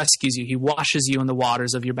and he rescues you. He washes you in the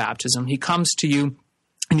waters of your baptism. He comes to you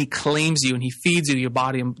and he claims you and he feeds you his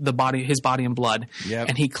body and blood. Yep.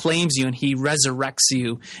 And he claims you and he resurrects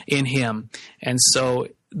you in him. And so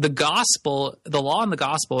the gospel, the law and the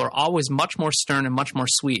gospel are always much more stern and much more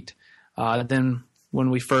sweet than when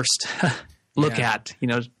we first look at,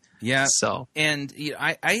 Yeah. So, and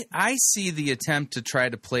I see the attempt to try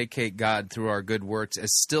to placate God through our good works as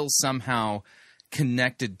still somehow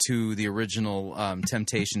connected to the original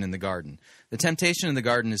temptation in the garden. The temptation in the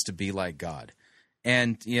garden is to be like God.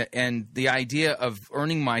 And the idea of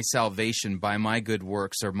earning my salvation by my good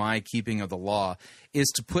works or my keeping of the law is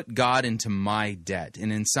to put God into my debt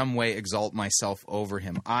and in some way exalt myself over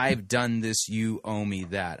him. I've done this, you owe me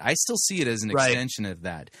that. I still see it as an extension of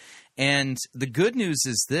that. And the good news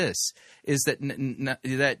is this, is that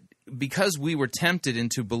that because we were tempted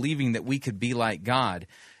into believing that we could be like God,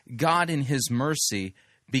 God in his mercy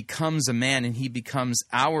becomes a man and he becomes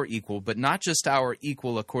our equal, but not just our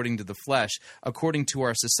equal according to the flesh. According to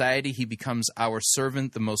our society, he becomes our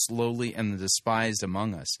servant, the most lowly and the despised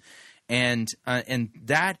among us. And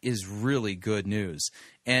that is really good news.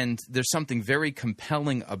 And there's something very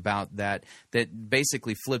compelling about that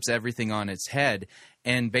basically flips everything on its head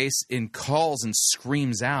and calls and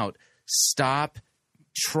screams out, stop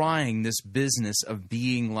trying this business of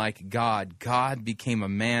being like God. God became a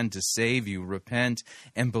man to save you. Repent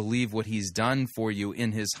and believe what he's done for you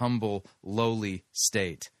in his humble, lowly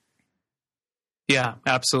state. Yeah,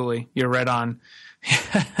 absolutely. You're right on.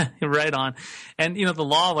 You're right on. And, the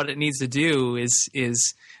law, what it needs to do is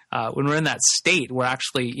when we're in that state, we're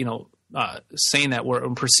actually, saying that we're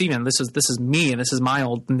perceiving this is me and this is my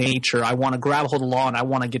old nature. I want to grab a hold of the law and I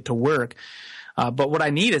want to get to work. But what I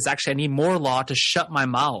need is I need more law to shut my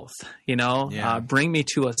mouth, bring me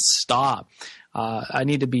to a stop. I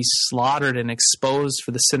need to be slaughtered and exposed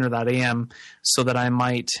for the sinner that I am so that I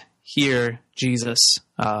might hear Jesus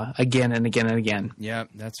again and again and again. Yeah,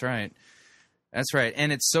 that's right. That's right.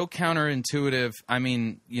 And it's so counterintuitive. I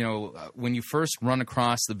mean, when you first run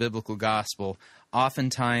across the biblical gospel,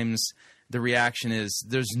 oftentimes the reaction is,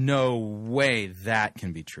 there's no way that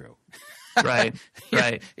can be true. Right,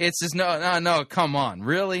 right. It's just, no, come on,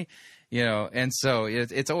 really? And so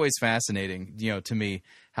it's always fascinating, to me,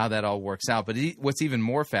 how that all works out. But what's even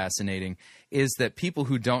more fascinating is that people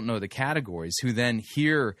who don't know the categories, who then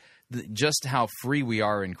hear just how free we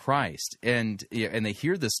are in Christ, and they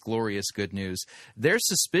hear this glorious good news, their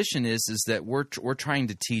suspicion is that we're trying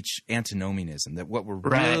to teach antinomianism, that what we're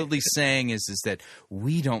really saying is that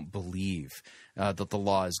we don't believe that the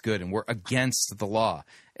law is good and we're against the law.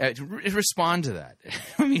 Respond to that.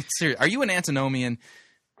 I mean, seriously, are you an antinomian?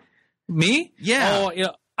 Me? Yeah.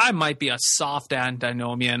 Oh, I might be a soft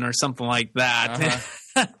antinomian or something like that.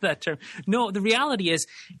 That term. No, the reality is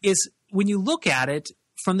when you look at it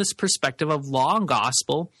from this perspective of law and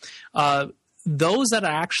gospel, those that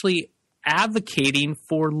are actually advocating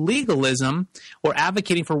for legalism or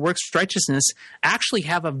advocating for works righteousness actually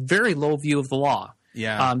have a very low view of the law.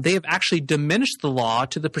 Yeah. They have actually diminished the law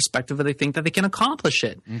to the perspective that they think that they can accomplish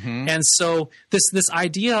it. Mm-hmm. And so this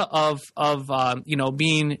idea of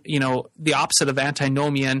being, the opposite of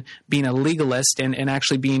antinomian, being a legalist and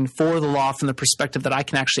actually being for the law from the perspective that I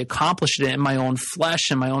can actually accomplish it in my own flesh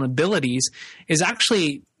and my own abilities is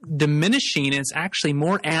actually diminishing. It's actually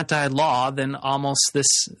more anti-law than almost this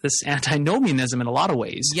antinomianism in a lot of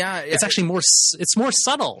ways. Yeah, it's actually more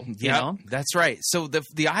subtle. Yeah, that's right. So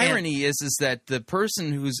the irony is that the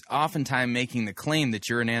person who's oftentimes making the claim that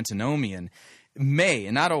you're an antinomian may,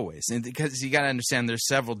 and not always, because you got to understand there's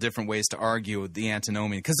several different ways to argue the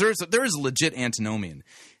antinomian, because there is a legit antinomian.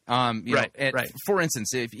 Right. For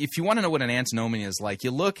instance, if you want to know what an antinomian is like, you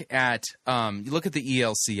look at the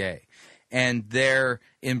ELCA. And their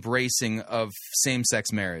embracing of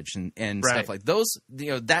same-sex marriage and stuff like those,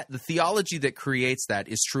 that the theology that creates that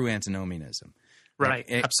is true antinomianism. Right.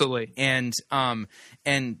 Absolutely. And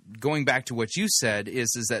going back to what you said is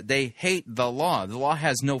that they hate the law. The law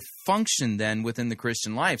has no function then within the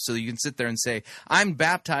Christian life. So you can sit there and say, I'm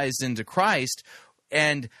baptized into Christ,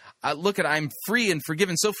 and I'm free and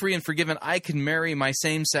forgiven, so free and forgiven, I can marry my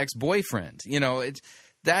same-sex boyfriend.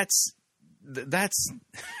 That's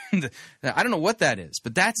I don't know what that is,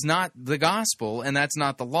 but that's not the gospel and that's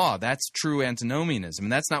not the law. That's true antinomianism,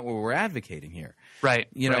 and that's not what we're advocating here. Right.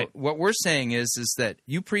 What we're saying is that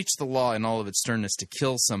you preach the law in all of its sternness to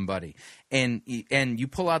kill somebody, and you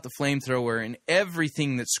pull out the flamethrower and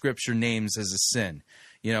everything that Scripture names as a sin.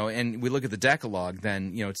 And we look at the Decalogue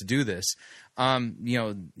then, to do this.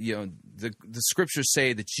 The Scriptures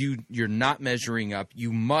say that you're not measuring up.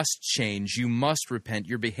 You must change. You must repent.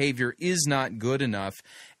 Your behavior is not good enough.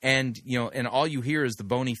 And all you hear is the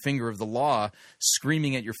bony finger of the law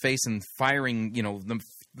screaming at your face and firing,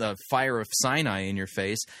 the fire of Sinai in your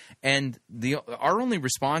face. And our only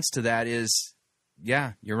response to that is,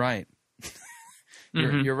 yeah, you're right.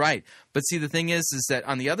 You're right. But see, the thing is that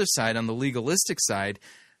on the other side, on the legalistic side,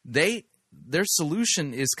 their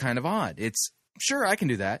solution is kind of odd. It's, sure, I can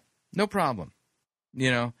do that. No problem.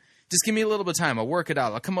 Just give me a little bit of time. I'll work it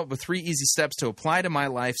out. I'll come up with 3 easy steps to apply to my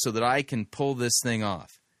life so that I can pull this thing off.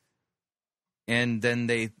 And then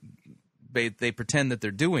they pretend that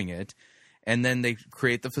they're doing it. And then they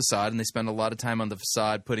create the facade, and they spend a lot of time on the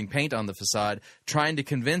facade, putting paint on the facade, trying to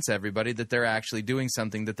convince everybody that they're actually doing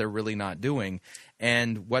something that they're really not doing.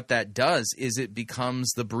 And what that does is it becomes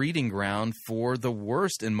the breeding ground for the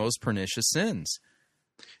worst and most pernicious sins.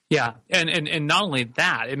 Yeah, and not only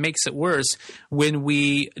that, it makes it worse when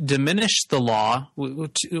we diminish the law.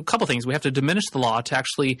 A couple things. We have to diminish the law to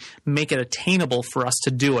actually make it attainable for us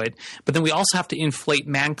to do it, but then we also have to inflate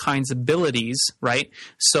mankind's abilities, right?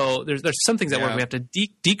 So there's some things that work. We have to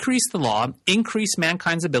decrease the law, increase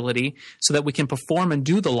mankind's ability so that we can perform and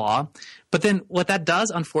do the law. But then what that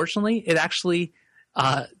does, unfortunately, it actually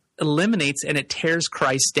eliminates and it tears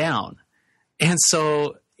Christ down. And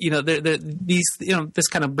so this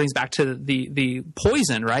kind of brings back to the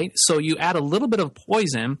poison, right? So you add a little bit of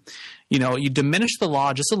poison, you diminish the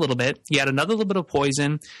law just a little bit. You add another little bit of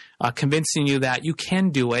poison, convincing you that you can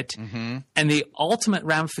do it. Mm-hmm. And the ultimate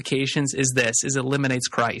ramifications is it eliminates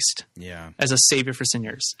Christ as a savior for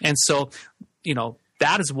sinners. And so,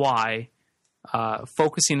 that is why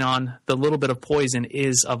focusing on the little bit of poison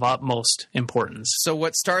is of utmost importance. So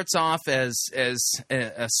what starts off as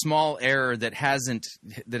a small error that hasn't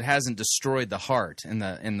destroyed the heart and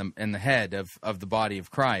the head of the body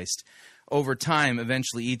of Christ, over time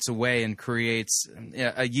eventually eats away and creates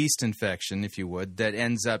a yeast infection, if you would, that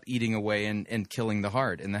ends up eating away and killing the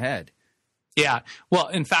heart and the head. Yeah. Well,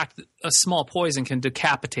 in fact, a small poison can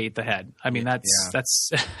decapitate the head. I mean,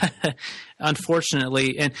 that's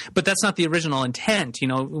unfortunately, but that's not the original intent.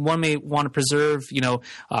 One may want to preserve,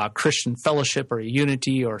 Christian fellowship or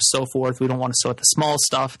unity or so forth. We don't want to sow at the small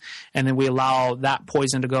stuff, and then we allow that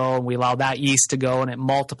poison to go, and we allow that yeast to go, and it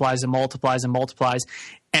multiplies and multiplies and multiplies.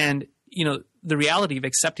 And the reality of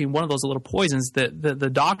accepting one of those little poisons, the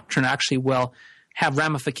doctrine actually will have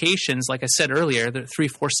ramifications, like I said earlier, they're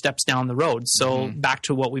 3-4 steps down the road. So back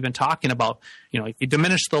to what we've been talking about, if you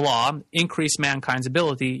diminish the law, increase mankind's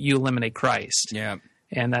ability, you eliminate Christ. Yeah.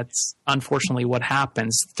 And that's unfortunately what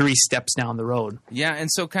happens 3 steps down the road. Yeah, and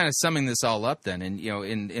so kind of summing this all up then, and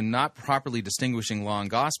in not properly distinguishing law and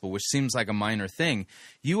gospel, which seems like a minor thing,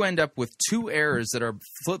 you end up with 2 errors that are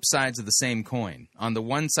flip sides of the same coin. On the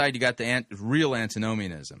one side, you got the real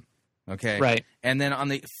antinomianism. Okay. Right. And then on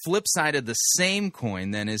the flip side of the same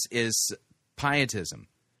coin then is pietism.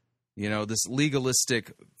 This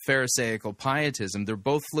legalistic Pharisaical pietism. They're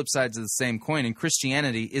both flip sides of the same coin, and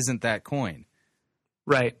Christianity isn't that coin.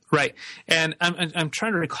 Right. And I'm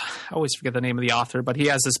trying to recall, I always forget the name of the author, but he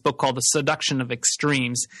has this book called The Seduction of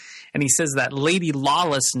Extremes, and he says that lady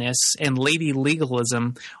lawlessness and lady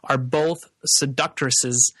legalism are both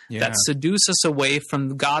seductresses that seduce us away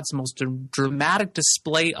from God's most dramatic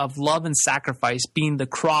display of love and sacrifice, being the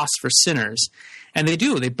cross for sinners. And they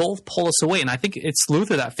do. They both pull us away. And I think it's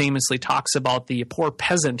Luther that famously talks about the poor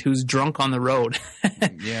peasant who's drunk on the road.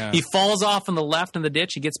 He falls off on the left in the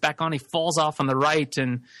ditch. He gets back on. He falls off on the right.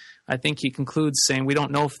 And I think he concludes saying, we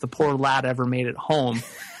don't know if the poor lad ever made it home.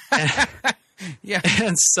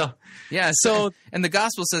 And so and the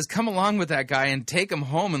gospel says, come along with that guy and take him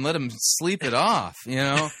home and let him sleep it off,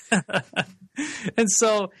 And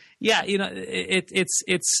so, it's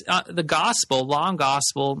the gospel, law and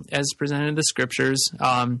gospel, as presented in the scriptures,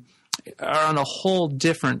 are on a whole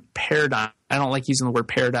different paradigm. I don't like using the word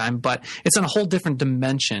paradigm, but it's on a whole different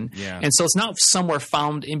dimension. Yeah. And so it's not somewhere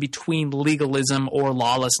found in between legalism or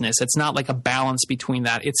lawlessness. It's not like a balance between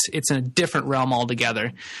that. It's in a different realm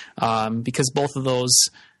altogether, because both of those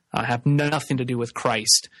have nothing to do with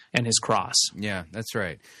Christ and his cross. Yeah, that's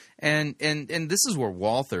right. And this is where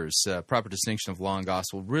Walther's proper distinction of law and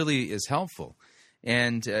gospel really is helpful.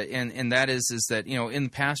 And that is that, in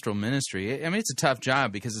pastoral ministry, I mean, it's a tough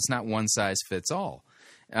job because it's not one size fits all.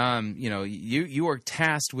 You are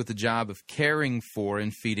tasked with the job of caring for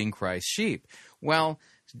and feeding Christ's sheep. Well,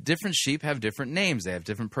 different sheep have different names. They have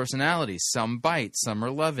different personalities. Some bite, some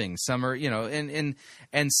are loving, some are, and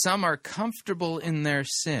some are comfortable in their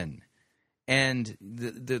sin. And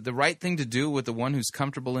the right thing to do with the one who's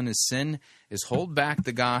comfortable in his sin is hold back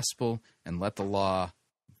the gospel and let the law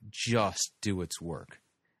just do its work.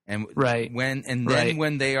 And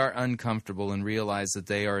when they are uncomfortable and realize that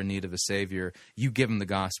they are in need of a savior, you give them the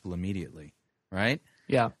gospel immediately, right?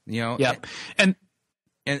 Yeah. And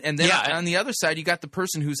then on the other side, you got the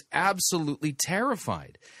person who's absolutely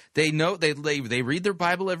terrified. They know they read their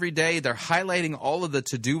Bible every day. They're highlighting all of the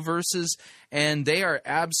to-do verses, and they are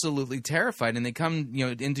absolutely terrified. And they come,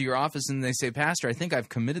 into your office and they say, "Pastor, I think I've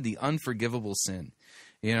committed the unforgivable sin."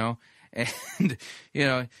 And,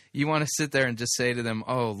 you want to sit there and just say to them,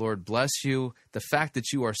 "Oh, Lord bless you. The fact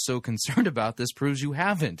that you are so concerned about this proves you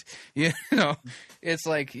haven't." It's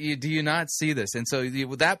like, do you not see this? And so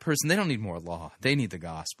with that person, they don't need more law. They need the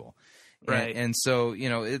gospel. Right. And so,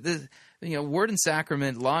 Word and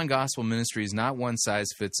Sacrament, law and gospel ministry is not one size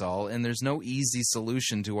fits all, and there's no easy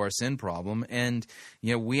solution to our sin problem. And,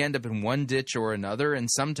 we end up in one ditch or another, and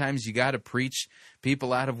sometimes you got to preach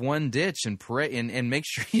people out of one ditch and pray and make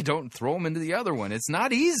sure you don't throw them into the other one. It's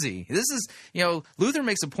not easy. This is, Luther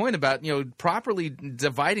makes a point about, properly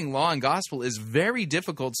dividing law and gospel is very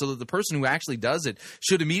difficult, so that the person who actually does it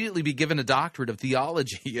should immediately be given a doctorate of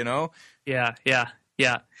theology, Yeah.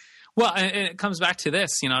 Well, and it comes back to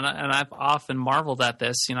this, and I've often marveled at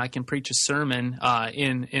this. I can preach a sermon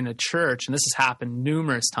in a church, and this has happened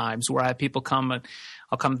numerous times where I have people come, and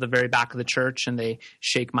I'll come to the very back of the church, and they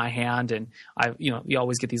shake my hand, and you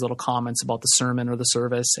always get these little comments about the sermon or the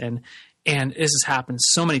service, and this has happened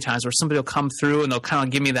so many times where somebody will come through and they'll kind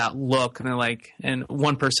of give me that look, and they're like, and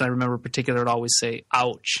one person I remember in particular would always say,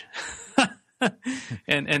 "Ouch,"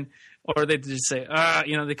 or they'd just say,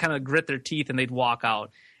 they kind of grit their teeth and they'd walk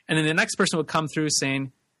out. And then the next person would come through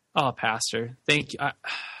saying, "Oh, Pastor, thank you.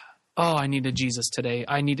 I needed Jesus today.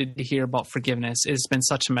 I needed to hear about forgiveness. It's been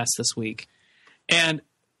such a mess this week." And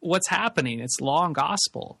what's happening? It's law and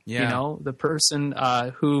gospel. Yeah. The person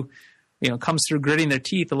who comes through gritting their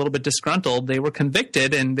teeth, a little bit disgruntled, they were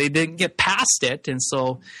convicted and they didn't get past it. And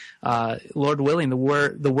so, Lord willing, the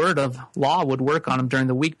word of law would work on them during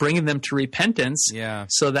the week, bringing them to repentance. Yeah.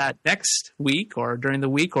 So that next week or during the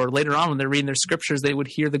week or later on when they're reading their scriptures, they would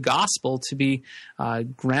hear the gospel to be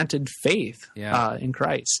granted faith in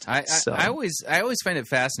Christ. I always find it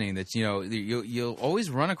fascinating that you'll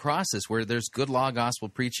always run across this where there's good law gospel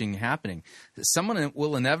preaching happening. Someone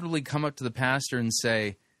will inevitably come up to the pastor and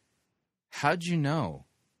say, "How'd you know?"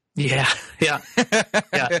 Yeah. The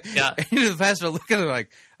pastor will look at him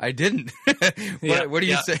like, "I didn't." What do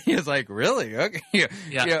you say? He's like, "Really? Okay."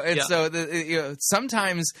 So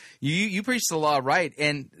sometimes you preach the law right,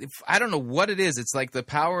 and I don't know what it is. It's like the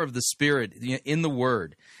power of the Spirit in the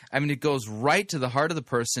Word. I mean, it goes right to the heart of the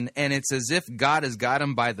person, and it's as if God has got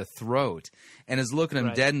him by the throat and is looking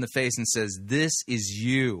him dead in the face and says, "This is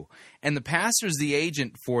you." And the pastor's the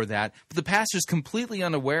agent for that, but the pastor's completely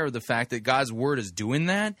unaware of the fact that God's Word is doing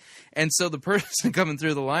that. And so the person coming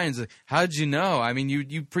through the line is like, "How'd you know? I mean,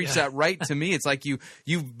 you preached that right to me. It's like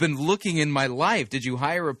you've been looking in my life. Did you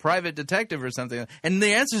hire a private detective or something?" And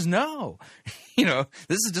the answer is no.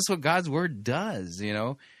 This is just what God's Word does,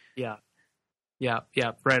 Yeah,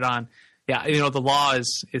 right on. Yeah, the law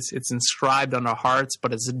it's inscribed on our hearts,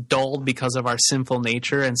 but it's dulled because of our sinful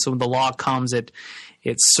nature. And so when the law comes, it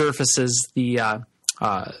surfaces the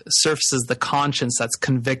conscience that's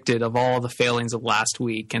convicted of all the failings of last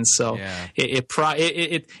week. And so I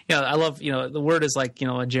love, the word is like,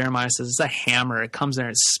 Jeremiah says, it's a hammer. It comes there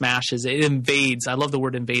and it smashes, it invades. I love the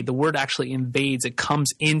word invade. The word actually invades. It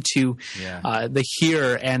comes into the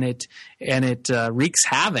hearer and it wreaks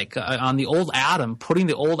havoc on the old Adam, putting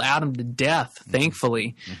the old Adam to death,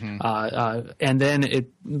 thankfully. And then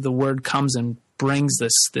the word comes and brings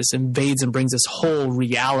this invades and brings this whole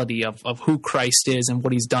reality of who Christ is and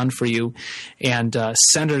what he's done for you, and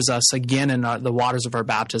centers us again in the waters of our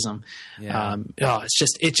baptism.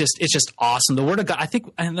 It's just awesome. The Word of God, I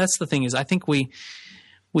think, and that's the thing is, I think we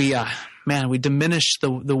diminish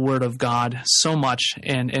the Word of God so much,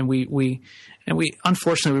 and we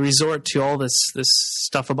unfortunately we resort to all this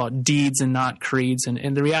stuff about deeds and not creeds,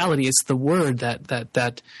 and the reality is the Word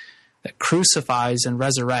that crucifies and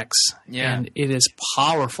resurrects, and it is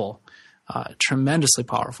powerful, tremendously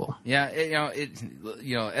powerful. Yeah,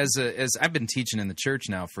 as I've been teaching in the church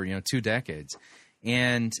now for 2 decades,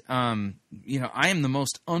 and I am the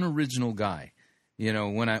most unoriginal guy.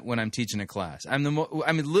 When I'm teaching a class,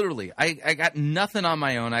 literally, I got nothing on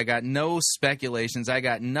my own. I got no speculations. I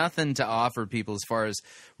got nothing to offer people as far as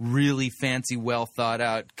really fancy, well thought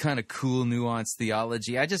out, kind of cool, nuanced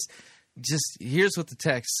theology. I just here's what the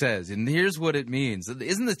text says, and here's what it means.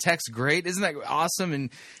 Isn't the text great? Isn't that awesome?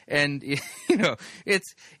 And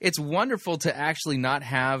it's wonderful to actually not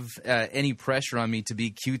have any pressure on me to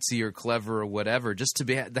be cutesy or clever or whatever, just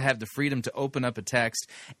to have the freedom to open up a text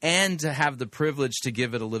and to have the privilege to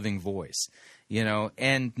give it a living voice.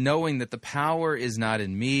 And knowing that the power is not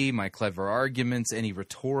in me, my clever arguments, any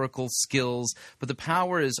rhetorical skills, but the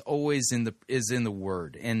power is always in the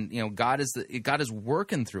Word. And God is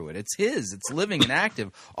working through it. It's His. It's living and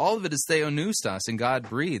active. All of it is theonoustos, and God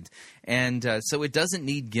breathed. And so it doesn't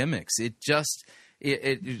need gimmicks. All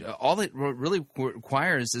it really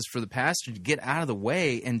requires is for the pastor to get out of the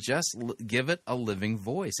way and just give it a living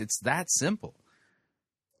voice. It's that simple.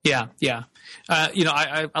 Yeah.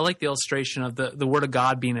 I like the illustration of the Word of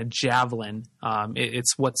God being a javelin.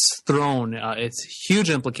 It's what's thrown. It's huge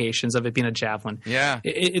implications of it being a javelin. Yeah.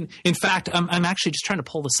 In fact, I'm actually just trying to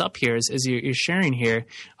pull this up here as you're sharing here.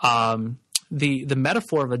 The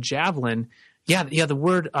metaphor of a javelin. Yeah. The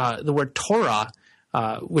word Torah,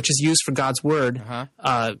 which is used for God's word.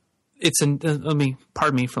 Let me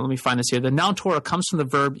find this here. The noun Torah comes from the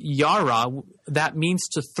verb yara, that means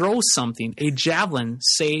to throw something, a javelin,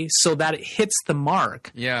 say, so that it hits the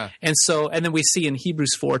mark. Yeah. And then we see in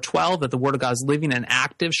Hebrews 4:12 that the word of God is living and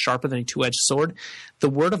active, sharper than a two-edged sword. The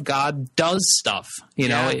word of God does stuff.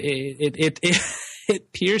 It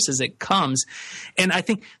pierces, it comes. And I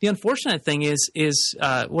think the unfortunate thing is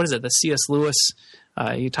what is it? The C.S. Lewis,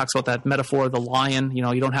 he talks about that metaphor of the lion.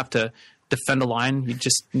 You don't have to defend a lion, you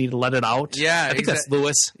just need to let it out. Yeah, I think that's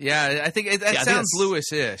Lewis. Yeah, I think that sounds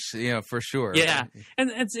Lewis-ish, for sure. Yeah, and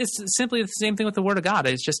it's simply the same thing with the Word of God.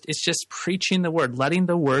 It's just preaching the Word, letting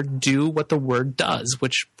the Word do what the Word does,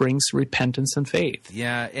 which brings repentance and faith.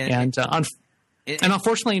 Yeah, and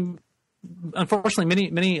unfortunately,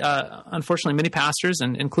 many pastors,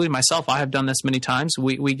 and including myself, I have done this many times.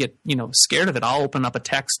 We get scared of it. I'll open up a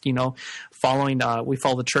text, we follow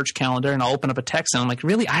the church calendar, and I'll open up a text, and I'm like,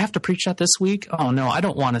 really, I have to preach that this week? Oh no, I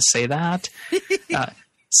don't want to say that.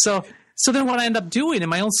 So then what I end up doing in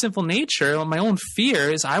my own sinful nature, my own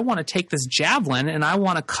fear, is I want to take this javelin and I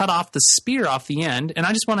want to cut off the spear off the end, and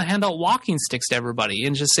I just want to hand out walking sticks to everybody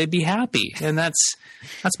and just say, be happy. And that's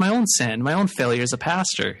my own sin, my own failure as a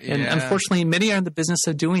pastor. And unfortunately, many are in the business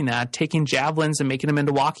of doing that, taking javelins and making them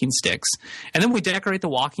into walking sticks. And then we decorate the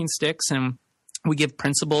walking sticks, and we give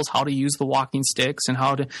principles how to use the walking sticks and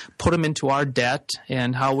how to put them into our debt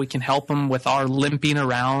and how we can help them with our limping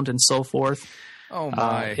around and so forth. Oh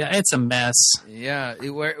my! Yeah, it's a mess. Yeah,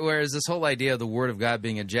 whereas this whole idea of the Word of God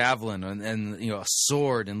being a javelin and a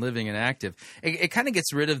sword and living and active, it kind of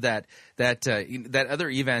gets rid of that other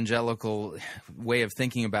evangelical way of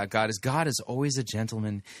thinking about God. God is always a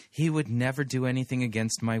gentleman. He would never do anything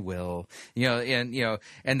against my will.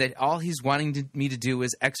 And that all He's wanting me to do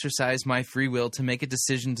is exercise my free will to make a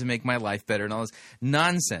decision to make my life better and all this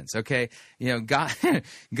nonsense. Okay,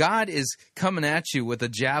 God is coming at you with a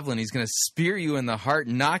javelin. He's going to spear you in the heart,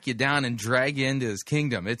 knock you down, and drag you into His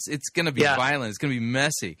kingdom. It's going to be violent. It's going to be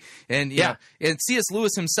messy. And and C.S.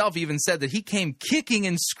 Lewis himself even said that he came kicking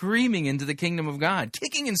and screaming into the kingdom of God.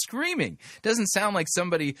 Kicking and screaming doesn't sound like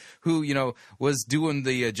somebody who was doing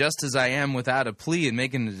the just as I am without a plea and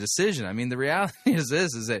making a decision. I mean, the reality is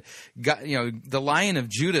this: is that God, the Lion of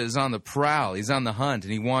Judah is on the prowl. He's on the hunt,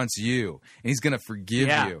 and He wants you, and He's going to forgive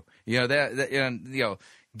you.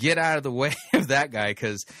 Get out of the way of that guy,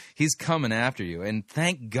 because he's coming after you. And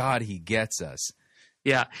thank God He gets us.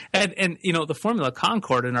 Yeah. And the Formula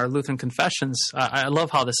Concord in our Lutheran Confessions, I love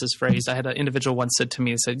how this is phrased. I had an individual once said to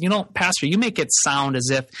me, Pastor, you make it sound as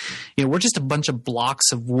if, we're just a bunch of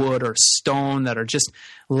blocks of wood or stone that are just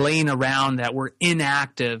laying around, that we're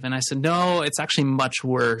inactive. And I said, no, it's actually much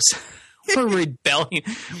worse. We're rebelling.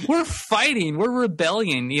 We're fighting. We're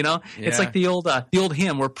rebelling. It's like the old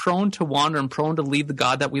hymn. We're prone to wander and prone to leave the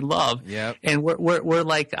God that we love. Yep. And we're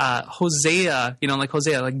like Hosea.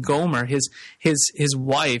 Like Gomer, his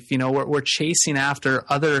wife. We're chasing after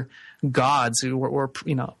other gods. We're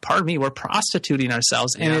prostituting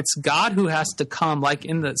ourselves, and it's God who has to come. Like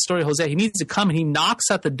in the story of Hosea, He needs to come, and He knocks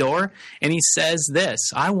at the door, and He says this: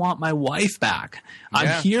 I want my wife back.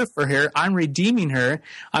 I'm here for her. I'm redeeming her.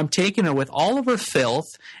 I'm taking her with all of her filth,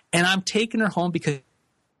 and I'm taking her home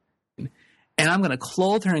and I'm going to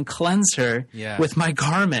clothe her and cleanse her with my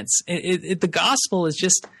garments. The gospel is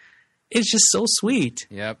just. It's just so sweet.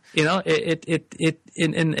 Yep. Sorry,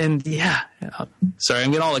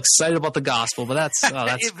 I'm getting all excited about the gospel, but that's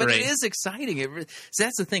great. But it is exciting.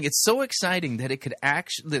 That's the thing. It's so exciting that it could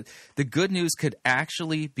actually, the good news could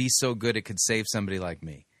actually be so good it could save somebody like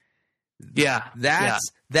me. Yeah.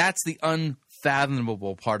 That's the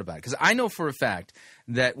unfathomable part about it. Because I know for a fact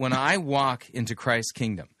that when I walk into Christ's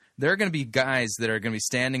kingdom, there are going to be guys that are going to be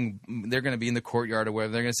standing, they're going to be in the courtyard or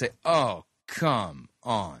whatever, they're going to say, oh, come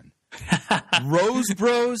on. Rose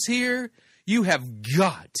Bros here? You have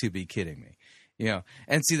got to be kidding me.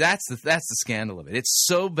 And see, that's the scandal of it. It's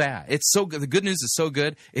so bad. It's so good. The good news is so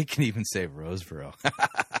good, it can even save Roseboro.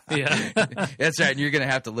 Yeah. That's right. And you're going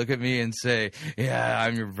to have to look at me and say, yeah,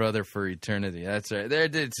 I'm your brother for eternity. That's right.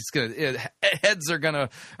 Heads are going to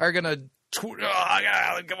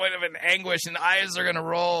in anguish, and eyes are going to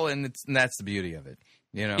roll, and that's the beauty of it.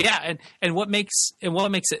 Yeah, and what makes it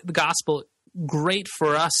the gospel great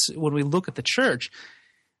for us when we look at the church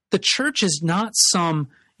is not some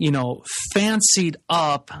fancied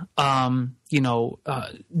up, doll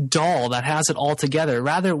that has it all together.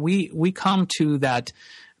 Rather, we come to that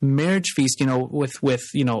marriage feast,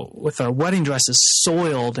 with our wedding dresses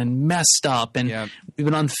soiled and messed up, and we've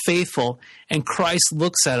been unfaithful. And Christ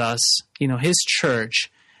looks at us, his church,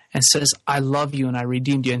 and says, I love you and I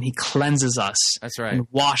redeemed you. And he cleanses us. That's right. And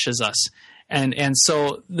washes us. And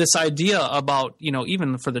so this idea about,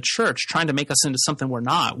 even for the church, trying to make us into something we're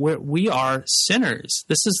not, we are sinners.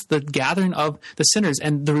 This is the gathering of the sinners.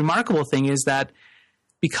 And the remarkable thing is that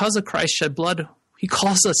because of Christ's shed blood, he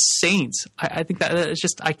calls us saints. I think that it's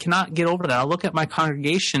just, I cannot get over that. I'll look at my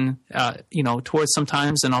congregation, towards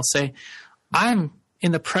sometimes, and I'll say, I'm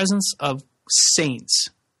in the presence of saints,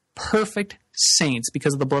 perfect saints,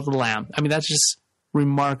 because of the blood of the Lamb. I mean, that's just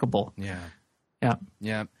remarkable. Yeah.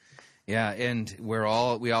 And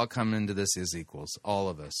we all come into this as equals, all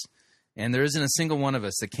of us. And there isn't a single one of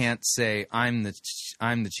us that can't say, I'm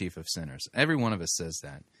the chief of sinners. Every one of us says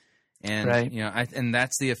that. And, right. And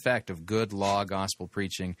that's the effect of good law gospel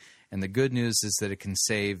preaching. And the good news is that it can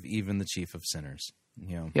save even the chief of sinners.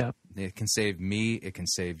 It can save me. It can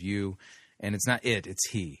save you. And it's not it's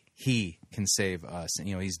he. He can save us. And,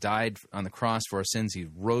 he's died on the cross for our sins. He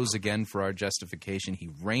rose again for our justification. He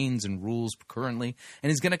reigns and rules currently. And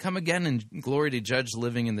he's going to come again in glory to judge the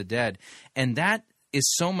living and the dead. And that is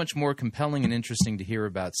so much more compelling and interesting to hear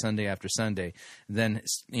about Sunday after Sunday than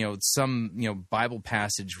some Bible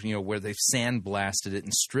passage where they've sandblasted it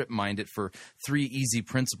and strip mined it for 3 easy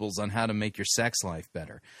principles on how to make your sex life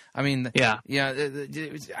better. I mean, I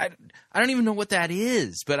don't even know what that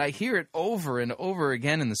is, but I hear it over and over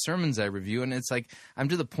again in the sermons I review, and it's like I'm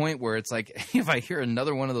to the point where it's like if I hear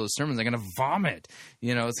another one of those sermons, I'm going to vomit.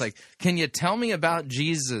 It's like, can you tell me about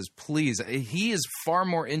Jesus, please? He is far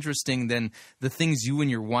more interesting than the things you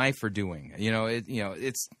and your wife are doing. You get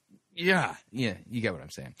what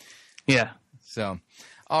I'm saying. Yeah. So,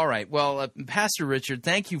 all right. Well, Pastor Richard,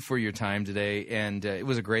 thank you for your time today, and it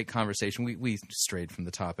was a great conversation. We strayed from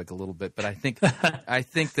the topic a little bit, but I think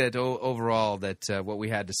that overall that what we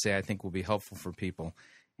had to say, I think, will be helpful for people,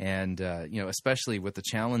 and especially with the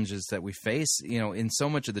challenges that we face, in so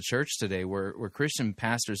much of the church today, where Christian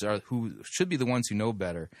pastors who should be the ones who know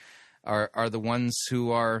better, are the ones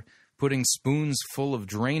who are putting spoons full of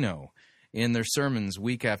Drano in their sermons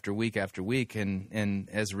week after week after week, and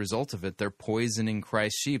as a result of it, they're poisoning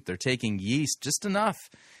Christ's sheep. They're taking yeast, just enough,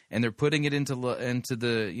 and they're putting it into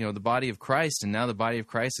the body of Christ, and now the body of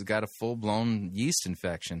Christ has got a full-blown yeast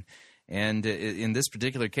infection. And in this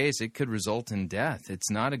particular case, it could result in death. It's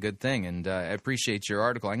not a good thing, and I appreciate your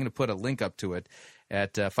article. I'm going to put a link up to it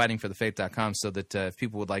at fightingforthefaith.com so that if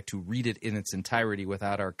people would like to read it in its entirety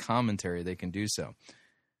without our commentary, they can do so.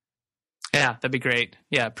 Yeah, that'd be great.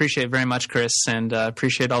 Yeah, appreciate it very much, Chris, and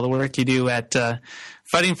appreciate all the work you do at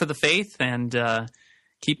Fighting for the Faith, and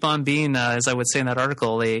keep on being, as I would say in that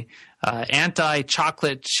article, a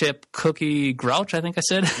anti-chocolate chip cookie grouch, I think I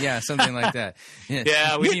said. Yeah, something like that.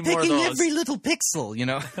 Yeah, we need more of those. Every little pixel,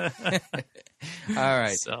 All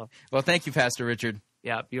right. Well, thank you, Pastor Richard.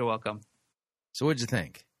 Yeah, you're welcome. So what'd you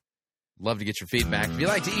think? Love to get your feedback. If you'd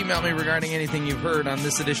like to email me regarding anything you've heard on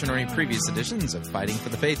this edition or any previous editions of Fighting for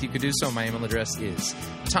the Faith, you could do so. My email address is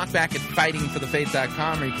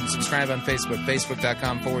talkback@fightingforthefaith.com, or you can subscribe on Facebook,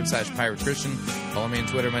 facebook.com/Pirate Christian. Follow me on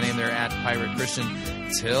Twitter. My name there @Pirate Christian.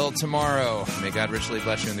 Till tomorrow, may God richly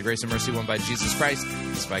bless you in the grace and mercy won by Jesus Christ,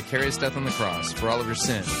 his vicarious death on the cross for all of your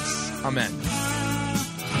sins. Amen.